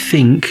 I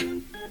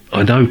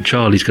know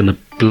Charlie's going to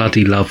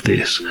bloody love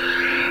this,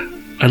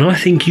 and I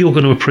think you're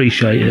going to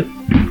appreciate it.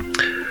 Do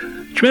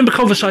you remember a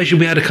conversation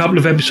we had a couple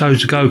of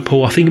episodes ago,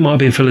 Paul? I think it might have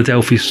been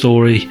Philadelphia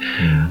Story,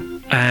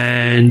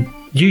 and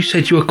you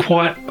said you were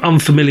quite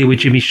unfamiliar with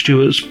Jimmy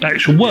Stewart's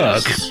actual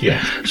work.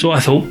 Yeah. So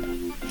I thought,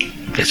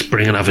 let's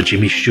bring another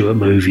Jimmy Stewart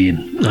movie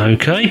in,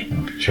 okay?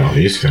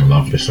 Charlie is going to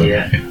love this, though.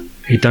 Yeah.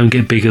 It don't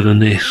get bigger than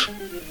this.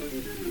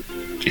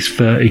 It's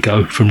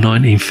Vertigo from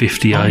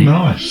 1958. Oh,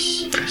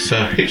 nice. It's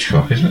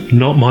Hitchcock, isn't it?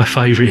 Not my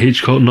favourite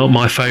Hitchcock, not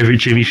my favourite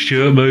Jimmy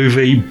Stewart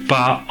movie,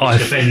 but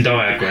It's a Venn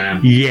diagram.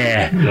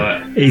 Yeah,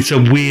 Like, it's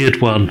a weird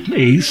one.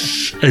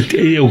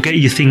 It'll get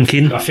you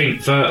thinking. I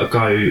think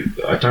Vertigo,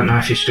 I don't know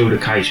if it's still the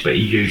case, but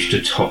he used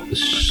to top the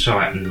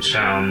Sight and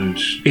Sound.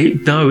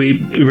 It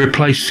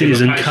replaced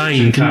Citizen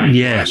Kane, didn't it?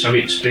 Yeah. Right, so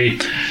it's the...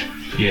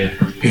 Yeah.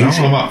 No,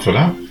 I'm up for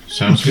that.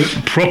 Sounds good.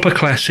 Proper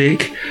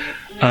classic.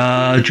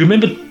 Do you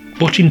remember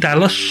watching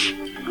Dallas?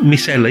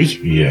 Miss Ellie.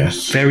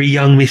 Yes. Very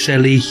young Miss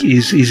Ellie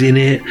is in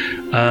it.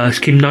 It's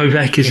Kim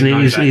Novak, isn't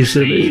Kim it?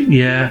 Novak,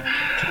 Yeah.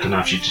 I don't know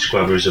if you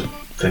describe her as a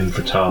femme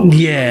fatale.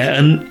 Yeah,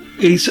 and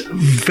it's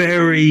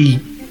very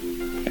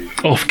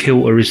off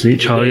kilter, isn't it,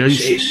 Charlie?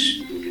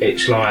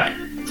 It's like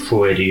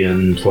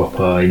Freudian,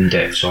 proper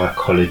in-depth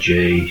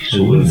psychology,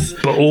 sort of.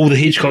 But all the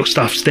Hitchcock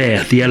stuff's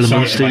there. The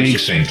elements So it makes you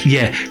think.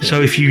 Yeah.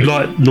 So if you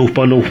like North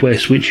by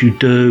Northwest, which you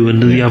do,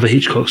 and the other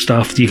Hitchcock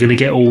stuff, you're going to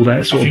get all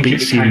that sort of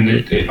bits in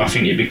it. I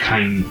think it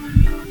became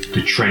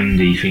the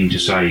trendy thing to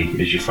say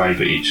as your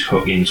favourite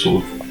Hitchcock in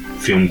sort of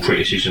film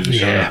criticism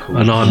circles.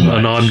 And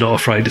I'm not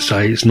afraid to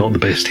say it's not the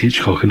best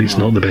Hitchcock and it's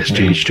not the best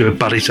Jimmy Stewart,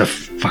 but it's a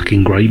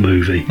fucking great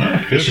movie.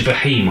 It's a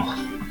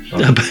behemoth.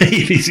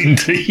 It is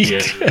indeed.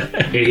 Yeah.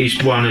 It is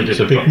one of the...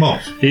 It's a big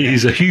moth. It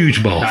is a huge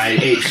moth.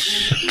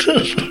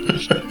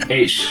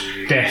 It's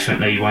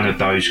definitely one of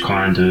those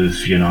kind of,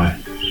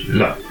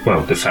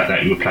 the fact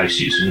that you replaced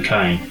Citizen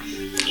Kane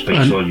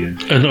speaks volume.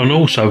 And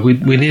also,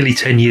 we're nearly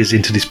 10 years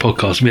into this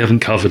podcast and we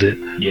haven't covered it.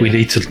 Yeah. We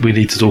need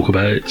to talk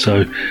about it.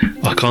 So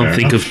I can't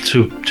think of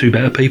two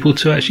better people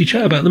to actually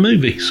chat about the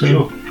movie. So.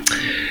 Sure.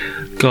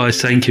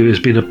 Guys, thank you. It's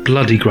been a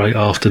bloody great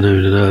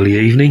afternoon and early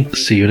evening.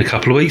 See you in a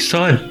couple of weeks'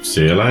 time.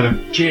 See you later.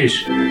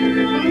 Cheers.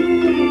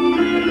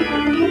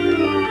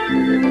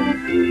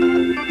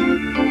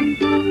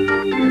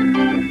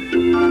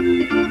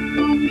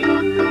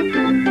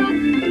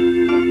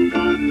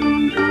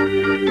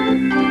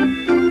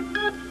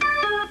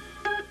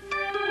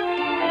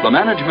 The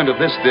management of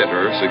this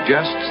theater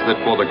suggests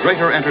that for the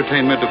greater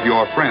entertainment of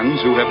your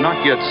friends who have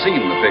not yet seen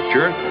the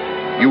picture,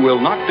 you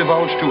will not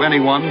divulge to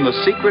anyone the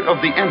secret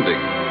of the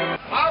ending.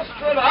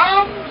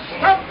 Nostradamus,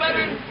 stop that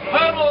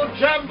infernal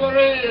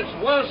jamboree. It's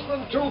worse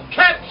than two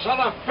cats on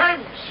a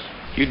fence.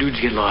 You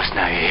dudes get lost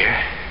now, you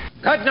hear?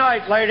 Good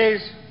night,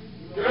 ladies.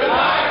 Good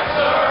night,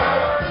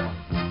 sir.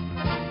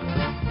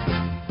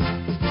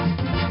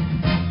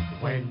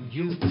 When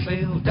you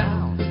feel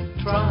down,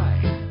 try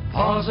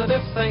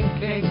positive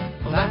thinking.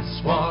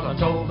 That's what I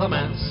told them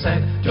and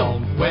said.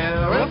 Don't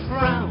wear a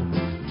frown.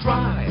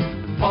 Try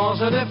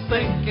positive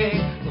thinking.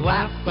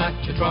 Laugh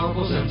at your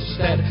troubles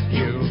instead.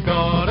 You've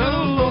got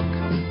to look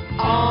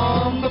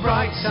on the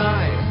bright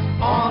side.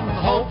 On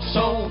hope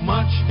so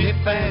much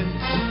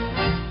depends.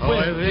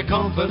 With your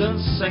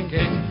confidence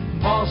sinking,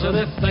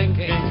 positive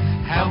thinking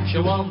helps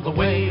you on the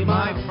way,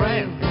 my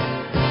friend.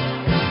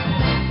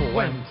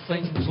 When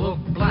things look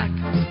black,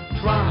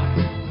 try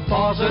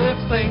positive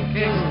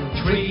thinking.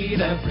 Treat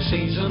every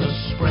season as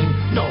spring.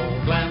 No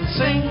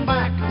glancing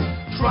back.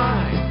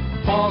 Try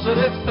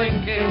positive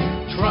thinking.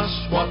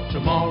 Trust what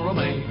tomorrow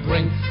may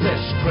bring.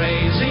 This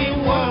crazy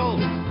world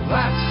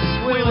that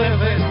we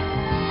live in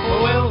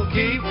will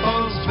keep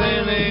on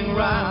spinning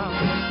round.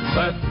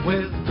 But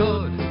with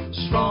good,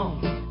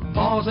 strong,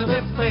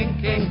 positive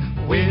thinking,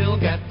 we'll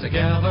get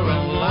together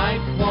and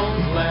life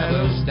won't let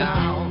us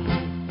down.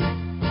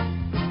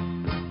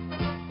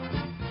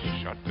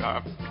 Shut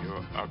up, you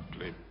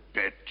ugly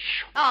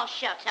bitch. Oh,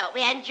 shut up.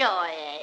 We enjoy it.